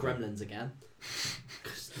could say Gremlins again.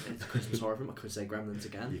 It's a Christmas horror film. I could say Gremlins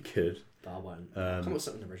again. You could. But I won't. Come up with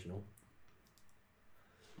something original.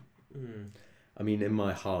 I mean, in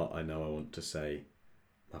my heart, I know I want to say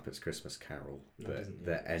Muppets Christmas Carol, but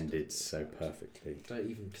that ended so perfectly. Don't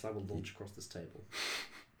even, because I will launch across this table.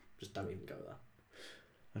 Just don't even go there.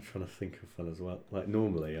 I'm trying to think of one as well. Like,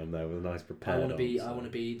 normally I'm there with a nice prepared I want to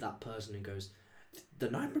be that person who goes, the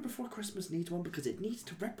Nightmare Before Christmas needs one because it needs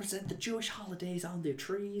to represent the Jewish holidays on their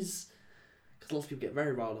trees. Because lots of people get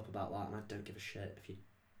very riled up about that, and I don't give a shit if you.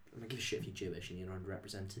 I give a shit if you're Jewish and you're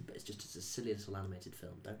underrepresented, but it's a silly little animated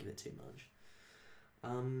film. Don't give it too much.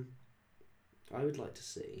 I would like to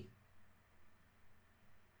see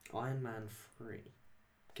Iron Man 3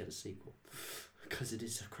 get a sequel because it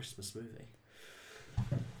is a Christmas movie.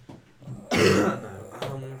 This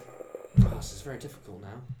is very difficult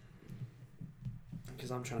now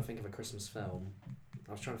because I'm trying to think of a Christmas film.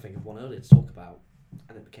 I was trying to think of one earlier to talk about,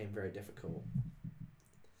 and it became very difficult.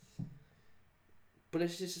 But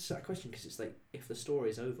it's just that question, because it's like, if the story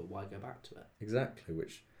is over, why go back to it? Exactly,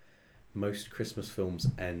 which most Christmas films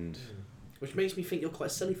end. Which makes me think you're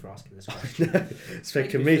quite silly for asking this question. It's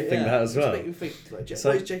making me think that as well. It's making me think, like, It's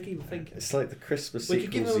what like, is Jake even thinking? It's like the Christmas We sequels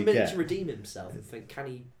could give him a you minute get. to redeem himself and think, can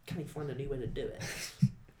he find a new way to do it?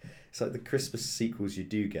 It's like the Christmas sequels you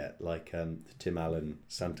do get, like the Tim Allen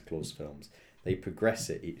Santa Claus films. They progress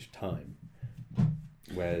it each time.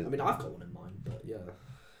 Where I mean, I've got one in mind, but yeah.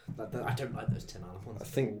 I don't like those Tim Allen ones. I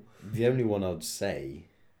think the only one I'd say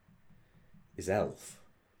is Elf.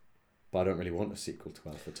 But I don't really want a sequel to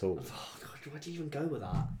Elf at all. Oh, God, why do you even go with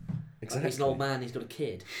that? Exactly. Like, he's an old man, he's got a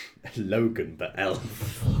kid. Logan, but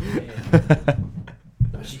Elf. Yeah.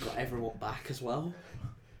 You've got everyone back as well.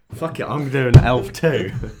 Fuck it, I'm doing Elf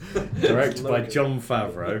too. Directed by Jon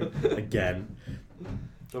Favreau, again.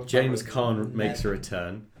 James Caan makes a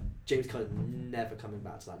return. James Caan is never coming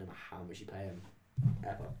back to that, no matter how much you pay him.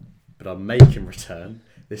 Ever. But I'll make him return.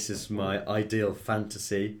 This is my ideal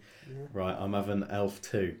fantasy. Yeah. Right, I'm having Elf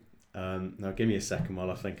 2. Now give me a second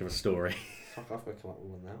while I think of a story. Fuck, I've got to come up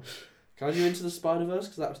with one now. Can I do Into the Spider-Verse?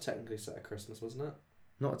 Because that was technically set at Christmas, wasn't it?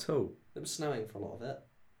 Not at all. It was snowing for a lot of it.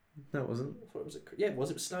 No, it wasn't. I thought it was it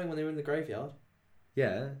was snowing when they were in the graveyard.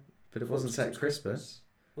 Yeah, but it wasn't set at Christmas.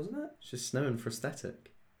 Wasn't it? It's just snowing for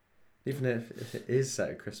aesthetic. Even if it is set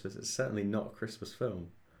at Christmas, it's certainly not a Christmas film.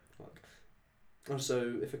 Fuck. Oh,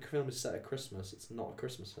 so if a film is set at Christmas, it's not a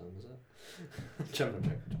Christmas film, is it? I'm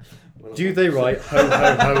joking. Do they write ho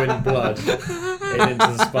ho ho in blood in Into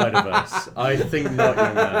the Spider-Verse? I think not,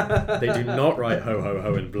 young man. They do not write ho ho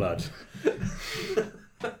ho in blood.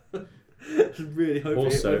 Really hoping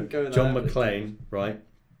also, it won't go there, John McClane, right?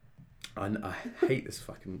 And I hate this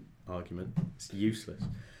fucking argument. It's useless.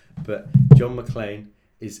 But John McClane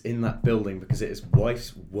is in that building because it is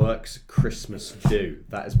wife's work's Christmas do.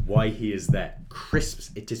 That is why he is there.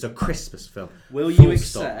 Christmas. It is a Christmas film. Will Full you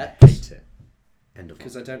stop. accept? Hate it. End of.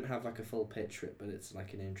 Because I don't have like a full picture it, but it's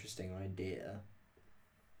like an interesting idea.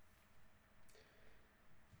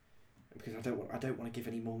 Because I don't want to give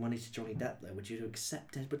any more money to Johnny Depp though. Would you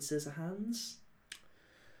accept Edward Scissorhands?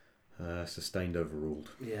 Sustained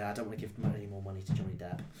overruled. Yeah, I don't want to give any more money to Johnny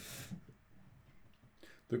Depp.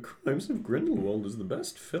 The Crimes of Grindelwald is the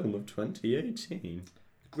best film of 2018.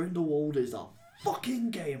 Grindelwald is a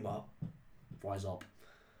fucking gamer. Rise up.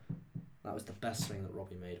 That was the best thing that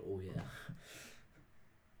Robbie made all year.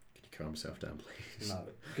 Could you calm yourself down, please. No,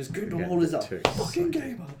 because We're getting Grindelwald is a too fucking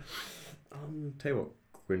excited. gamer. Tell you what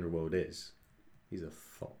Grindelwald is. He's a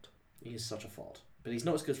thought. He is such a fod, but he's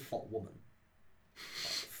not as good as Fot Woman.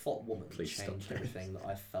 Fot Woman Please stop changed this. everything that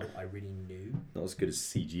I felt I really knew. Not as good as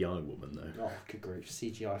CGI woman though. Oh, good grief,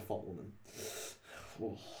 CGI Fot Woman.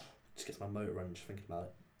 Oh, just gets my motor running just thinking about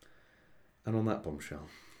it. And on that bombshell,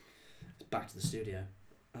 It's back to the studio.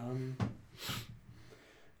 Because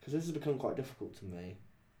this has become quite difficult to me.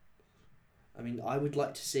 I mean, I would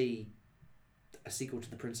like to see a sequel to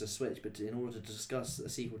the Princess Switch, but in order to discuss a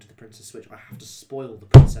sequel to the Princess Switch, I have to spoil the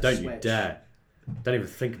Princess don't Switch. you dare! Don't even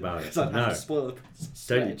think about it. Because I'd have No, to spoil the Princess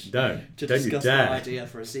don't Switch you? Don't. to Don't you discuss dare! my idea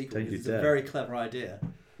for a sequel. Don't Because you it's dare. a very clever idea,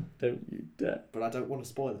 Don't you dare! but I don't want to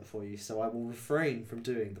spoil it for you, so I will refrain from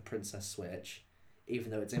doing the Princess Switch, even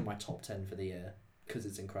though it's in my top 10 for the year, because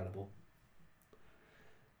it's incredible.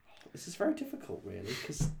 This is very difficult, really,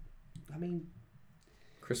 because, I mean,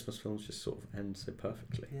 Christmas films just sort of end so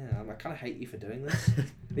perfectly. yeah, I kind of hate you for doing this.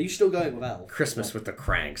 Are you still going with Elf? Christmas with the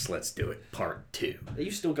Cranks. Let's do it. Part 2. Are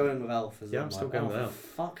you still going with Elf? Yeah, I'm still going with Elf. For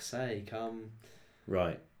fuck's sake,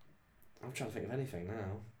 Right. I'm trying to think of anything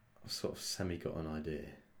now. I've sort of semi got an idea,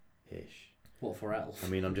 ish. What, for Elf? I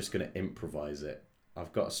mean, I'm just going to improvise it.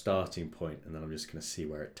 I've got a starting point, and then I'm just going to see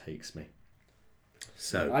where it takes me.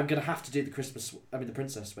 So I'm gonna have to do the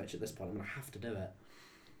Princess Switch at this point. I'm gonna have to do it.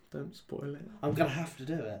 don't spoil it. I'm gonna have to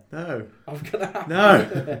do it. No. I'm gonna have No.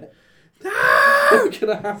 to do it. No. I'm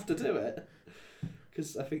gonna have to do it.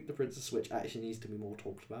 Because I think the Princess Switch actually needs to be more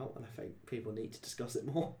talked about, and I think people need to discuss it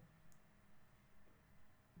more.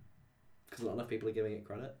 Because not enough people are giving it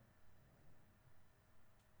credit.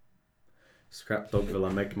 Scrap Dogville,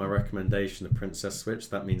 I'm making my recommendation, The Princess Switch.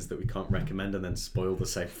 That means that we can't recommend and then spoil the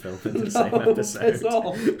same film in the same episode. It's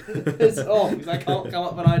off. It's off, because I can't come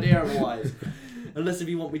up with an idea otherwise. Unless if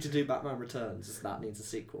you want me to do Batman Returns, that needs a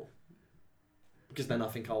sequel. Because then I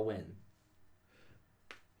think I'll win.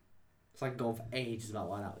 So I can go on for ages about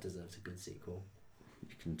why that deserves a good sequel.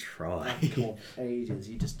 You can try. I can go on for ages,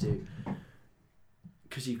 you just do.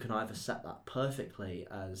 Because you can either set that perfectly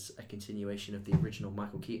as a continuation of the original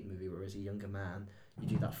Michael Keaton movie, where as a younger man, you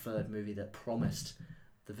do that third movie that promised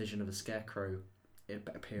the vision of a Scarecrow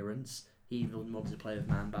appearance. He even wanted to play with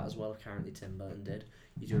Man-Bat as well, apparently Tim Burton did.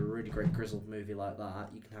 You do a really great grizzled movie like that,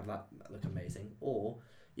 you can have that look amazing. Or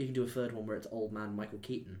you can do a third one where it's old man Michael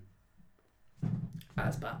Keaton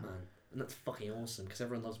as Batman. And that's fucking awesome, because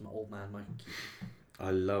everyone loves my old man Michael Keaton. I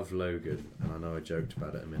love Logan, and I know I joked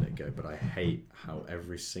about it a minute ago, but I hate how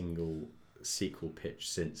every single sequel pitch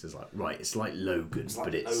since is like, right, it's like Logan, It's like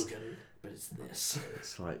but it's Logan, but it's this.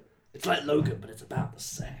 it's like, It's like Logan, but it's about the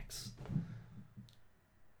sex.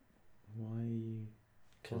 why?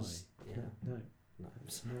 Because, yeah. No. No, I'm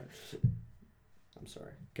sorry. I'm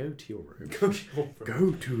sorry. Go to your room. Go to your room.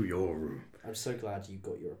 Go to your room. I'm so glad you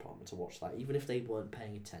got your apartment to watch that. Even if they weren't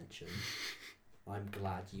paying attention, I'm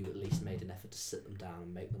glad you at least made an effort to sit them down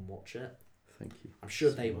and make them watch it. Thank you. I'm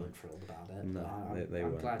sure So they much. weren't thrilled about it. No, but they I'm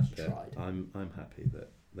weren't. glad you But tried. I'm happy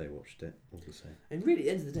that they watched it all the same. And really, at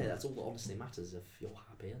the end of the day, that's all that honestly matters if you're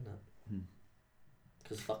happy, isn't it? Hmm.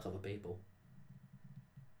 Because fuck other people.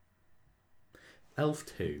 Elf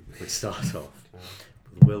 2 would start off Uh,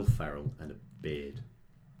 with Will Ferrell and a beard.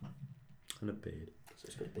 And a beard. so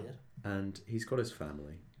it's got a beard. And he's got his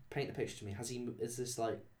family. Paint a picture to me. Is this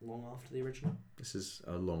like long after the original? This is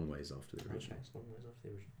a long ways after the original. Okay, it's long ways after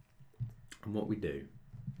the original. And what we do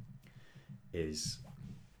is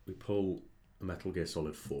we pull a Metal Gear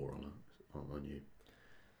Solid 4 on you.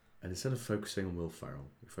 And instead of focusing on Will Ferrell,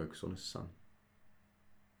 we focus on his son.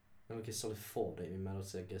 Metal Gear Solid 4, don't you mean Metal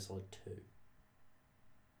Gear Solid 2?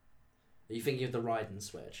 Are you thinking of the Raiden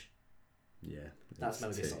switch? Yeah. That's it's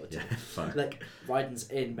Metal Gear two. Solid Yeah, 2. fine. Like, Raiden's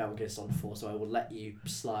in Metal Gear Solid 4, so I will let you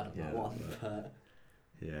slide on that Yeah, one. that's But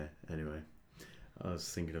Yeah, anyway. I was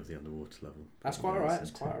thinking of the underwater level. that's quite alright,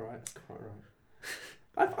 that's quite alright, that's quite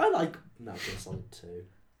alright. I like Metal Gear Solid 2.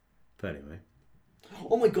 But anyway.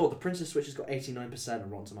 Oh my god, the Princess Switch has got 89% on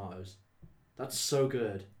Rotten Tomatoes. That's so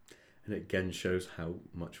good. And it again shows how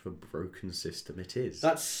much of a broken system it is.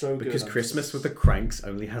 That's so good. Because I'm Christmas just- with the Cranks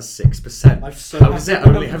only has 6%. I'm so How does it happy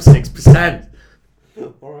only with have that.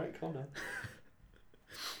 6%? Alright, calm down.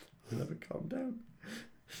 I'll never calm down.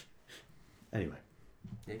 Anyway,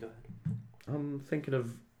 Yeah, go ahead. I'm thinking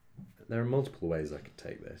of... There are multiple ways I could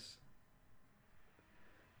take this.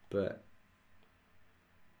 But...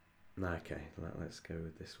 Nah, okay, let's go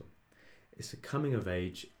with this one. It's a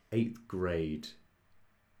coming-of-age, 8th grade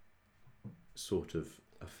sort of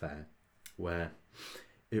affair where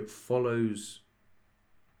it follows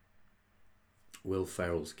Will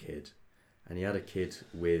Ferrell's kid, and he had a kid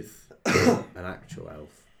with an actual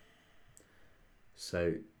elf,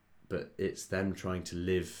 So, but it's them trying to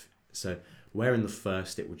live. So, where in the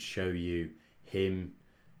first it would show you him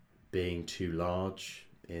being too large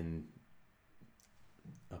up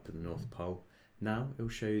in the North Pole. Now it will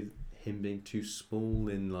show you him being too small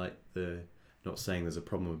in like the. Not saying there's a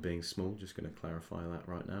problem with being small. Just going to clarify that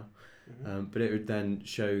right now. Mm-hmm. But it would then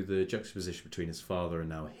show the juxtaposition between his father and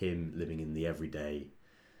now him living in the everyday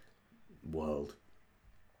world.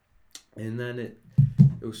 And then it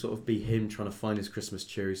will sort of be him trying to find his Christmas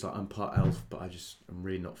cheer. He's like, I'm part elf, but I'm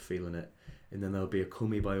really not feeling it. And then there'll be a call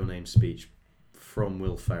me by your name speech from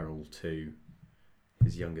Will Ferrell to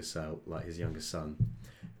his younger son.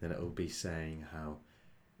 Then it will be saying how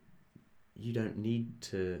you don't need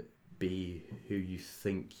to be who you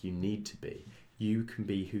think you need to be. You can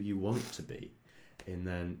be who you want to be. And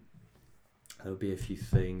then there'll be a few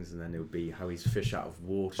things, and then it'll be how he's fish out of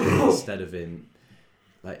water instead of in.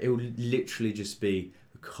 Like, it will literally just be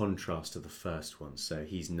a contrast to the first one. So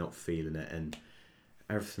he's not feeling it and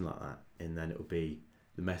everything like that. And then it'll be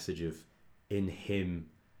the message of in him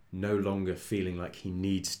no longer feeling like he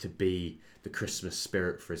needs to be the Christmas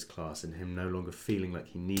spirit for his class, and him no longer feeling like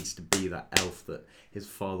he needs to be that elf that his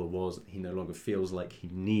father was. He no longer feels like he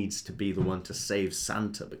needs to be the one to save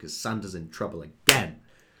Santa because Santa's in trouble again.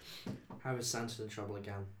 How is Santa in trouble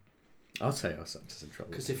again? I'll tell you how Santa's in trouble.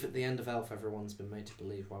 Because if at the end of Elf everyone's been made to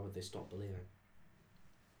believe, why would they stop believing?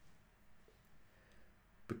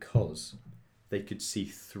 Because they could see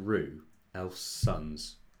through Elf's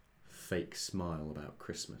son's fake smile about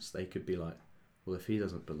Christmas. They could be like, well, if he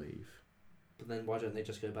doesn't believe... But then why don't they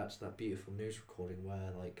just go back to that beautiful news recording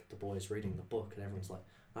where like the boy's reading the book and everyone's like,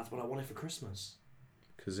 that's what I wanted for Christmas?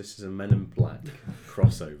 Because this is a Men in Black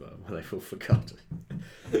crossover where they've all forgotten.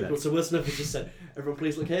 No. So Will Smith just said, everyone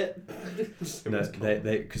please look here. No,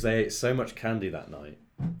 because they ate so much candy that night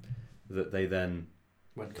that they then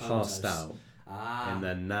passed out. And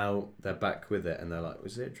then now they're back with it and they're like,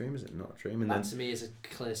 was it a dream? Is it not a dream? And that then, to me is a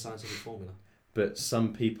clear scientific formula. But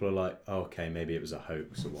some people are like, oh, okay, maybe it was a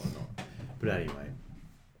hoax or whatnot. But anyway,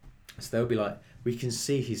 so they'll be like, we can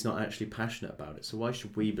see he's not actually passionate about it, so why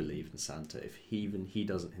should we believe in Santa if he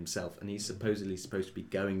doesn't himself, and he's supposedly supposed to be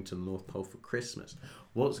going to the North Pole for Christmas?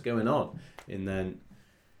 What's going on? And then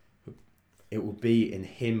it will be in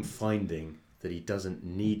him finding that he doesn't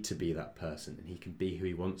need to be that person and he can be who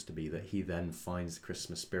he wants to be, that he then finds the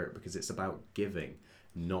Christmas spirit, because it's about giving,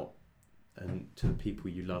 not to the people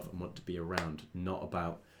you love and want to be around, not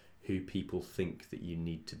about who people think that you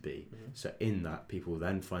need to be. Mm-hmm. So in that, people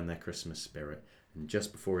then find their Christmas spirit, and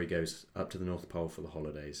just before he goes up to the North Pole for the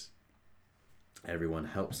holidays, everyone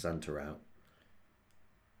helps Santa out.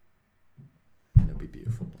 And it'll be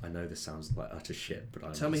beautiful. I know this sounds like utter shit,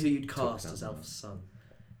 but tell me who you'd cast as Elf's son.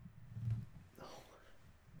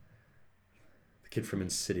 The kid from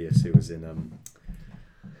Insidious who was in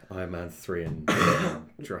Iron Man 3 and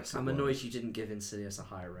Jurassic I'm World. annoyed you didn't give Insidious a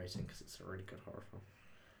higher rating because it's a really good horror film.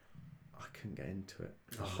 I couldn't get into it.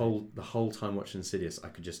 The whole time watching Insidious,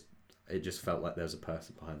 it just felt like there was a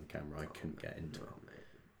person behind the camera. I couldn't get into it. Mate.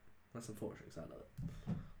 That's unfortunate because I love it.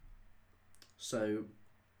 So,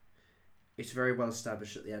 it's very well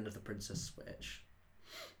established at the end of The Princess Switch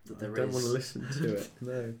that I don't want to listen to it.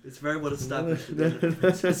 No. It's very well established at the end of The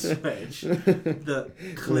Princess Switch that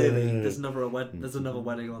clearly there's another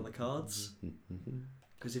wedding on the cards.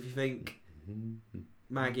 Because if you think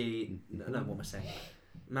Maggie, no, what am I saying?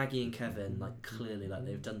 Maggie and Kevin, like, clearly, like,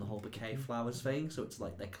 they've done the whole bouquet flowers thing, so it's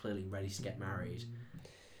like they're clearly ready to get married.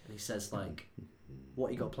 And he says, like,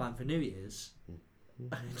 what you got planned for New Year's?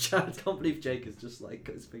 I can't believe Jake has just, like,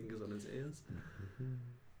 got his fingers on his ears.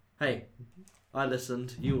 Hey, I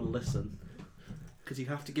listened, you will listen. Because you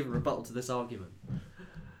have to give a rebuttal to this argument.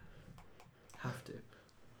 Have to.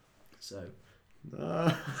 So...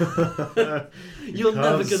 You're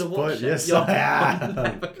never gonna watch it. Yes, You're I am.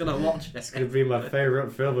 never gonna watch it. It's gonna be my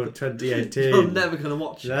favourite film of 2018. You're never gonna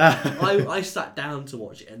watch it. I sat down to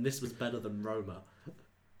watch it, and this was better than Roma.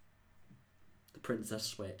 The Princess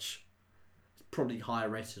Switch. It's probably higher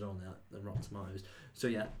rated on that than Rotten Tomatoes. So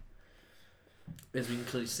yeah, as we can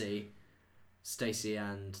clearly see, Stacey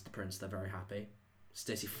and the Prince, they're very happy.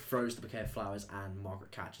 Stacey throws the bouquet of flowers, and Margaret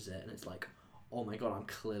catches it, and it's like, oh my god, I'm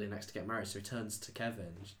clearly next to get married. So he turns to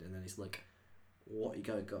Kevin, and then he's like, what you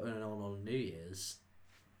got going on New Year's?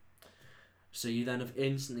 So you then have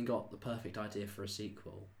instantly got the perfect idea for a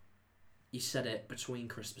sequel. You set it between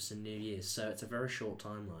Christmas and New Year's, so it's a very short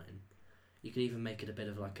timeline. You could even make it a bit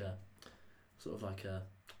of like a, sort of like a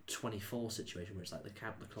 24 situation, where it's like the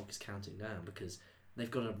clock is counting down, because they've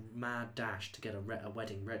got a mad dash to get a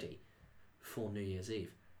wedding ready for New Year's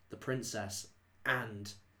Eve. The princess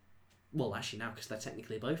and Well, actually now, because they're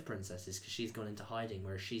technically both princesses, because she's gone into hiding,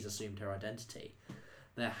 whereas she's assumed her identity.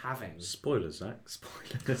 They're having... Spoilers, Zach.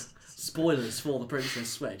 Spoilers. Spoilers for the Princess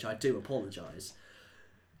Switch. I do apologise.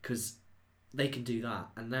 Because they can do that.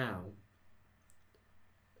 And now,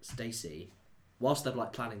 Stacey, whilst they're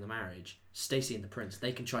like planning the marriage, Stacey and the prince,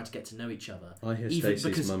 they can try to get to know each other. I hear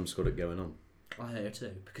Stacey's mum's got it going on. I hear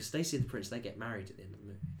too. Because Stacey and the prince, they get married at the end of the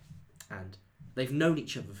movie. And they've known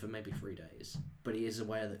each other for maybe 3 days. But he is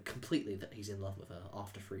aware that completely that he's in love with her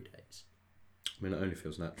after 3 days. I mean, it only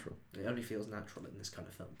feels natural. It only feels natural in this kind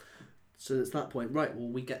of film. So it's that point, right, well,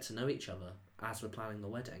 we get to know each other as we're planning the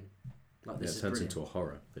wedding. Like, this it turns into a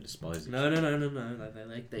horror. They despise each other.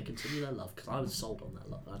 No. They continue their love, because I was sold on their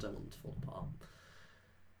love, and I don't want them to fall apart.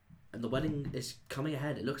 And the wedding is coming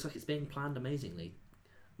ahead. It looks like it's being planned amazingly.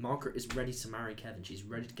 Margaret is ready to marry Kevin. She's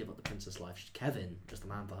ready to give up the princess life. Kevin is the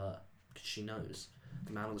man for her, because she knows.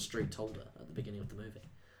 The man on the street told her at the beginning of the movie.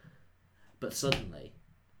 But suddenly,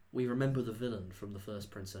 we remember the villain from the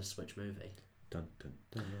first Princess Switch movie. Dun, dun,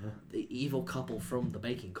 dun. The evil couple from the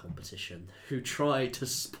baking competition who tried to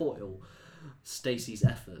spoil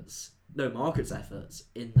Margaret's efforts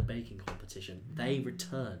in the baking competition. They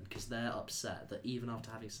return because they're upset that even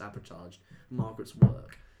after having sabotaged Margaret's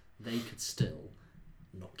work, they could still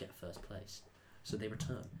not get first place. So they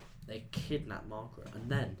return. They kidnap Margaret, and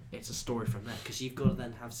then it's a story from there, because you've got to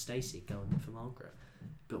then have Stacey going for Margaret.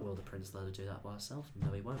 But will the prince let her do that by herself? No,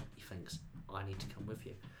 he won't. He thinks, I need to come with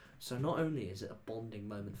you. So not only is it a bonding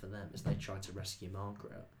moment for them as they try to rescue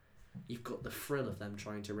Margaret, you've got the thrill of them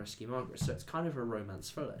trying to rescue Margaret. So it's kind of a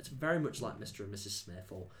romance thriller. It's very much like Mr. and Mrs.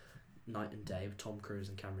 Smith or Night and Day with Tom Cruise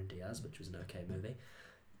and Cameron Diaz, which was an okay movie.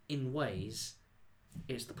 In ways,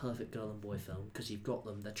 it's the perfect girl and boy film, because you've got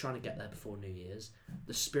them, they're trying to get there before New Year's.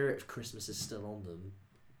 The spirit of Christmas is still on them.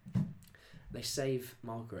 They save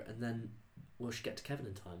Margaret, and then will she get to Kevin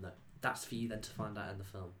in time, though? That's for you then to find out in the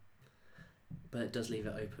film. But it does leave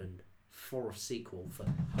it open for a sequel, for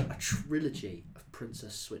a trilogy of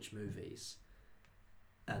Princess Switch movies.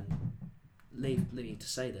 And leave me to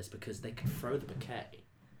say this, because they can throw the bouquet,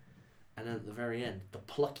 and then at the very end, the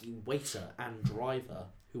plucky waiter and driver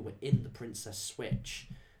who were in the Princess Switch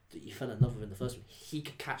that you fell in love with in the first one, he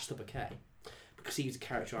could catch the bouquet, because he was a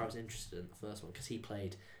character I was interested in the first one, because he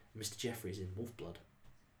played Mr. Jeffries in Wolfblood.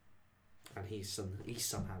 And he's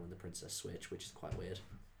somehow in the Princess Switch, which is quite weird.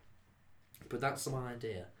 But that's my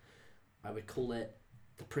idea. I would call it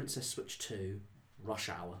the Princess Switch 2 Rush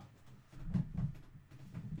Hour.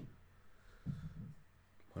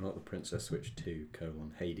 Why not the Princess Switch 2 :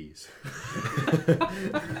 Hades?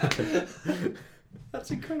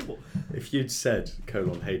 That's incredible. If you'd said :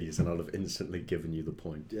 Hades, then I'd have instantly given you the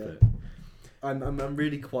point. Yeah. But I'm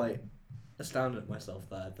really quite astounded at myself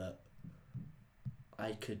there that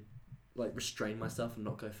I could restrain myself and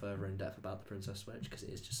not go further in depth about the Princess Switch, because it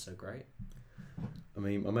is just so great. I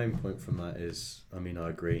mean, my main point from that is, I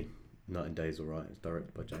agree, Night and Day's alright. It's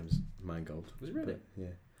directed by James Mangold. Was it really?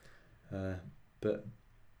 Yeah. But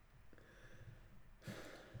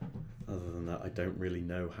other than that, I don't really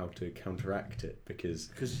know how to counteract it, because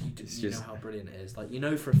you know how brilliant it is. You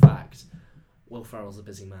know for a fact, Will Ferrell's a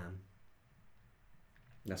busy man.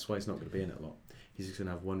 That's why he's not going to be in it a lot. He's just going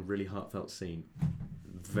to have one really heartfelt scene,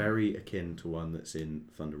 very akin to one that's in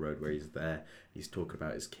Thunder Road, where he's there, he's talking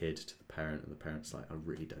about his kid to the parent, and the parent's like, I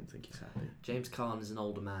really don't think he's happy. James Caan is an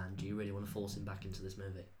older man. Do you really want to force him back into this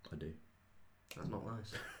movie? I do. That's not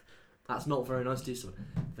nice. That's not very nice to do something.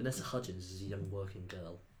 Vanessa Hudgens is a young working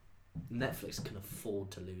girl. Netflix can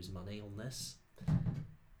afford to lose money on this.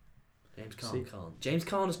 James Caan can't. James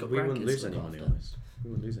Caan has got grandkids. We wouldn't lose any money on this.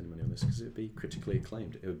 We wouldn't lose any money on this, because it would be critically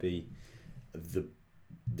acclaimed. It would be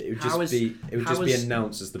just be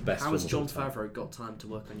announced as the best. How has Jon Favreau got time to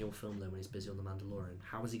work on your film though when he's busy on The Mandalorian?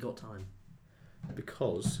 How has he got time?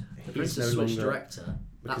 Because he's no longer director.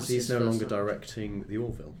 Because he's no longer directing The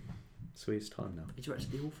Orville, so he's time now. He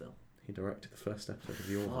directed The Orville. He directed the first episode of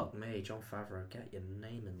The Orville. Fuck me, Jon Favreau, get your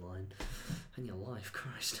name in line and your life,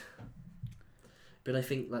 Christ. But I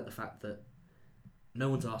think the fact that no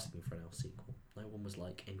one's asking for an Elf sequel. No one was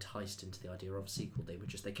enticed into the idea of a sequel.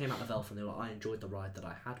 They came out of Elf and they were like, I enjoyed the ride that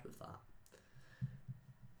I had with that.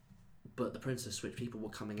 But the Princess Switch, people were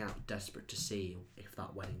coming out desperate to see if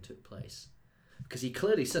that wedding took place. Because he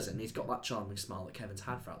clearly says it, and he's got that charming smile that Kevin's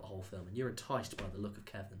had throughout the whole film, and you're enticed by the look of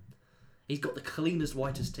Kevin. He's got the cleanest,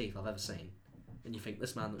 whitest teeth I've ever seen. And you think,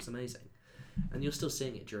 this man looks amazing. And you're still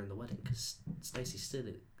seeing it during the wedding, because Stacey's still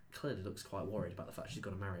clearly looks quite worried about the fact she's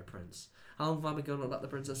going to marry a prince. How long have I been going on about the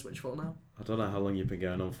Princess Switch for now? I don't know how long you've been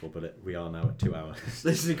going on for, but we are now at 2 hours.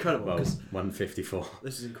 This is incredible. Well, 1:54.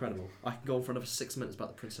 This is incredible. I can go on for another 6 minutes about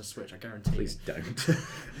the Princess Switch, I guarantee. Please don't.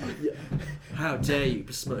 How dare you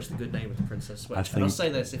besmirch the good name of the Princess Switch? And I'll say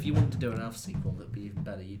this, if you want to do an Elf sequel, that'd be even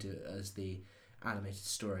better. You do it as the animated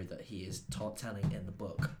story that he is telling in the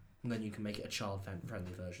book. And then you can make it a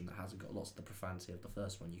child-friendly version that hasn't got lots of the profanity of the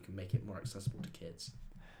first one. You can make it more accessible to kids.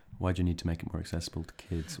 Why do you need to make it more accessible to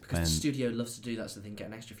kids? Because the studio loves to do that so they can get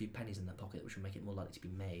an extra few pennies in their pocket, which will make it more likely to be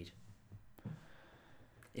made.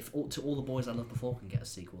 If To All the Boys I Loved Before can get a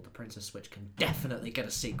sequel, The Princess Switch can definitely get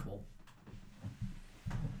a sequel.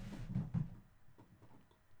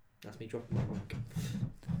 That's me dropping my mic.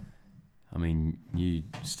 I mean, you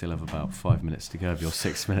still have about 5 minutes to go of your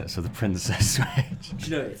 6 minutes of the Princess Switch. Do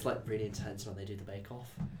you know, it's like really intense when they do the Bake Off.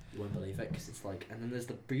 You won't believe it, because it's like, and then there's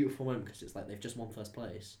the beautiful moment because it's like they've just won first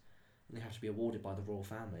place, and they have to be awarded by the royal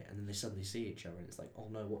family, and then they suddenly see each other, and it's like, oh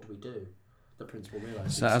no, what do we do? The prince will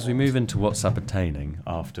realise. So as we move into what's attaining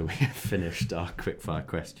after we have finished our quickfire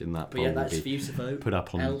question, that poll that's will for you to vote. Put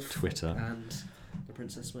up on Elf Twitter. And the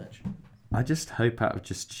Princess Switch. I just hope out of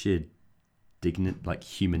just sheer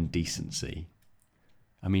human decency.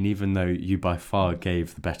 I mean, even though you by far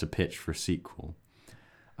gave the better pitch for a sequel,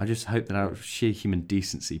 I just hope that out of sheer human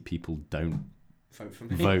decency, people don't vote for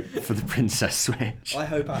me. Vote for the Princess Switch. I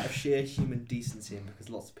hope out of sheer human decency, and because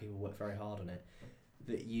lots of people work very hard on it,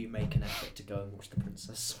 that you make an effort to go and watch the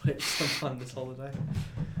Princess Switch sometime this holiday,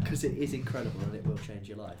 because it is incredible and it will change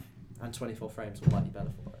your life. And 24 frames will likely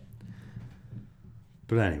better for it.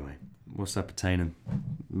 But anyway, what's appertaining?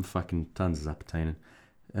 Fucking tons is appertaining.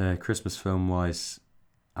 Christmas film wise,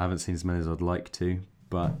 I haven't seen as many as I'd like to,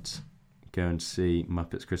 but go and see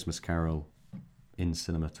Muppets Christmas Carol in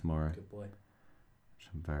cinema tomorrow. Good boy. Which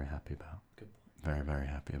I'm very happy about. Good boy. Very, very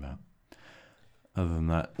happy about. Other than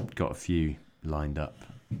that, got a few lined up.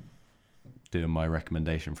 Doing my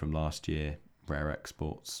recommendation from last year, Rare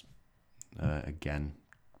Exports. Again,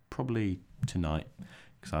 probably tonight,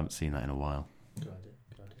 because I haven't seen that in a while. Good idea.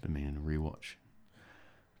 Good idea. Been meaning to rewatch.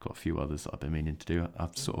 Got a few others that I've been meaning to do.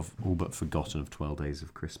 I've sort of all but forgotten of 12 Days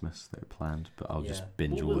of Christmas that are planned, but I'll just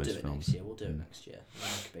binge all those films. We'll do it next year. We'll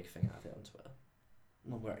make a big thing out of it on Twitter.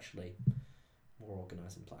 When we're actually more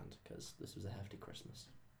organised and planned, because this was a hefty Christmas.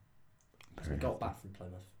 So we got back from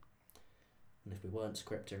Plymouth, and if we weren't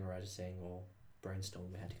scripting or editing or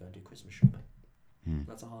brainstorming, we had to go and do Christmas shopping.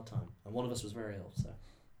 That's a hard time. And one of us was very ill, so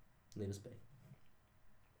leave us be.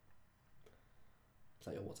 Is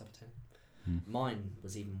that your what's appetite? Mine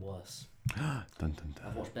was even worse. Dun, dun, dun.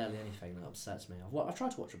 I've watched barely anything that upsets me. I've tried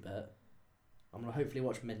to watch a bit. I'm going to hopefully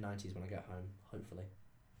watch mid-90s when I get home, hopefully.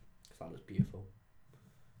 Because that looks beautiful.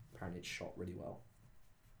 Apparently it's shot really well.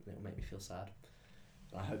 It'll make me feel sad.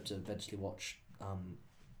 And I hope to eventually watch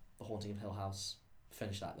The Haunting of Hill House,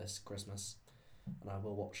 finish that this Christmas. And I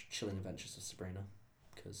will watch Chilling Adventures of Sabrina,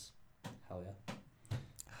 because hell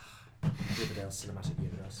yeah. Riverdale's cinematic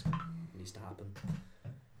universe needs to happen.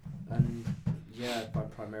 And yeah, by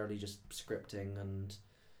primarily just scripting and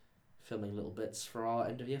filming little bits for our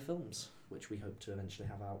end of year films, which we hope to eventually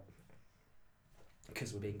have out,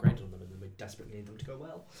 because we're being graded on them and we desperately need them to go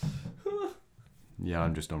well. Yeah,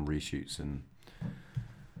 I'm just on reshoots and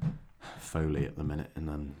Foley at the minute, and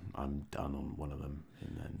then I'm done on one of them,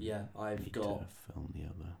 and then I've got to film the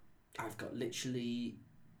other. I've got literally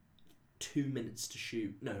 2 minutes to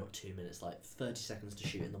shoot. No, not 2 minutes. Like 30 seconds to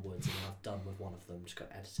shoot in the woods, and then I've done with one of them. Just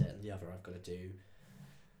got to edit it, and the other I've got to do.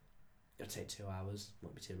 It'll take 2 hours.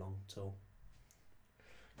 Won't be too long at all.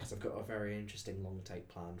 Because I've got a very interesting long take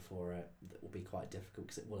plan for it that will be quite difficult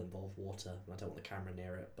because it will involve water, and I don't want the camera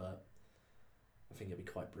near it, but I think it'll be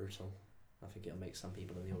quite brutal. I think it'll make some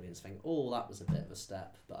people in the audience think, oh, that was a bit of a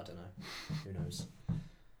step, but I don't know. Who knows?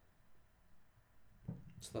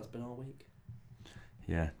 So that's been our week.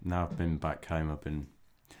 Yeah, now I've been back home, I've been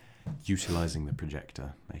utilising the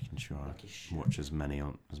projector, making sure I watch as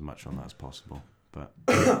much on that as possible. But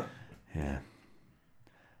yeah,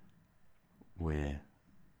 we're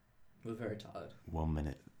very tired. 1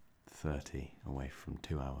 minute 30 away from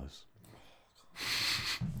 2 hours.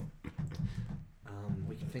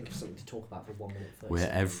 We can think of something to talk about for 1 minute 30 We're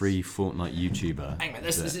seconds. every fortnight YouTuber. Hang on,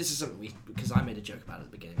 this is something because I made a joke about it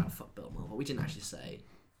at the beginning about fuck Bill Maher, but we didn't actually say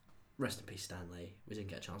rest in peace Stanley. We didn't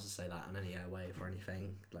get a chance to say that on any airwave or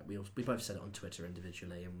anything. Like we both said it on Twitter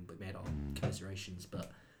individually, and we made our commiserations.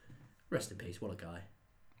 But rest in peace. What a guy.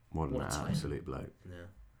 What an absolute bloke.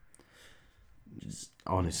 Yeah.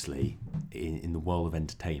 Honestly, in the world of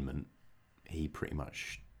entertainment, he pretty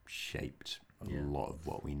much shaped a lot of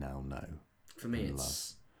what we now know. For me,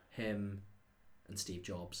 it's him, and Steve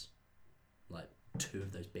Jobs, like two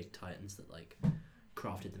of those big titans that like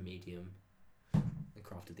crafted the medium and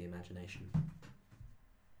crafted the imagination.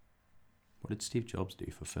 What did Steve Jobs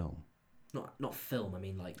do for film? Not film. I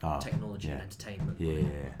mean like Ah, technology yeah. and entertainment.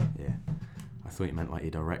 Yeah. I thought you meant like he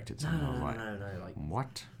directed something. I was like, No. Like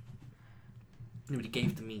what? nobody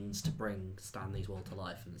gave the means to bring Stanley's world to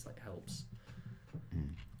life, and it's like helps.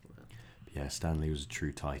 Yeah, Stanley was a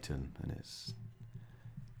true titan, and it's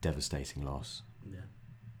devastating loss. Yeah.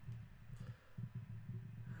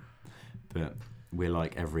 But we're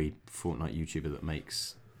like every Fortnite YouTuber that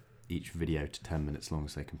makes each video to 10 minutes long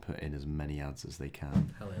so they can put in as many ads as they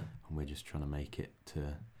can. Hell yeah. And we're just trying to make it to...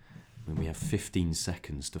 I mean, we have 15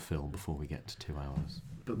 seconds to film before we get to 2 hours.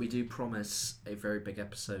 But we do promise a very big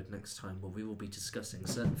episode next time where we will be discussing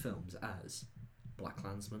certain films as Black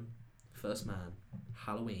Klansman, First Man,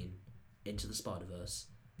 Halloween, Into the Spider-Verse,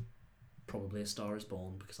 probably A Star Is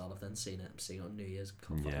Born, because I'll have then seen it. I'm seeing it on New Year's.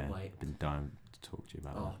 Can't fucking wait. I've been dying to talk to you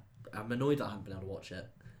about that. I'm annoyed that I haven't been able to watch it.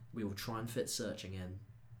 We will try and fit searching in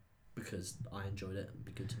because I enjoyed it. It'd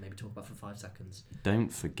be good to maybe talk about for 5 seconds.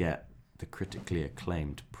 Don't forget the critically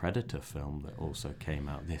acclaimed Predator film that also came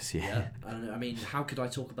out this year. Yeah, I mean, how could I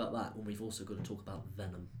talk about that when we've also got to talk about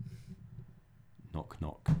Venom? Knock,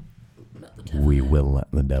 knock. Let the devil We in. will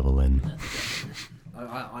let the devil in. Let the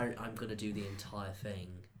devil in. I'm going to do the entire thing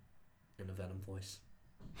in a Venom voice.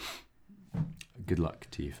 Good luck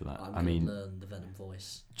to you for that. I'm I going mean, to learn the Venom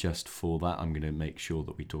voice. just for that, I'm going to make sure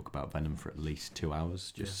that we talk about Venom for at least 2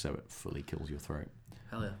 hours, just so it fully kills your throat.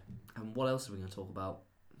 Hell yeah. And what else are we going to talk about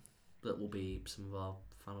that will be some of our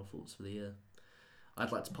final thoughts for the year?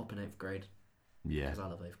 I'd like to pop in 8th grade. Yeah. Because I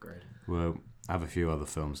love 8th grade. Well, I have a few other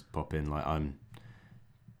films to pop in. Like, I'm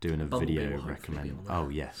doing a Bumblebee will video hopefully recommend. be on there. Oh,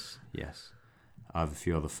 yes. I have a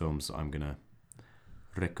few other films that I'm going to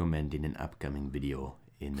recommend in an upcoming video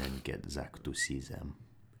and then get Zach to see them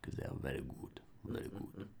because they are very good. Very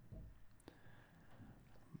good.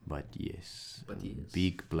 But yes.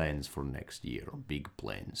 Big plans for next year. Big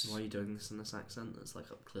plans. Why are you doing this in this accent that's like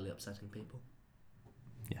clearly upsetting people?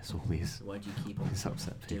 Yes, always. Why do you keep on It's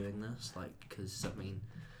upset people. doing this? Like, because I mean,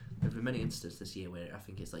 there have been many instances this year where I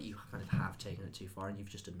think it's like you kind of have taken it too far and you've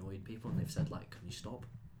just annoyed people and they've said like, "Can you stop?"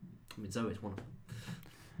 I mean, Zoe's one of them.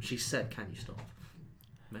 She said, "Can you stop?"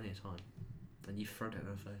 many a time, and you've thrown it in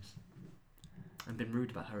her face and been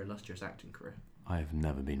rude about her illustrious acting career. I have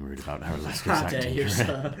never been rude about her illustrious How acting dare you, career.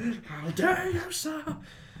 sir? How dare you, sir?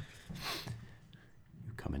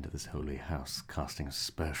 You come into this holy house casting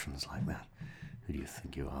aspersions like that. Who do you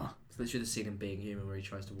think you are? It's literally the scene in Being Human where he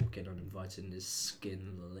tries to walk in uninvited and his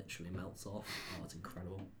skin literally melts off. Oh, it's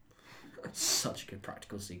incredible. Such a good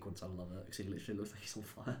practical sequence. I love it because he literally looks like he's on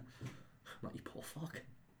fire. I'm like, you poor fuck.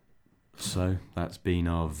 So that's been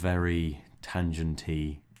our very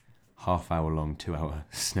tangenty, half-hour-long, 2-hour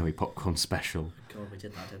snowy popcorn special. God, we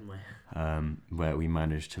did that, didn't we? Where we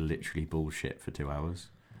managed to literally bullshit for 2 hours.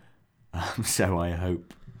 So I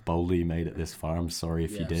hope, Boulder, you made it this far. I'm sorry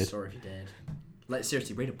if you did. Sorry if you did. Like,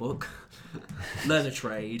 seriously, read a book. Learn a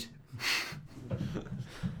trade.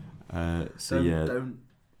 Don't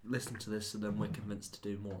listen to this and then we're convinced to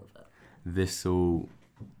do more of it. This will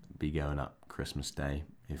be going up Christmas Day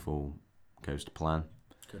if all goes to plan.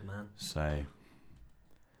 Good man. So,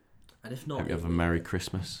 and if not, hope you have a Merry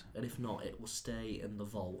Christmas. And if not, it will stay in the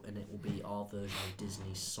vault and it will be our version of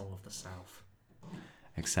Disney's Song of the South.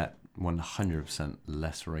 Except 100%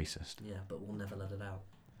 less racist. Yeah, but we'll never let it out.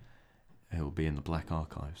 It will be in the Black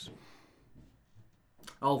Archives.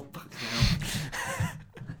 Oh, fuck now.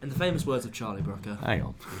 In the famous words of Charlie Brooker. Hang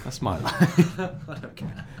on, that's my line. I don't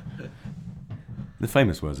care. The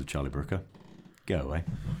famous words of Charlie Brooker. Go away.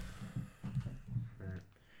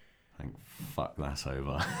 Thank fuck that's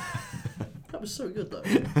over. That was so good though.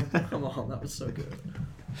 Come on, that was so good.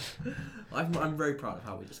 I'm very proud of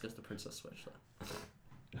how we discussed the Princess Switch though.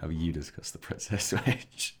 How you discuss the Princess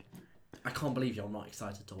Switch. I can't believe you're not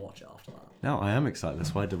excited to watch it after that. No, I am excited.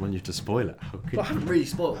 That's why I didn't want you to spoil it. How could But I haven't really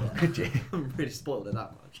spoiled it. Could you? I haven't really spoiled it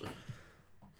that much.